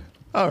yeah,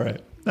 All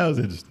right, that was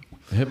interesting.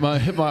 hit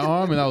my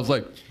arm, and I was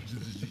like,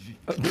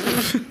 and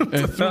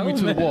it threw me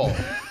to the wall.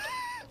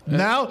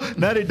 Now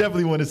they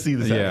definitely want to see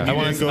this. Yeah.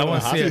 happen. I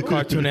want to see a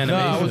cartoon No,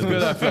 I was animation.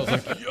 good. I felt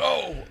like,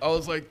 yo, I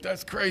was like,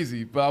 that's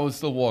crazy, but I was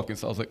still walking,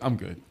 so I was like, I'm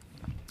good.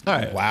 All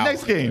right. Wow.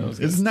 Next game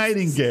is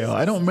Nightingale.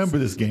 I don't remember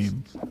this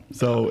game,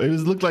 so it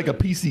looked like a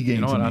PC game.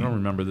 You know to what? me. I don't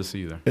remember this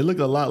either. It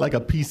looked a lot like a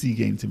PC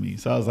game to me,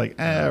 so I was like,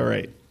 all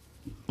right,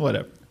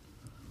 whatever.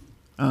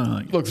 I don't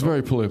know. Looks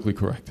very politically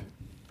correct.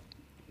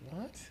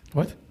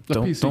 What? The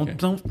PC game.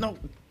 Don't. No.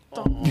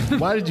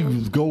 Why did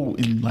you go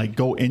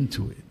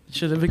into it?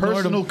 Should have ignored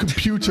Personal him.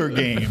 computer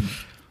game.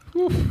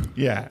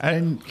 Yeah, I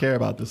didn't care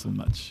about this one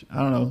much. I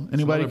don't know.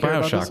 Anybody another care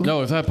about Bioshock. this one?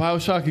 No, is that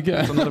Bioshock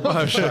again? Another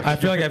Bioshock. I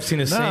feel like I've seen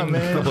the Nah, same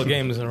man. couple of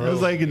games in a row. It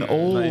was like an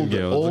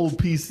Nightingale. It old looks-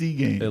 PC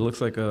game. It looks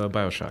like a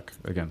Bioshock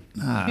again.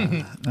 Nah,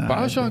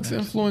 Bioshock's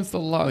influenced a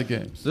lot of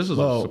games. This is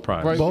Well, a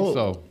surprise. right. Boulder's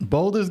so.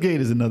 Baldur's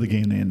Gate is another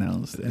game they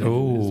announced. And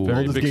Ooh. it's Very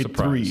Baldur's big Gate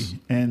surprise. 3.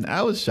 And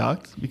I was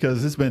shocked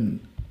because it's been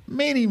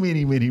many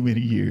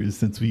years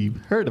since we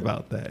heard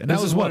about that. And This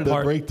that was is one what of the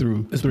part-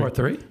 breakthrough. This is part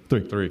 3?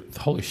 3.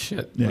 Holy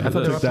shit. Yeah, I thought it they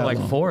were took up to that like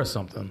long. 4 or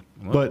something.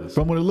 But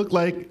from what it looked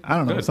like, I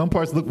don't know. Good. Some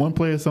parts look one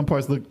player, some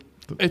parts look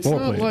It's four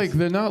not players. like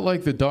they're not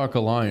like the Dark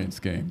Alliance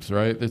games,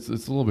 right? It's a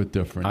little bit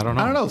different. I don't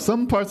know. I don't know.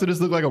 Some parts of this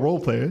look like a role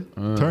player,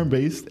 turn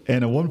based,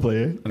 and a one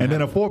player, and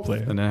then a 4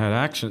 player. And it had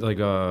action, like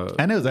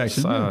And it was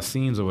action, yeah.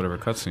 scenes or whatever,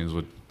 cutscenes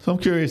would. So I'm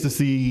curious to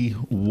see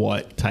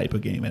what type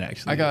of game it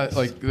actually I got is.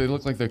 like they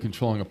look like they're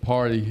controlling a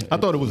party. I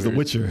thought it was The Weird.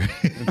 Witcher.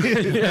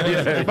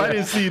 If I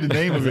didn't see the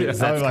name of it,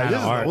 I was like, kinda this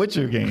is art. a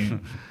Witcher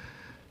game.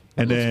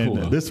 And looks then cool,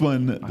 though. this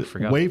one, I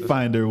forgot about this.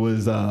 Wayfinder,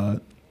 was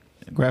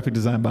graphic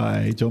design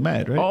by Joe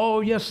Mad, right?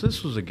 Oh yes,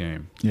 this was a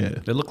game. Yeah.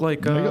 It looked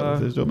like. There you go.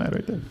 There's Joe Mad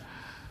right there.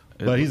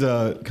 But he's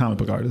a comic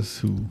book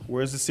artist who.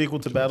 Where's the sequel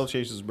to Battle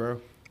Chasers, bro?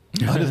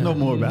 I just know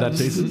more about That's-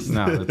 Chases.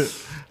 no,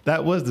 it's-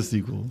 that was the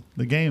sequel,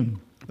 the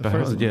game, the Battle-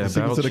 first one, yeah, the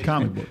sequel to the Battle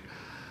comic book.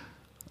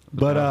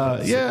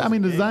 But yeah, I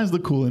mean, the designs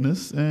look cool in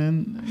this,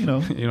 and You know,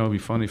 it'd be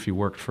funny if you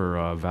worked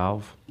for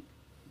Valve.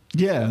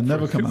 yeah,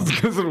 never come out.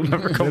 Because it'll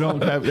never They come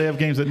don't out. have. They have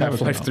games that never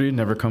come Half-Life out. 3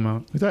 never come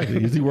out.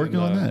 Exactly. Is he working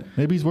on that?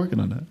 Maybe he's working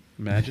on that.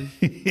 Imagine.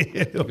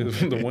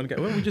 The one guy.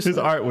 Well, we just His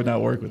art would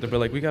not work with They'd it. be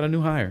like, we got a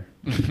new hire.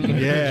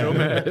 Yeah,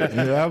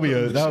 that'd be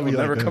Will like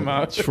never a come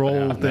out.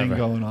 troll thing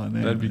going on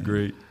there. That'd be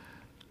great.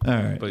 All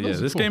right. But yeah, Those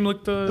are this cool. game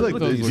looked. It looked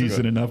those look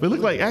decent good. enough. It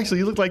looked like it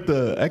looked like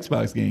the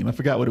Xbox game. I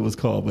forgot what it was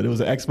called, but it was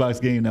an Xbox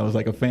game that was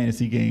like a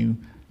fantasy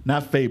game,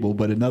 not Fable,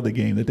 but another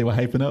game that they were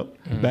hyping up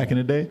back in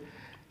the day,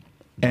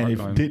 and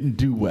Dark- it didn't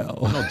do well.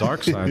 No,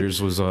 Darksiders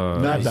was.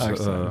 Not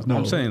Darksiders, no.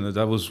 I'm saying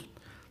that was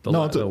the,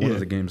 No, one yeah. of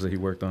the games that he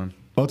worked on.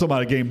 I'm talking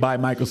about a game by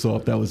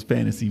Microsoft that was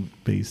fantasy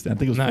based. I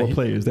think it was Not 4 hu-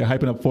 players. They're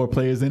hyping up 4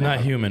 players in Not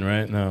it. human,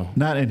 right? No.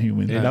 Not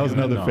Inhuman. Yeah, that was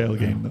Inhuman, another no. failed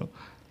game though.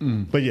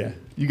 But yeah,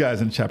 you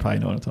guys in the chat probably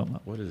know what I'm talking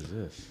about. What is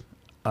this?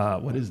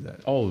 What is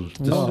that? Oh,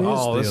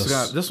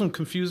 this, this one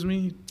confused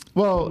me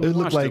Well, it We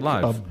looked watched it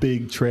like live. a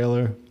big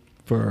trailer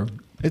for.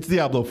 It's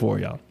Diablo 4,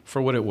 y'all.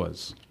 for what it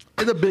was.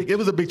 It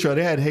was a big trailer.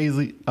 They had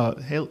Halsey.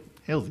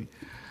 Halsey.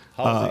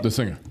 Halsey. The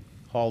singer.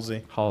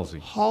 Halsey. Halsey.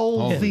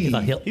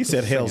 Halsey. He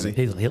said Halsey.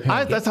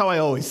 That's how I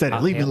always said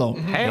it. Leave me alone.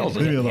 Leave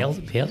me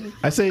alone.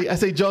 I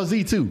say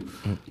Jay-Z too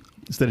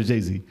instead of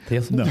Jay-Z.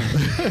 Halsey? No,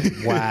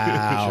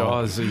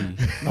 Wow.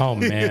 Jawsy. Oh,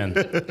 man.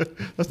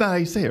 that's not how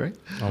you say it, right?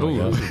 Oh,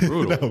 that was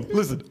brutal. No,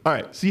 listen. All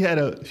right, she had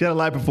a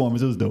live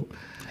performance. It was dope.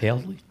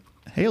 Halsey?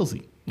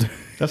 Halsey.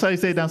 That's how you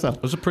say it down south.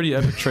 It was a pretty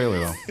epic trailer,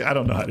 though. I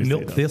don't know how to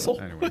Milk say it. Thistle?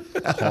 Anyway,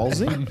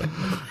 Halsey?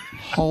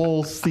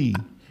 Halsey.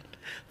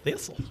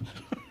 Thistle.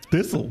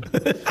 Thistle.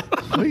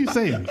 What are you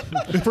saying?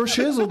 For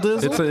shizzle,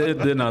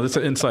 Dizzle. it's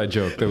an inside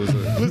joke. There was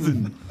a.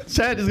 Listen,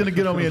 Chad is gonna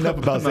get on me enough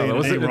about saying that the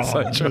was name an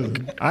wrong. inside joke.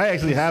 I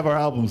actually have her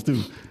albums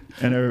too,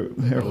 and her was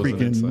an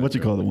freaking inside what you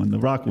call it one, the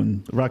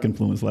rock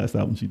influence last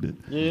album she did.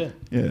 Yeah.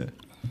 Yeah,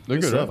 They're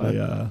good. stuff. aren't they?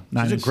 by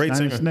Nine a great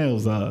Inch singer.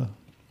 Nails. Oh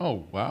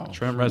wow.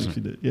 Trent She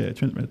Reznor. did. Yeah,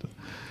 Trent Reznor.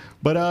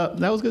 But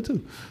that was good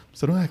too.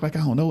 So don't act like I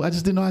don't know. I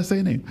just didn't know how to say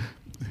her name.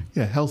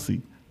 Yeah,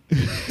 Halsey.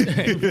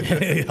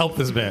 Help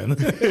this man.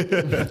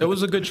 It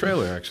was a good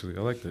trailer, actually. I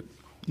liked it.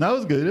 That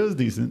was good. It was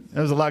decent.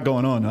 There was a lot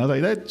going on. I was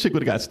like, that chick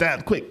would have got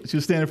stabbed quick. She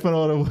was standing in front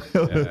of all the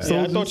soldiers.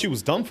 Yeah, I thought she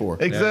was done for.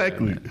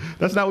 Exactly.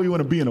 That's not where you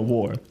want to be in a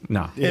war.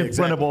 Nah. In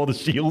front of all the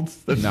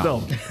shields. That's No.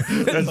 dumb.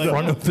 That's In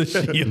front dumb. of the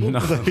shield.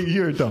 Like,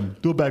 you're dumb.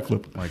 Do a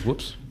backflip. Like,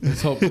 whoops.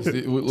 Let's hope let's hope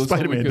we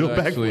Spider-Man, do can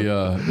a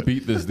actually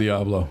beat this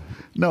Diablo.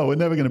 No, we're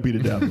never going to beat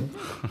it Diablo.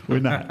 We're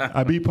not.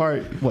 I beat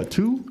part,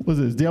 2? Was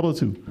it Diablo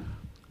 2?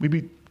 We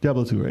beat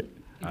Diablo 2, right?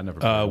 I never.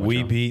 played We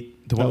much on.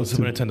 beat the one was with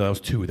Super two.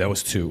 Nintendo. That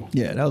was 2.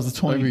 Yeah, that was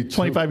the Maybe 2.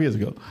 25 years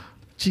ago.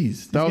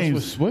 Jeez. That these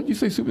was games- what you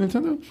say? Super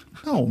Nintendo?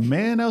 No,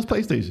 man, that was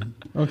PlayStation.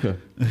 Okay.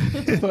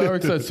 I thought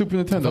Eric said Super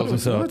Nintendo. I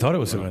was like, I thought it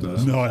was Super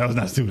Nintendo. No, that was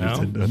not Super No?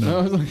 Nintendo. no. No.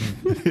 I was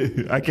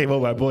like, I came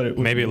over, I bought it.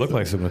 Maybe it looked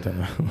like Super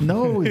Nintendo.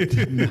 No, it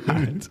did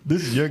not.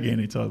 This is your game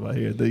they talk about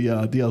here. The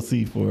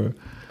DLC for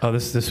Oh,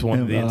 this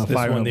won And,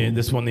 Fire Emblem.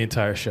 this won the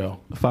entire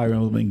show. Fire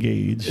Emblem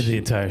Engage. The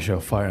entire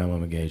show. Fire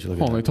Emblem Engage. Look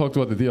hold at on, they that. talked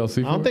about the DLC.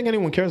 I don't think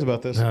anyone cares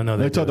about this. No,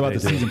 They they talked do, about they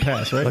the do. season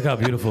pass, right? Look how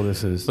beautiful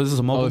this is. Was this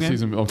a mobile Oh, the game?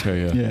 season.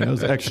 Okay, yeah. Yeah, it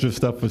was extra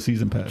stuff for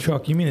season pass.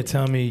 Chuck, you mean to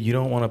tell me you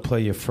don't want to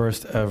play your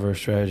first ever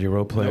strategy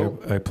role player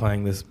Nope. by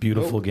playing this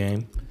beautiful Nope.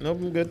 game? Nope,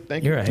 I'm good.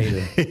 Thank you. You're a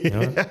hater. You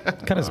know?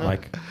 Cut his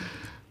mic.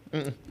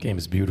 Game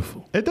is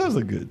beautiful. It does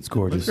look good. It's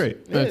gorgeous. Looks great.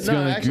 Yeah, That's no,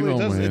 gonna actually, go, it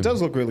does, man. it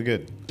does look really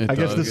good. I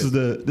guess this is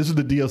the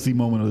DLC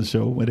moment of the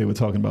show where they were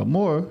talking about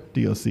more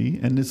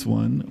DLC, and this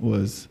one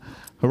was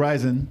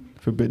Horizon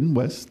Forbidden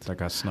West, That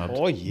got snubbed.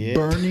 Oh yeah.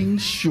 Burning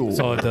Shore. That's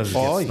all it does is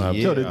Oh, get snubbed.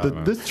 yeah.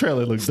 Yo, this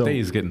trailer looks dope.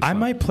 Stays getting I snubbed.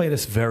 might play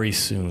this very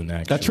soon,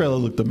 actually. That trailer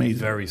looked amazing.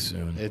 Very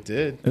soon. It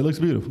did. It looks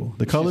beautiful.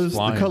 The colors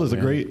flying, are man.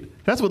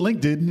 great. That's what Link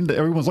did.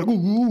 Everyone's like, ooh,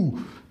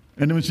 ooh.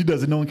 And then when she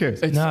does it, no one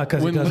cares. Nah, because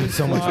he When does it Link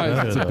so much flies,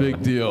 better. it's a though.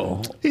 big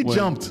deal. He When-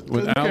 jumped.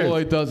 When Who cares?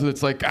 Alloy does it,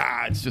 it's like,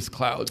 it's just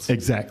clouds.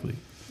 Exactly.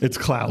 It's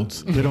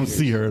clouds. They don't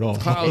see her at all.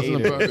 Clouds in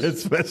the birds.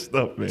 It's messed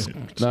up, man.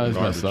 No, it's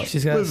messed up.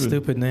 She's got Listen. a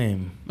stupid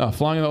name. No,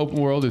 flying in the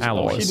open world is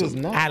Alloy. She awesome. does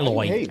not.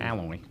 Alloy. Hate.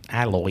 Alloy.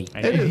 Alloy.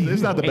 It is.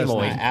 It's not the best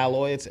Aloy. name.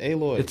 Alloy. It's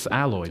Aloy. It's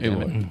Alloy.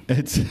 Damn it. Aloy.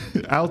 It's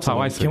Altoid. How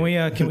I say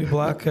it. Can we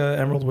block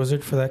Emerald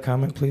Wizard for that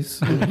comment, please?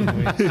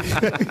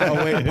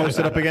 Oh wait, post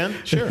it up again.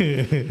 Sure.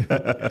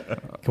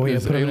 Can we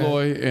It's put him,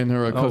 Aloy and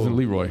her cousin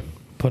Leroy.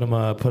 put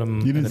him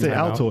You didn't say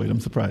Altoid. I'm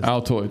surprised.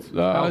 Altoids.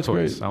 That's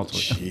great.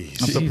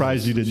 Altoids. I'm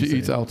surprised you didn't She say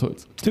eats it.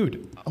 Altoids.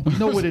 dude? We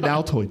know what an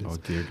Altoid is. Oh,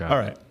 dear God. All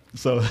right.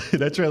 So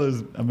that trailer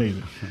is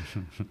amazing.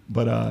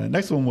 But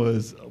next one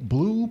was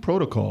Blue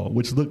Protocol,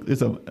 which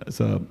it's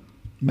a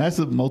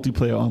massive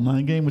multiplayer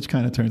online game, which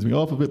kind of turns me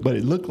off of it. But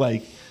it looked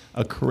like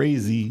a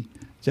crazy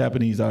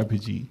Japanese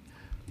RPG,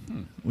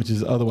 which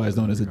is otherwise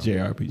known as a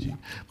JRPG.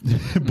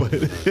 But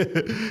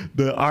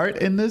the art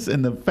in this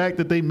and the fact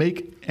that they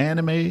make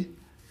anime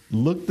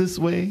look this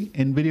way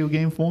in video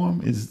game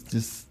form is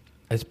just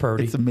It's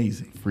purdy. it's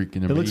amazing.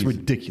 Freaking It looks amazing.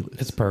 ridiculous.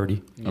 It's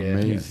purdy.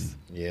 Amazing.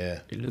 Yeah.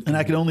 And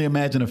I can only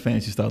imagine a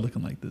fantasy style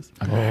looking like this.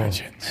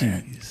 Imagine.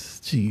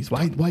 Jeez.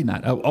 Why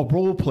not? A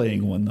role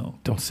playing one though.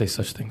 Don't say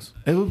such things.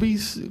 It would be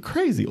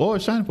crazy. Or a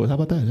Shining Force. How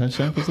about that?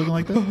 Shining Force looking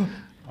like that?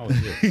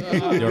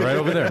 You're right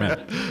over there,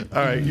 man.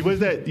 All right. What's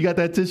that? You got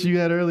that tissue you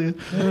had earlier?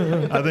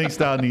 I think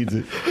Style needs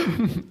it.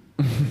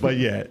 But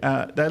yeah,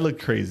 that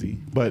looked crazy.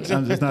 But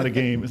it's not a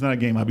game. It's not a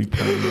game I'll be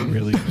playing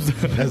really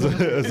as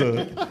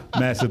a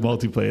massive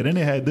multiplayer. Then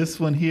they had this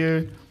one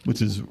here,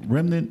 which is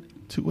Remnant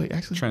 2. Wait,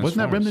 actually, wasn't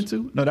that Remnant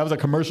 2? No, that was a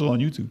commercial on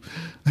YouTube.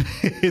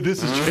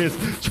 This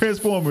is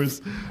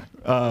Transformers.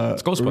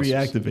 It's Ghostbusters.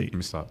 Reactivate. Let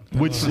me stop.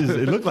 Which is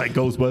it looked like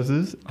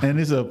Ghostbusters, and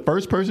it's a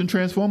first-person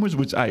Transformers.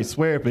 Which I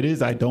swear, if it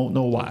is, I don't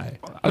know why.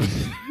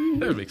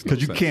 That makes no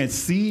Because you sense. can't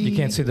see. You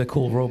can't see the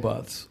cool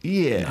robots.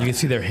 Yeah. You can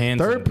see their hands.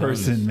 Third and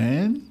guns. person,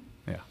 man.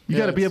 Yeah. You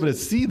got to be able to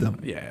see them.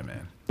 Yeah,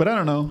 man. But I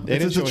don't know. They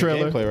It's didn't just a show any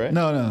trailer. gameplay, right?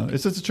 No.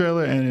 It's just a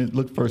trailer, and it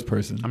looked first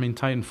person. I mean,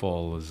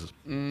 Titanfall was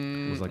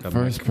like a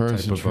First mech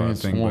person type of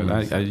thing. But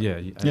Transformers. I Yeah,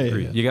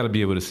 agree. yeah. You got to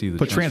be able to see the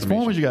But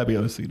Transformers, you got to be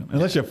able to see them.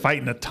 Unless you're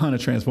fighting a ton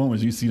of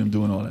Transformers, you see them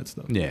doing all that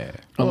stuff. Yeah.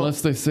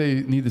 Unless they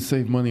say need to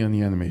save money on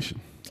the animation.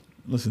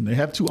 Listen, they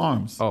have 2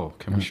 arms. Oh,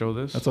 can we show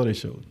this? That's all they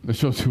showed. They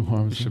show 2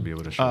 arms. Should be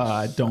able to show.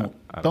 I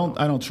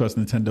don't trust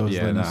Nintendo's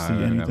Yeah, letting nah, us see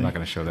I'm anything. not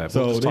gonna show that. So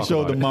We'll just they talk showed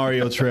about the it.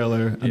 Mario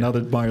trailer,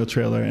 another Mario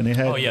trailer, and they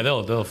had Oh yeah,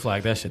 they'll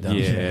flag that shit down.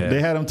 Yeah. they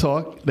had him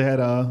talk. They had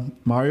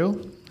Mario,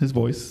 his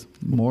voice,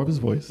 more of his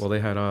voice, Well, they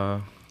had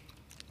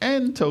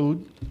and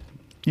Toad,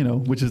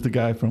 which is the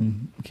guy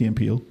from Key and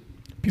Peele.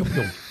 Pew,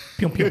 pew,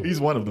 pew, pew.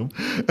 He's one of them.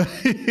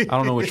 I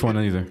don't know which one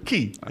either.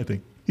 Key, I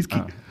think he's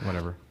Key.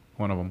 Whatever.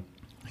 One of them.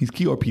 He's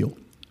Key or Peele.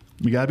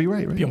 We gotta be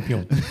right? Pew,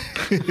 pew.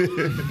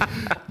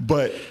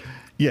 But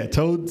yeah,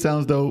 Toad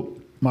sounds dope.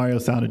 Mario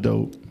sounded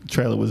dope.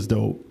 Trailer was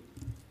dope.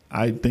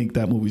 I think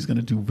that movie's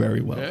gonna do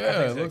very well.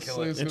 Yeah, it looks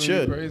like it's It gonna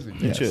should. be crazy.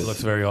 Yes. should. It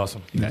looks very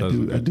awesome.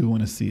 I do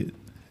want to see it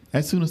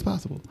as soon as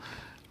possible.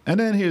 And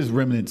then here's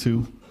Remnant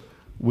 2,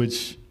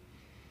 which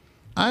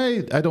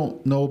I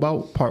don't know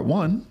about part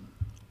 1,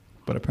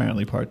 but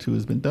apparently part 2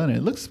 has been done and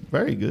it looks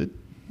very good.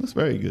 Looks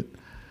very good.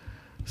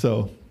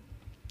 So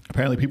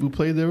apparently people who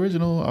played the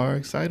original are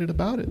excited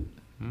about it.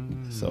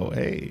 So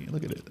hey,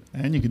 look at it.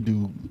 And you can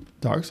do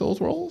Dark Souls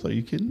rolls. Are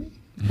you kidding me?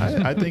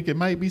 I think it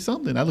might be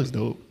something. That looks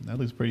dope. That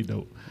looks pretty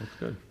dope. Looks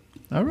good.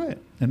 All right.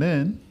 And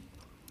then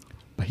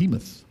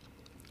Behemoth.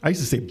 I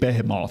used to say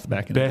Behemoth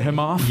back in the day.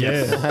 Behemoth.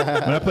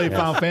 Yeah. When I played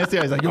Final Fantasy,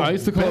 I was like, yo, I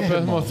used to call it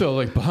Behemoth too,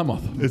 like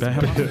Behemoth. It's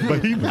Behemoth.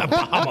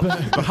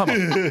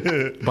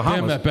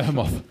 Damn that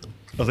Behemoth.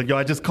 I was like, yo,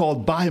 I just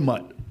called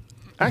Behemoth.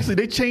 Actually,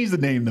 they changed the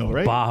name though,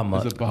 right?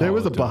 Bahamut. Is it There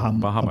was a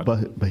Bahamut? Behemoth.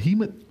 Bahamut.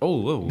 Behemoth.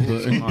 Oh, whoa.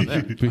 What's going on there?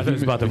 I thought he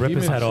was about to rip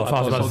his head off.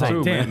 I was about to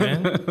say, damn,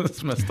 man.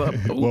 That's messed up.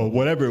 Well,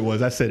 whatever it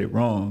was, I said it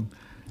wrong.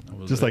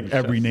 Just like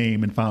every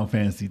name in Final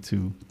Fantasy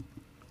 2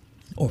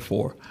 or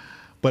 4.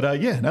 But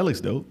yeah, that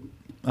looks dope.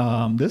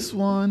 This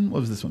one,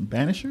 what was this one?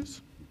 Banishers?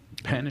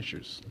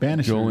 Banishers.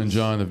 Banishers. Joel and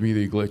John of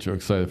Media Glitch are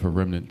excited for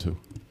Remnant 2.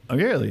 Oh,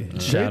 really?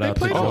 Shout they out to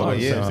played Joel all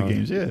and those types of John.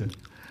 games, yeah.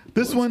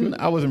 This one,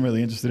 I wasn't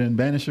really interested in.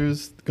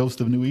 Banishers, Ghost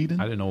of New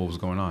Eden. I didn't know what was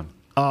going on.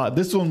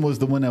 This one was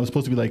the one that was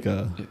supposed to be like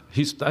a.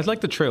 I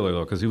like the trailer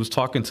though because he was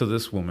talking to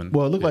this woman.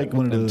 Well, it looked like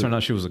one of and the. it turned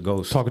out she was a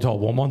ghost. Talking to a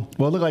woman.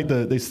 Well, it looked like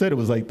they said it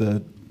was like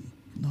the.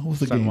 No, what was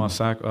the game?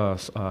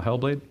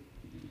 Hellblade.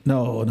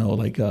 No,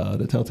 like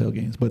the Telltale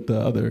games, but the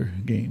other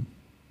game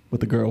with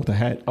the girl with the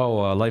hat.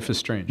 Oh, Life is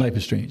Strange. Life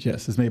is Strange.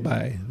 Yes, it's made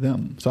by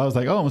them. So I was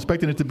like, oh, I'm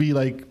expecting it to be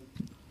like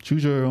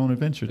choose your own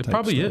adventure. It type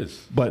probably stuff.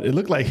 is. But it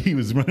looked like he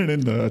was running in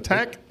the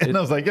attack, and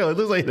I was like, yo, it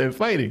looks like they're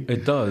fighting.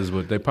 It does,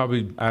 but they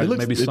probably add It looks-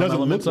 maybe it some doesn't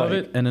elements look of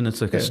like- it, and then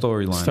it's like a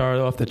storyline.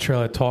 Started off the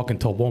trailer talking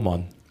to a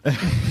woman.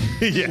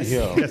 Yes,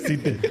 yes, he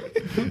did.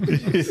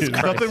 There's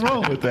nothing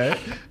wrong with that.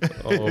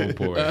 Oh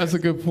boy. That's a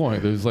good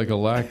point. There's like a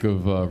lack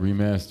of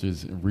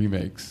remasters and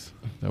remakes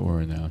that were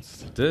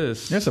announced.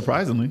 This. Yeah,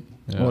 surprisingly.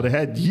 Yeah. Well, they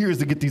had years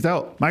to get these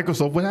out.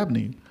 Microsoft, what happened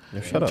to you?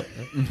 Yeah, shut up.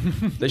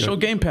 They show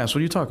Game Pass. What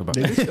are you talking about?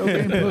 They did show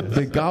Game Pass. Look,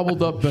 they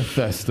gobbled up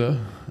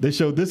Bethesda. They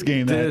showed this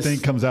game that This- I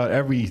think comes out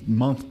every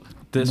month.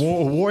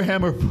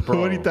 Warhammer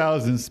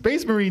 40,000,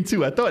 Space Marine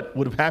 2. I thought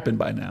would have happened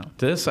by now.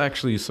 This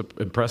actually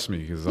impressed me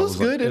because Looks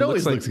good. It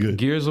always looks good.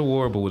 Gears of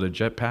War, but with a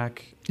jetpack.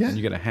 Yeah. And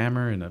you get a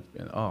hammer and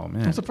oh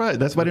man. I'm surprised.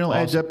 That's why they don't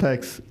Awesome. add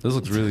jetpacks This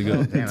looks really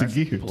good. to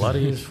Gears.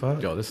 Bloody as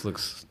fuck. Yo, this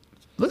looks.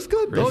 Looks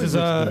good. This Always This is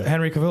looks good.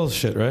 Henry Cavill's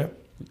shit, right?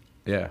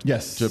 Yeah.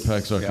 Yes.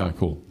 Jetpacks are Yeah. kind of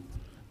cool.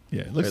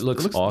 Yeah, It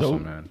looks awesome,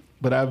 dope, man.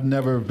 But I've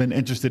never been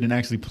interested in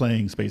actually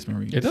playing Space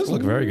Marine. It does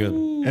look very good.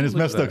 And it's Look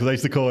messed at up because I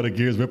used to call it a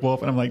Gears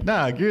ripoff, and I'm like,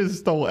 nah, Gears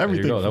stole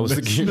everything. go. That from was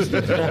the this. Gears.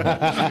 And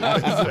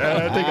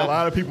I think a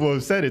lot of people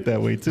have said it that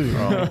way too.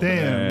 Damn,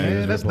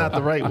 man, that's not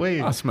the right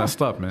way. That's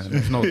messed up, man.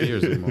 There's no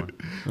Gears anymore.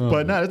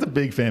 But no, it's a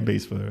big fan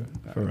base for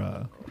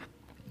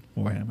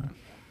Warhammer.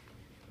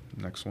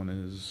 Next one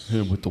is.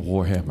 Hit 'em with the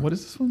Warhammer. What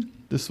is this one?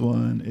 This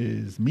one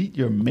is Meet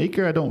Your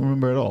Maker. I don't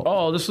remember at all.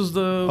 Oh, this is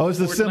the. Oh, it's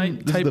the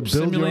Fortnite this is type the build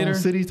your simulator. own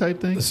city type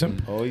thing.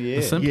 Oh yeah.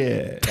 The Sim-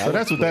 Yeah, so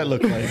that's what that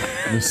looked like.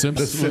 The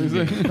Simpsons?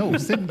 No,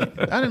 Sim. I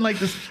didn't like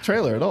this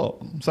trailer at all.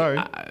 I'm sorry.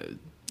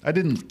 I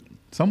didn't.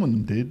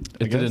 Someone did.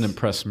 I It didn't guess.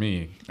 impress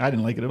me. I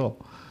didn't like it at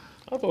all.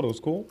 I thought it was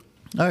cool.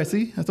 All right,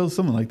 see, I told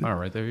someone liked it. All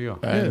right, there you go.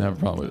 I didn't have a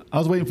problem with it. I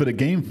was waiting for the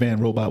Game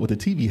Fan robot with the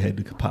TV head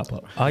to pop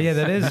up. Oh yeah,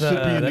 that is Should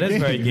be in that the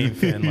is very game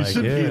fan He like.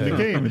 should be in the Yeah.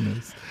 game in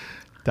this.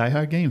 Die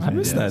Hard Game Fan. I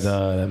miss yes.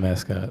 that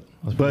mascot. That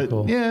was pretty But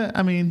cool. yeah,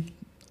 I mean,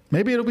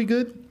 maybe it'll be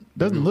good.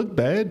 Doesn't look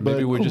bad, but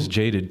Maybe we're cool. just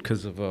jaded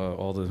because of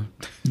all the.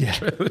 yeah.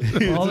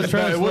 All the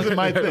trailers it wasn't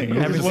my thing. It,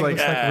 Everything's just wasn't,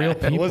 like real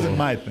people. it wasn't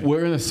my thing.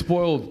 We're in a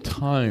spoiled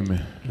time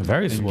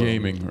Very in spoiled.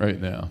 gaming right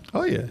now.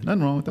 Oh yeah,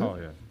 nothing wrong with that. Oh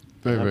yeah.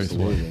 Very, very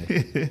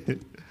spoiled.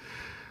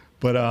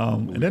 But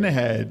and then they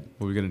had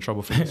Will we get in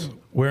trouble for this?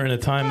 We're in a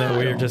time that I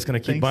we're don't just going to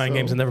keep think buying so.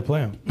 games and never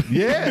play them.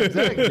 yeah,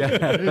 exactly.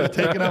 They're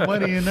taking our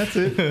money and that's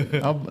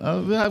it.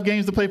 I'll have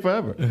games to play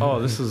forever. Oh,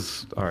 this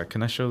is all right.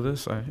 Can I show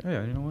this?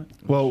 Yeah, you know what?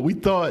 Well, we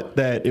thought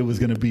that it was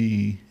going to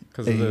be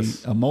 'Cause of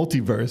this. a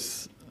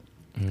multiverse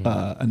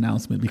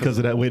announcement because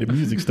of that way the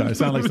music started. It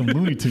sounded like some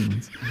Looney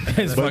Tunes.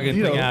 This fucking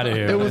You thing know, out of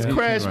here. It was man.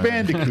 Crash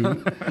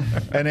Bandicoot,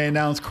 and they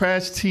announced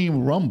Crash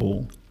Team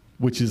Rumble,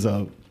 which is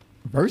a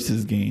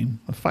versus game,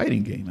 a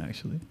fighting game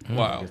actually.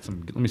 Wow.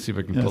 Let me see if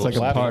I can Yeah, pull it's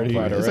up like a platform party.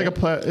 fighter, It's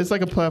right?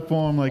 like a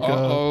platform, like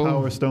Uh-oh. a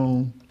Power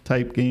Stone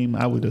type game.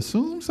 I would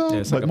assume so, Yeah,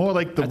 it's but like a- more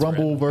like the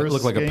Rumble verse. It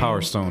looked like a game.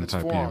 Power Stone It's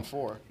type 4 game. on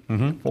 4. 4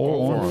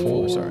 on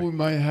 4. Oh, we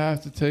might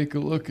have to take a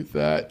look at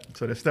that.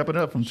 So they're stepping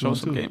up from 2 Show on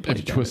some 2. gameplay. If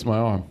you twist my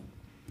arm.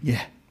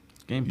 Yeah,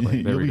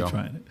 Gameplay. There you'll we be go.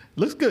 trying it.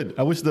 Looks good.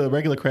 I wish the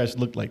regular Crash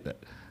looked like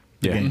that.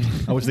 The Yeah. game.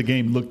 I wish the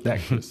game looked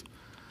that crisp.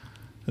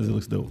 Because it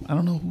looks dope. I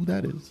don't know who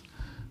that is,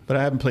 but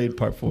I haven't played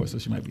part 4, so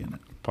she might be in it.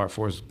 Part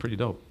 4 is pretty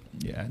dope.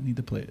 Yeah, I need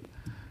to play it.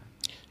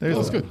 There's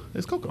That's good.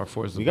 It's Coco. Part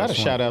 4 is the We got to best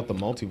shout one. out the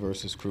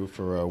Multiverses crew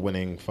for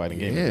winning Fighting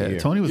Game of the Yeah, Year.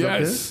 Tony was Yes.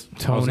 I was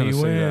Tony gonna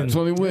say that. wins.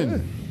 Tony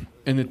Wynn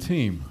and the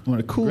team. up there. One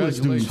of the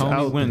coolest dudes Congratulations. Tony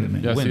out Wynn. there,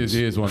 man. Yes, Wins.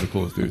 he is one of the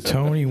coolest dudes.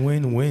 Tony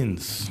Wynn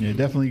wins. Yeah,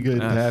 definitely good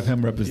to Yes. have him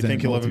You represent.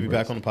 think he'll ever be multiverse.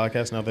 back on the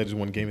podcast now that he's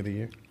won Game of the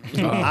Year?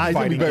 He's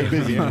gonna be very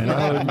busy, man.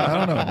 I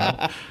don't know,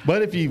 man.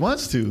 But if he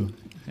wants to,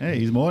 hey,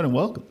 he's more than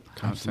welcome.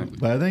 Content.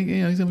 But I think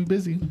he's gonna be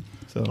busy.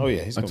 So Oh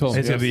yeah, he's I going told to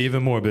It's going to be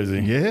even more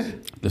busy. yeah.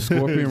 The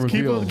Scorpion keep,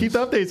 reveal keep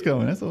the updates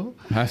coming. That's all.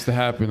 has to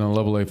happen on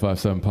Level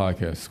 857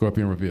 podcast.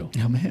 Scorpion reveal.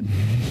 Yeah, man.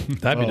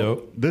 That'd be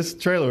dope. This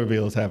trailer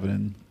reveal is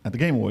happening at the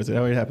Game Awards. It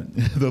already happened.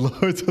 The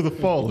Lords of the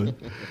Fallen.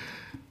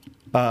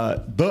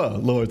 The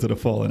Lords of the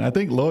Fallen. I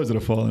think Lords of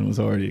the Fallen was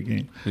already a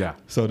game. Yeah.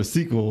 So the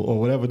sequel or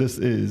whatever this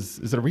is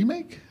it a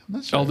remake? I'm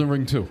not sure. Elden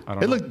Ring 2. I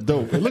don't It know. looked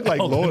dope. It looked like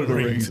Lord of the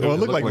Rings. Or it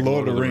looked like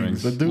Lord of the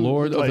Rings. The dude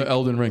Lord looked of like, the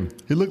Elden Ring.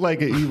 He looked like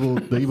the evil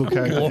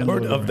character. in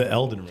Lord of the the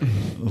Elden Ring.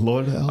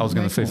 Lord of the I was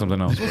going to say something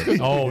else. But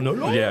Oh, no.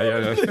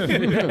 yeah.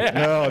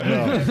 No.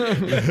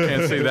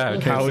 Can't say that.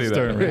 Can't Howard say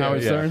Stern. that.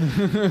 Howard Stern.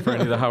 For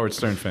any of the Howard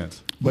Stern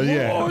fans. But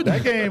yeah,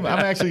 that game, I'm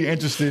actually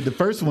interested. The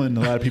first one,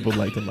 a lot of people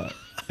liked a lot,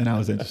 and I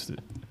was interested.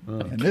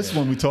 And this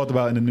one we talked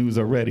about in the news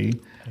already,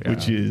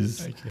 which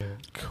is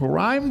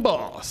Crime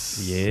Boss.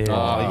 Yeah.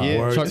 Oh, yeah.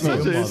 Word Chuck to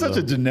It's your such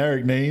a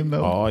generic name,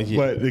 though. Oh, yeah.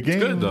 But the game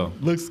good, though.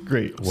 looks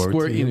great. Word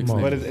Square to your Enix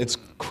mother. But it's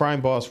Crime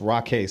Boss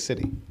Rocket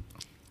City.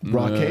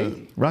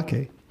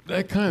 Rocky.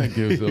 That kind of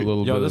gives it a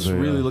little Yo, bit this of a,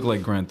 really looked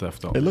like Grand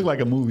Theft, though. It looked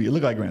like a movie. It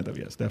looked like Grand Theft,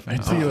 yes,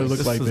 definitely. See what it looks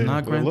This like is there.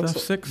 not Grand looks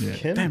Theft like- 6? Yeah.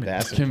 Kim Damn it.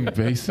 Basinger. Kim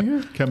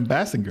Basinger? Kim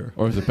Basinger.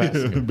 Or is it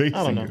Basinger? Basinger.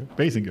 I don't know.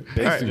 Basinger.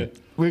 All right.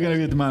 We're going to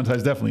get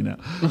demonetized definitely now.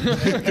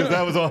 Because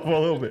that was off for a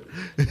little bit.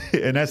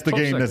 And that's the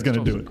 12 game that's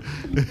going to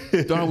seconds, do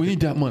it. Darn, we need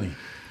that money.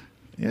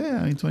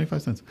 Yeah, I mean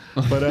 25 cents.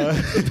 But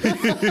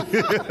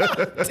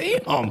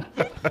Damn.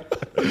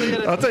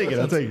 I'll take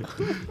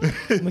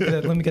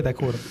it. Let me get that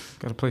quarter.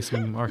 Got to play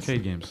some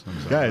arcade games. I'm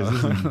sorry. Guys,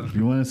 listen, if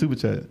you want a super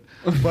chat,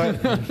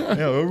 but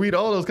we'll read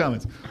all those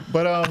comments.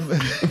 But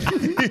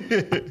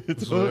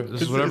it's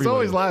everybody-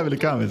 always live in the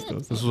comments though.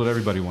 This is what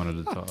everybody wanted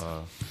to talk.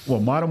 Well,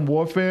 Modern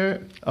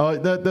Warfare.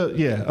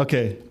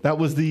 Okay, that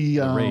was the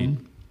raid.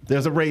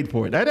 There's a raid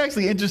for it. That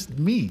actually interested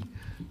me.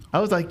 I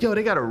was like, yo,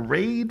 they got a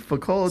raid for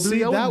Call of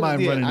Duty. I wouldn't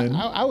mind running in.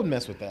 I would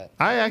mess with that.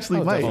 I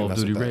actually might. Call of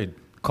Duty with that. Raid.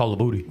 Call of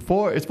Booty.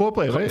 It's 4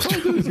 players, right?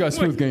 It's got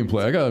smooth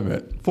gameplay. I gotta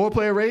admit.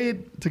 4-player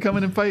raid to come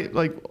in and fight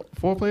like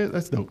 4 players.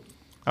 That's dope.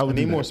 I I would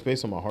need do more that.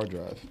 space on my hard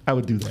drive. I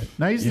would do that.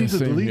 Now you just Yeah, need to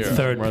same delete. here. some.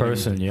 Third I'm running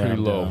person, yeah, Pretty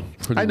I'm low. down.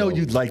 Pretty I know low.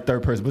 you'd like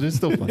third person, but it's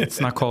still fun. It's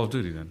not Call of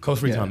Duty then.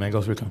 Ghost Recon, Yeah. man.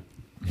 Ghost Recon.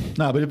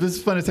 Nah, but if it's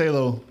fun as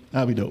Halo,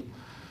 that'd be dope.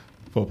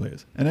 4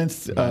 players. And then,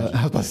 I was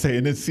about to say,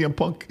 and then CM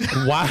Punk.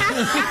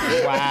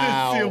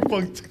 Wow. CM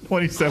Punk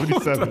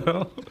 2077.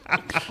 Oh,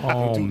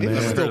 It's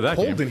man. still that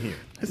cold game. in here.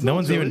 It's No a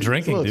one's little even chilly.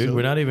 It's a drinking, little dude. chilly.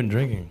 We're not even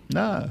drinking.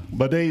 Nah,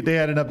 but they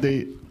had an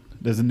update.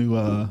 There's a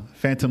new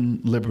Phantom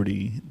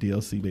Liberty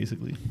DLC,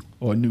 basically,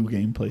 or new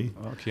gameplay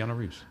Oh, Keanu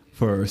Reeves.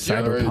 for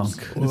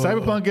Cyberpunk. And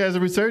Cyberpunk has a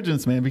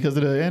resurgence, man, because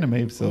of the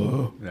anime.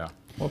 So Yeah.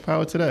 more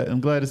power to that. I'm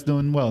glad it's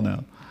doing well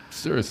now.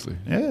 Seriously.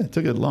 Yeah, it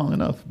took it long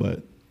enough,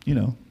 but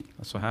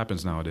That's what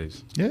happens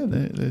nowadays. yeah,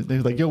 they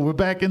were like, yo, we're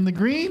back in the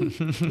green.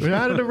 We're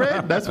out of the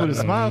red. That's where the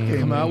smile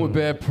came Come out. out with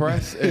bad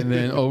press, and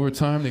then over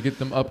time they get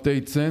them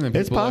updates in, and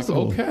It's people are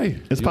possible. Like, okay,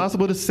 It's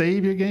possible to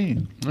save your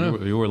game.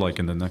 You were like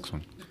in the next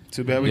one.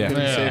 Too bad we Yeah.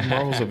 couldn't Yeah. save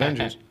Marvel's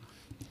Avengers.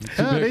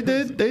 Yeah, they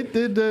did. They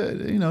did.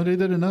 They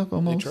did enough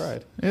almost.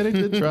 tried. Yeah, they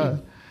did try.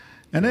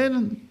 And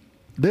then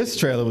this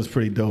trailer was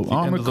pretty dope. end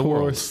Armored of the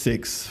Core world.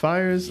 6: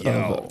 Fires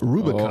of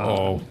Rubicon.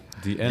 Oh,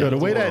 the end. Yo, the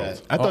of way the that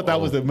world. I thought that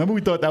was the. Remember,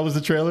 we thought that was the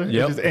trailer. Yep.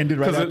 It just ended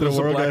right 'Cause after the there's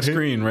a world black got hit.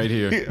 screen right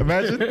here.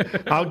 Imagine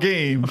our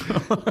game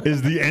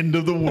is the end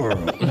of the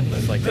world.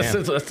 It's like, That's,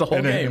 damn. that's the whole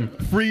And then game.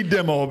 free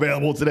demo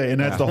available today, and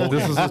that's the whole.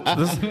 This is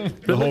game.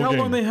 look whole how game.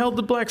 long they held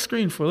the black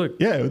screen for. Look.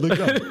 Yeah, it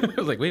looked up. I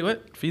was like, wait,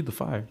 what? Feed the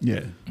fire. Yeah,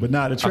 but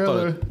nah, the I thought,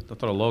 trailer. I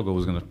thought a logo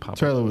was gonna pop.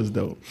 Trailer was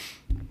dope.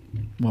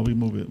 Well, we'll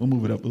move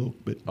it up a little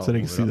bit so they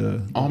can move see it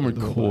the Armored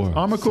Core.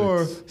 Armored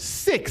Core 6.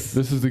 6.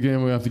 This is the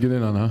game we have to get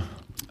in on, huh?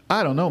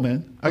 I don't know,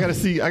 man. I gotta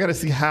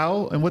see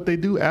how and what they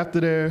do after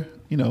their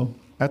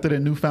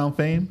newfound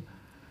fame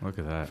Look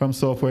at that. from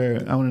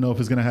Software. I want to know if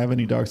it's gonna have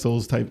any Dark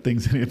Souls type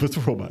things in it. But it's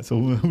a robot, so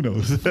who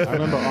knows? I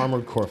remember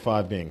Armored Core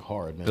 5 being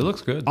hard, man. It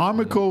looks good.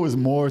 Armored Core was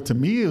more to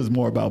me. It was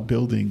more about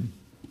building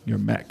your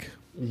mech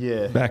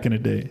Yeah. back in the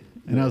day,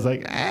 and I was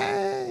like,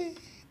 I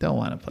don't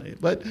want to play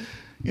it, but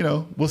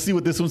we'll see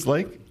what this one's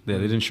like. Yeah,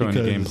 they didn't show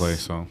any Because gameplay,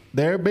 so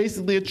They're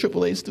basically a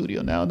AAA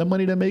studio now. The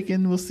money they're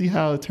making, we'll see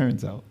how it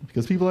turns out.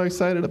 Because people are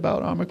excited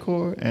about Armored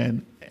Core,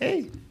 and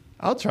hey,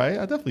 I'll try it.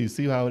 I'll definitely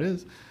see how it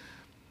is.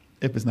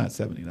 If it's not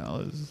 $70,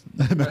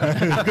 it's gonna be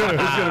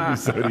 $70.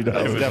 It's definitely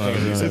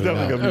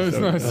gonna be It's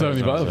not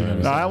 $70.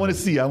 $70. No, I want to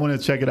see. I want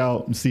to check it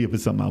out and see if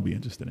it's something I'll be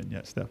interested in.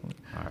 Yes, definitely.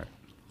 all right.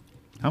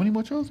 How many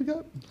more trailers we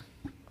got?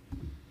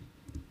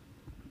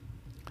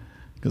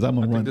 Because I'm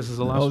gonna I run. think this is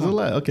the last Oh, is it one.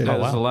 the last? Okay. Yeah,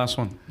 this is the last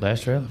one.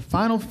 Last trailer.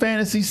 Final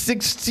Fantasy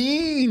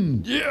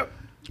 16. Yeah.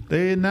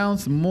 They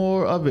announced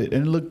more of it,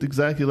 and it looked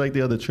exactly like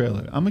the other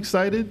trailer. I'm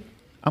excited.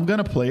 I'm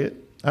gonna play it.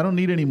 I don't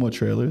need any more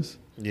trailers,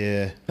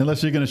 Yeah.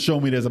 unless you're gonna show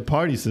me there's a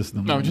party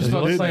system. No, just It about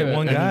to looks say like that.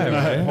 one And guy,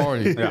 then right?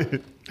 Party. Yeah.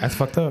 That's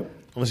fucked up.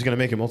 Unless you're going to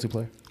make it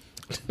multiplayer.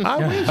 I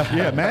wish.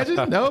 Yeah, imagine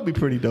that would be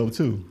pretty dope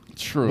too.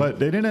 True. But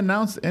they didn't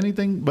announce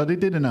anything. But they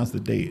did announce the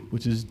date,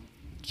 which is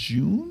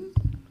June.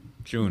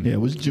 June. Yeah,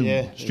 it was June.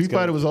 Yeah, it's Street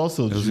gonna- Fighter was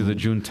also It was June. either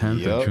June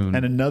 10th or Yep. June.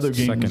 And another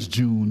game 2nd. was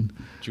June.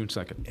 June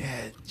 2nd. Yeah,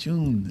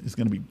 June is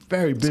going to be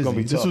very busy. gonna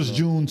be This tough, was man.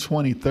 June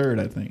 23rd,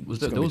 I think. Was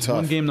It's there gonna be was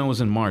one tough. game that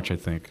was in March, I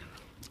think.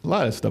 A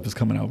lot of stuff is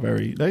coming out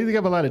very. They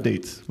have a lot of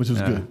dates, which was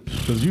Yeah. good.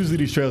 Because usually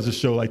these trailers just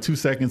show like 2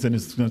 seconds and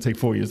it's going to take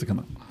 4 years to come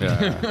out.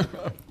 Yeah.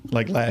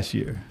 Like last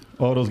year.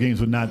 All those games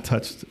were not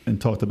touched and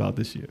talked about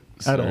this year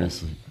at all.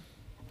 Seriously.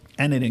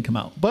 And they didn't come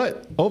out.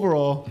 But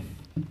overall,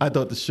 I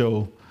thought the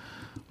show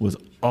was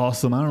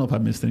awesome. I don't know if I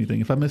missed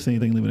anything. If I missed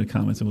anything, leave it in the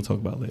comments and we'll talk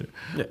about it later.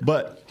 Yeah.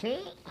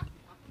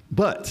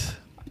 But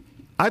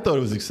I thought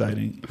it was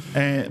exciting.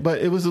 But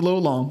it was a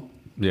little long.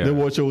 Yeah. The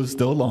award show was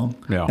still long.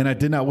 Yeah. And I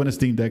did not win a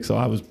Steam Deck, so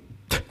I was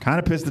kind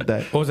of pissed at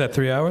that. What was that?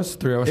 3 hours?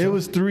 3 hours? It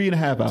was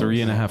 3.5 hours.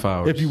 3.5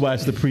 hours. If you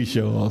watch the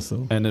pre-show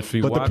also. And if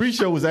you but the watch-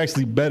 pre-show was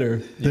actually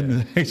better than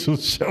the actual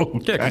show.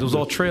 Yeah, because it was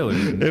all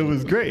trailers. It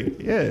was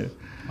great. Yeah.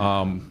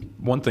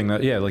 One thing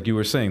that, yeah, like you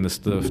were saying,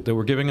 they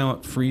were giving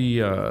out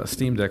free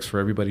Steam Decks for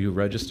everybody who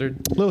registered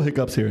Little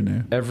hiccups here and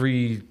there.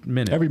 every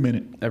minute. Every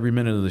minute. Every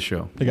minute of the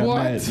show. They got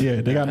What? mad.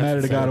 Yeah, they got mad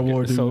at the God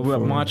Award. So dude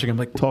I'm for watching. I'm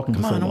like, talking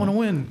come for so on, I want to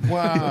long. win.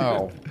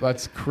 Wow.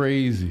 That's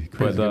crazy.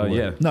 But Crazy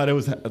yeah, No, there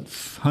was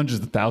hundreds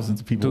of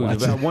thousands of people Dude,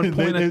 watching. at one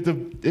point-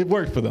 it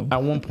worked for them.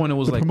 at one point it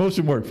was The like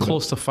promotion worked for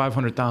close to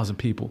 500,000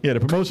 people. Yeah,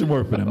 the promotion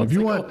worked for them. If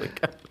you want,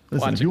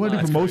 Listen, if you want to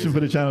do promotion for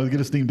the channel,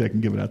 get a Steam Deck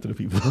and give it out to the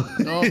people.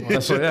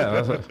 That's what,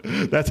 yeah.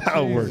 That's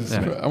how it works. Yeah.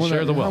 I wonder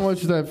Share the how wealth. much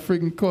does that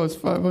freaking cost?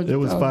 500. It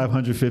was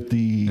 550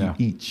 Yeah.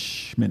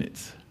 each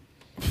minutes.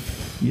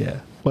 Yeah,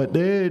 but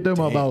they're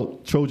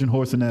about Trojan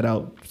horsing that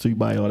out, so you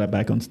buy all that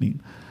back on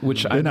Steam.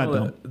 Which They're I not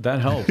know that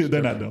helped.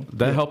 They're not dumb.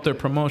 That helped their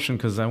promotion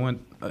because I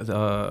went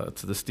to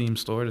the Steam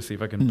store to see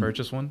if I can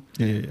purchase one,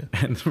 Yeah.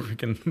 and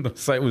the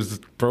site was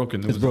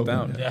broken. It was broken,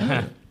 down.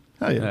 Yeah.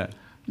 Oh yeah. Yeah.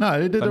 No,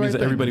 they did That the right means that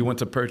thing. everybody went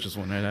to purchase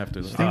one right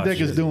after. Steam Deck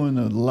is doing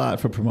a lot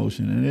for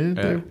promotion, and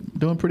they're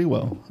doing pretty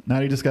well. Now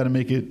they just got to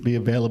make it be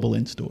available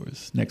in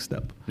stores. Next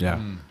step.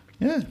 Yeah.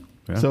 Yeah.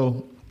 Yeah.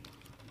 So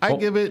I Oh.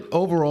 give it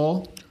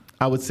overall.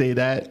 I would say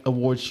that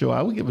awards show.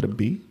 I would give it a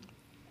B.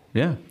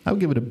 Yeah. I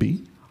would give it a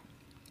B.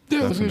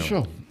 Yeah, it was a good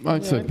show.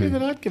 I'd say B.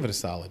 I'd give it a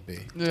solid B.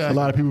 Yeah. A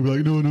lot of people be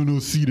like, no,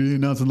 see, they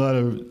announced a lot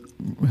of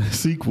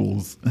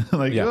sequels.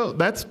 Like, Yeah. yo,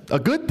 that's a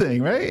good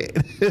thing, right?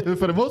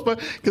 For the most part.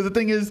 Because the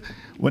thing is,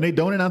 when they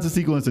don't announce a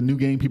sequel and it's a new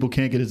game, people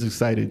can't get as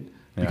excited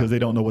Yeah. because they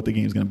don't know what the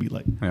game's going to be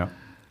like. Yeah.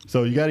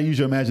 So you got to use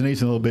your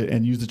imagination a little bit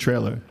and use the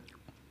trailer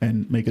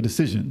and make a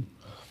decision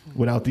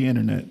without the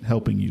internet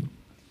helping you,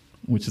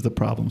 which is a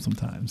problem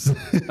sometimes.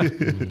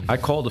 I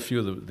called a few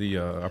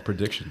of our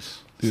predictions.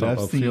 Dude, So I've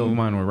a few of seen-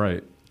 mine were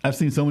right. I've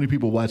seen so many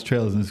people watch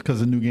trailers and it's because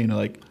of the new game. They're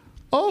like,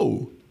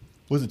 oh,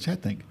 what's the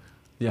chat think?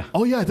 Yeah.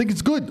 Oh, yeah, I think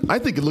it's good. I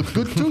think it looks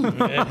good too.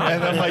 And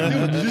I'm like,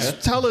 dude,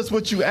 just tell us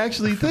what you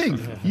actually think.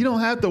 You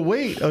don't have to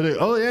wait.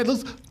 Oh, yeah, it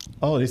looks.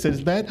 Oh, they said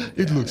it's bad?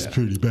 It looks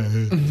pretty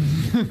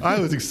bad. I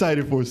was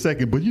excited for a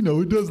second, but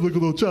it does look a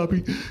little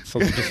choppy. So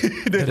they just-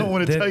 They don't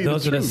want to tell you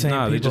Those the are the truth. same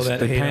Nah, they people just- that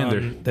they pander.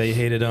 they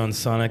hated on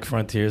Sonic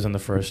Frontiers on the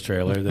first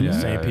trailer. They're Yeah,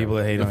 the same yeah, people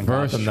that hated The on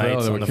first Gotham trailer,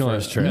 Knights they on were the killing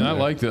first it. trailer. And I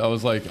liked it. I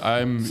was like,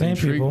 I'm Same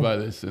intrigued people. by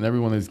this. And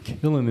everyone is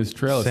killing this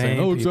trailer saying,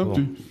 Same oh, it's people.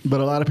 empty.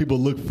 But a lot of people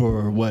look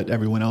for what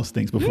everyone else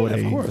thinks before Yeah,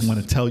 of they course. want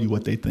to tell you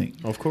what they think.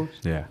 Of course.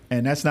 Yeah.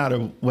 And that's not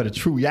what a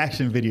true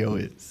reaction video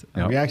is.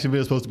 A Yep. reaction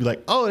video is supposed to be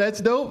like, oh, that's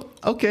dope.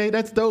 Okay,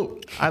 that's dope.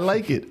 I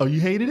like it. Oh,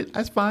 you hated it?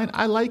 That's fine.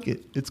 I like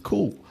it. It's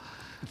cool.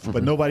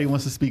 But nobody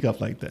wants to speak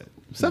up like that.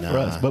 Except for Nah,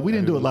 us. But we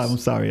didn't do it live. I'm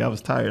everyone's- sorry. I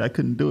was tired. I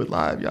couldn't do it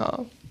live,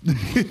 y'all.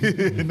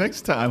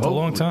 Next time. It's a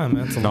long time,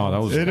 man. It's a No, long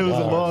that was. And it was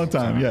a long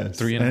time, yes.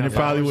 3.5 and it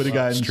probably hours would have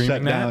gotten streaming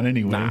shut that? down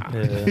anyway. Nah.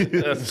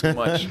 That's too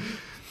much.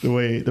 The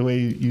way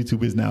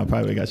YouTube is now,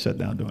 probably got shut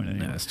down during it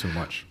anyway. Yeah, that's too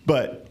much.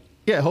 But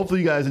yeah, hopefully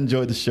you guys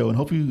enjoyed the show and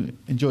hope you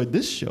enjoyed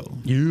this show.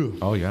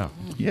 Oh yeah.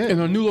 Yeah. In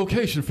our new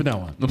location for now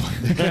on.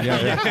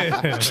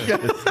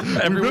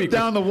 Every we week. ripped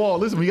down the wall.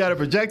 Listen, we got a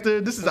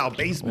projector. This is our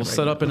basement. We'll right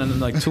set up in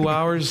like 2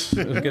 hours.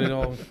 We'll get it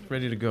all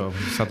ready to go. We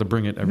just have to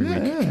bring it every Yeah,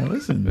 week. yeah,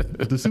 listen.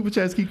 If the super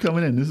chats keep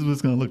coming in, this is what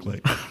it's going to look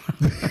like.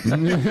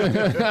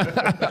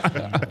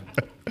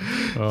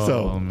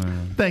 So,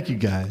 man. thank you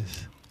guys.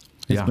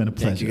 It's Yeah. been a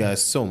pleasure. Thank you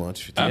guys so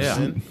much for tuning Yeah.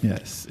 in.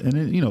 Yes. And,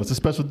 it's a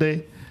special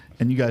day,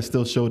 and you guys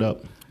still showed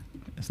up.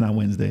 It's not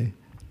Wednesday,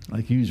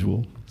 like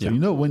usual. So,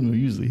 Yeah. when we're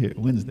usually here,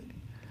 Wednesday.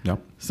 Yep.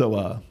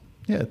 So,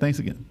 yeah, thanks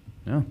again.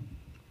 Yeah.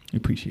 We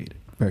appreciate it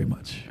very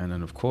much. And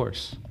then of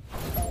course,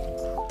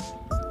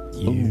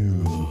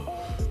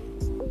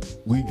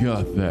 We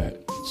got that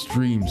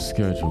stream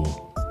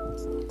schedule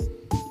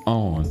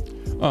on.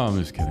 Oh, I'm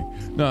just kidding.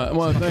 No, I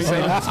want to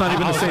thank. that's not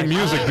even the same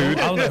music, dude.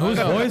 I was like, whose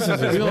voice is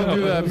this? We don't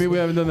do that. We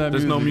haven't done that.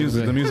 There's no music.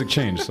 thing. The music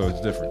changed, so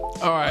it's different.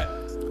 All right.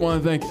 I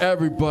want to thank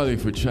everybody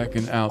for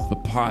checking out the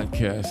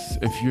podcast.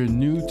 If you're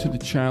new to the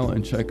channel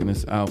and checking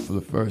us out for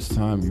the first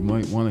time, you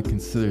might want to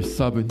consider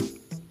subbing.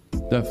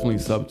 Definitely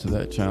sub to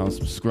that channel,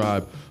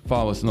 subscribe,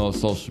 follow us on all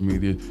social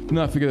media. Do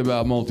not forget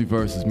about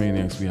Multiverses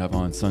Maniacs we have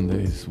on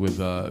Sundays with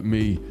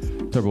me,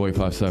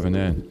 Turbo857,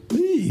 and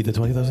The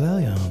 20th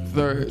Stallion.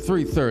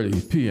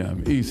 3:30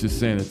 p.m. Eastern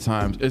Standard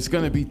Time. It's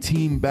going to be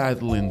team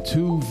battling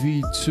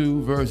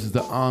 2v2 versus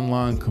the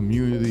online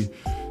community.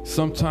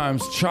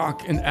 Sometimes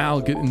Chalk and Al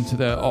get into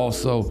that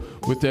also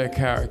with their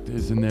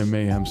characters and their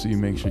mayhem, so you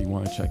make sure you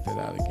want to check that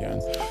out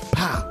again.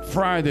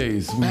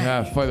 Fridays, we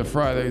have Fighter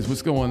Fridays.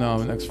 What's going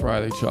on next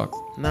Friday, Chuck?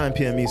 9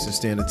 p.m. Eastern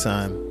Standard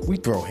Time. We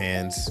throw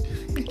hands.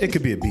 It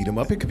could be a beat 'em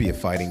up. It could be a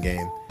fighting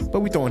game.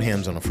 But we throwing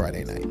hands on a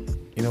Friday night.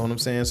 You know what I'm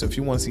saying? So if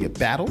you want to see a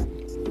battle,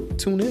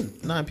 tune in.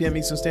 9 p.m.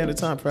 Eastern Standard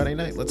Time, Friday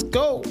night. Let's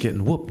go.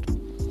 Getting whooped.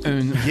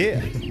 And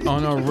Yeah.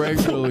 on our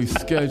regularly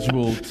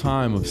scheduled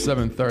time of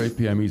 7:30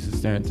 p.m. Eastern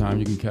Standard Time,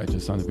 you can catch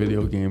us on the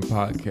Video Game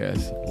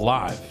Podcast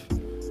live,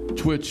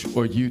 Twitch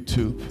or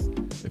YouTube.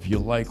 If you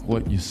like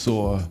what you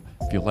saw,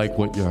 if you like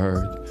what you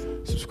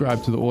heard,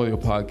 subscribe to the audio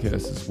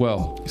podcast as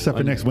well. Except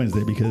for next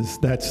Wednesday, because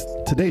that's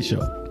today's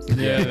show.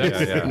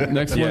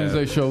 Next Yeah.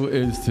 Wednesday show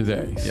is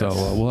today, so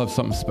Yes. we'll have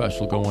something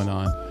special going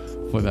on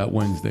for that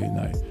Wednesday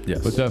night.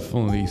 Yes. But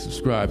definitely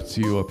subscribe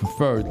to your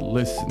preferred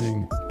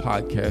listening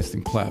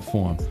podcasting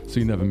platform so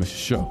you never miss a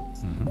show.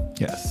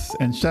 Yes.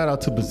 And shout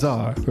out to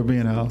Bazaar for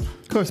being our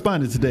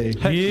correspondent today.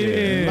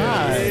 Yeah.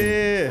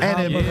 Live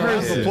and in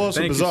person. Applause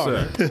for Thank you,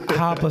 Bizarre. sir.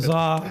 Hop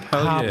Bazaar.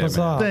 Hop yeah,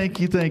 Bazaar. Thank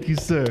you,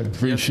 sir.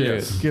 Appreciate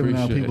yes. it. Giving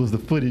our Appreciate people the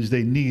footage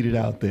they needed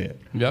out there.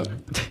 it. Yep.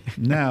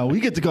 Now we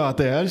get to go out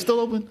there. Are they still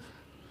open?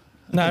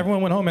 Nah,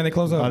 everyone went home, man. They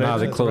closed up. Nah,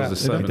 they closed at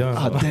 7.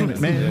 Oh, damn it,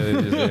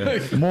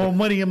 man. More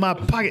money in my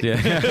pocket.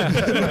 Maybe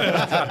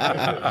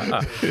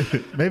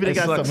they It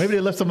got sucks. some. Maybe they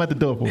left some at the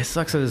door for It us.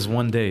 sucks that it's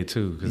one day,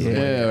 too. 'Cause I'm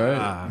Yeah, like,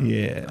 right.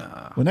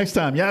 Yeah. Well, next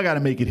time, y'all got to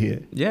make it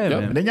here. Yeah, Yep.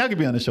 man. And then y'all can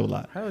be on the show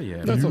live. Hell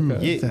yeah. That's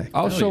okay. Yeah.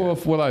 I'll show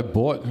off what I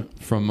bought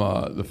from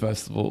the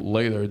festival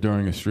later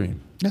during a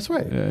stream. That's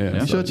right. Yeah. You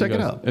So should check it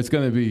guys- out. It's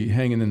going to be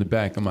hanging in the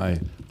back of my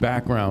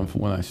background for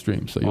when I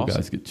stream, so you Awesome.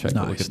 guys can check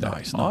a look at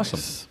that.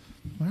 Awesome.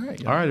 All right.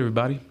 y'all. All right,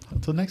 everybody.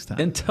 Until next time.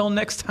 Until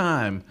next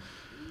time.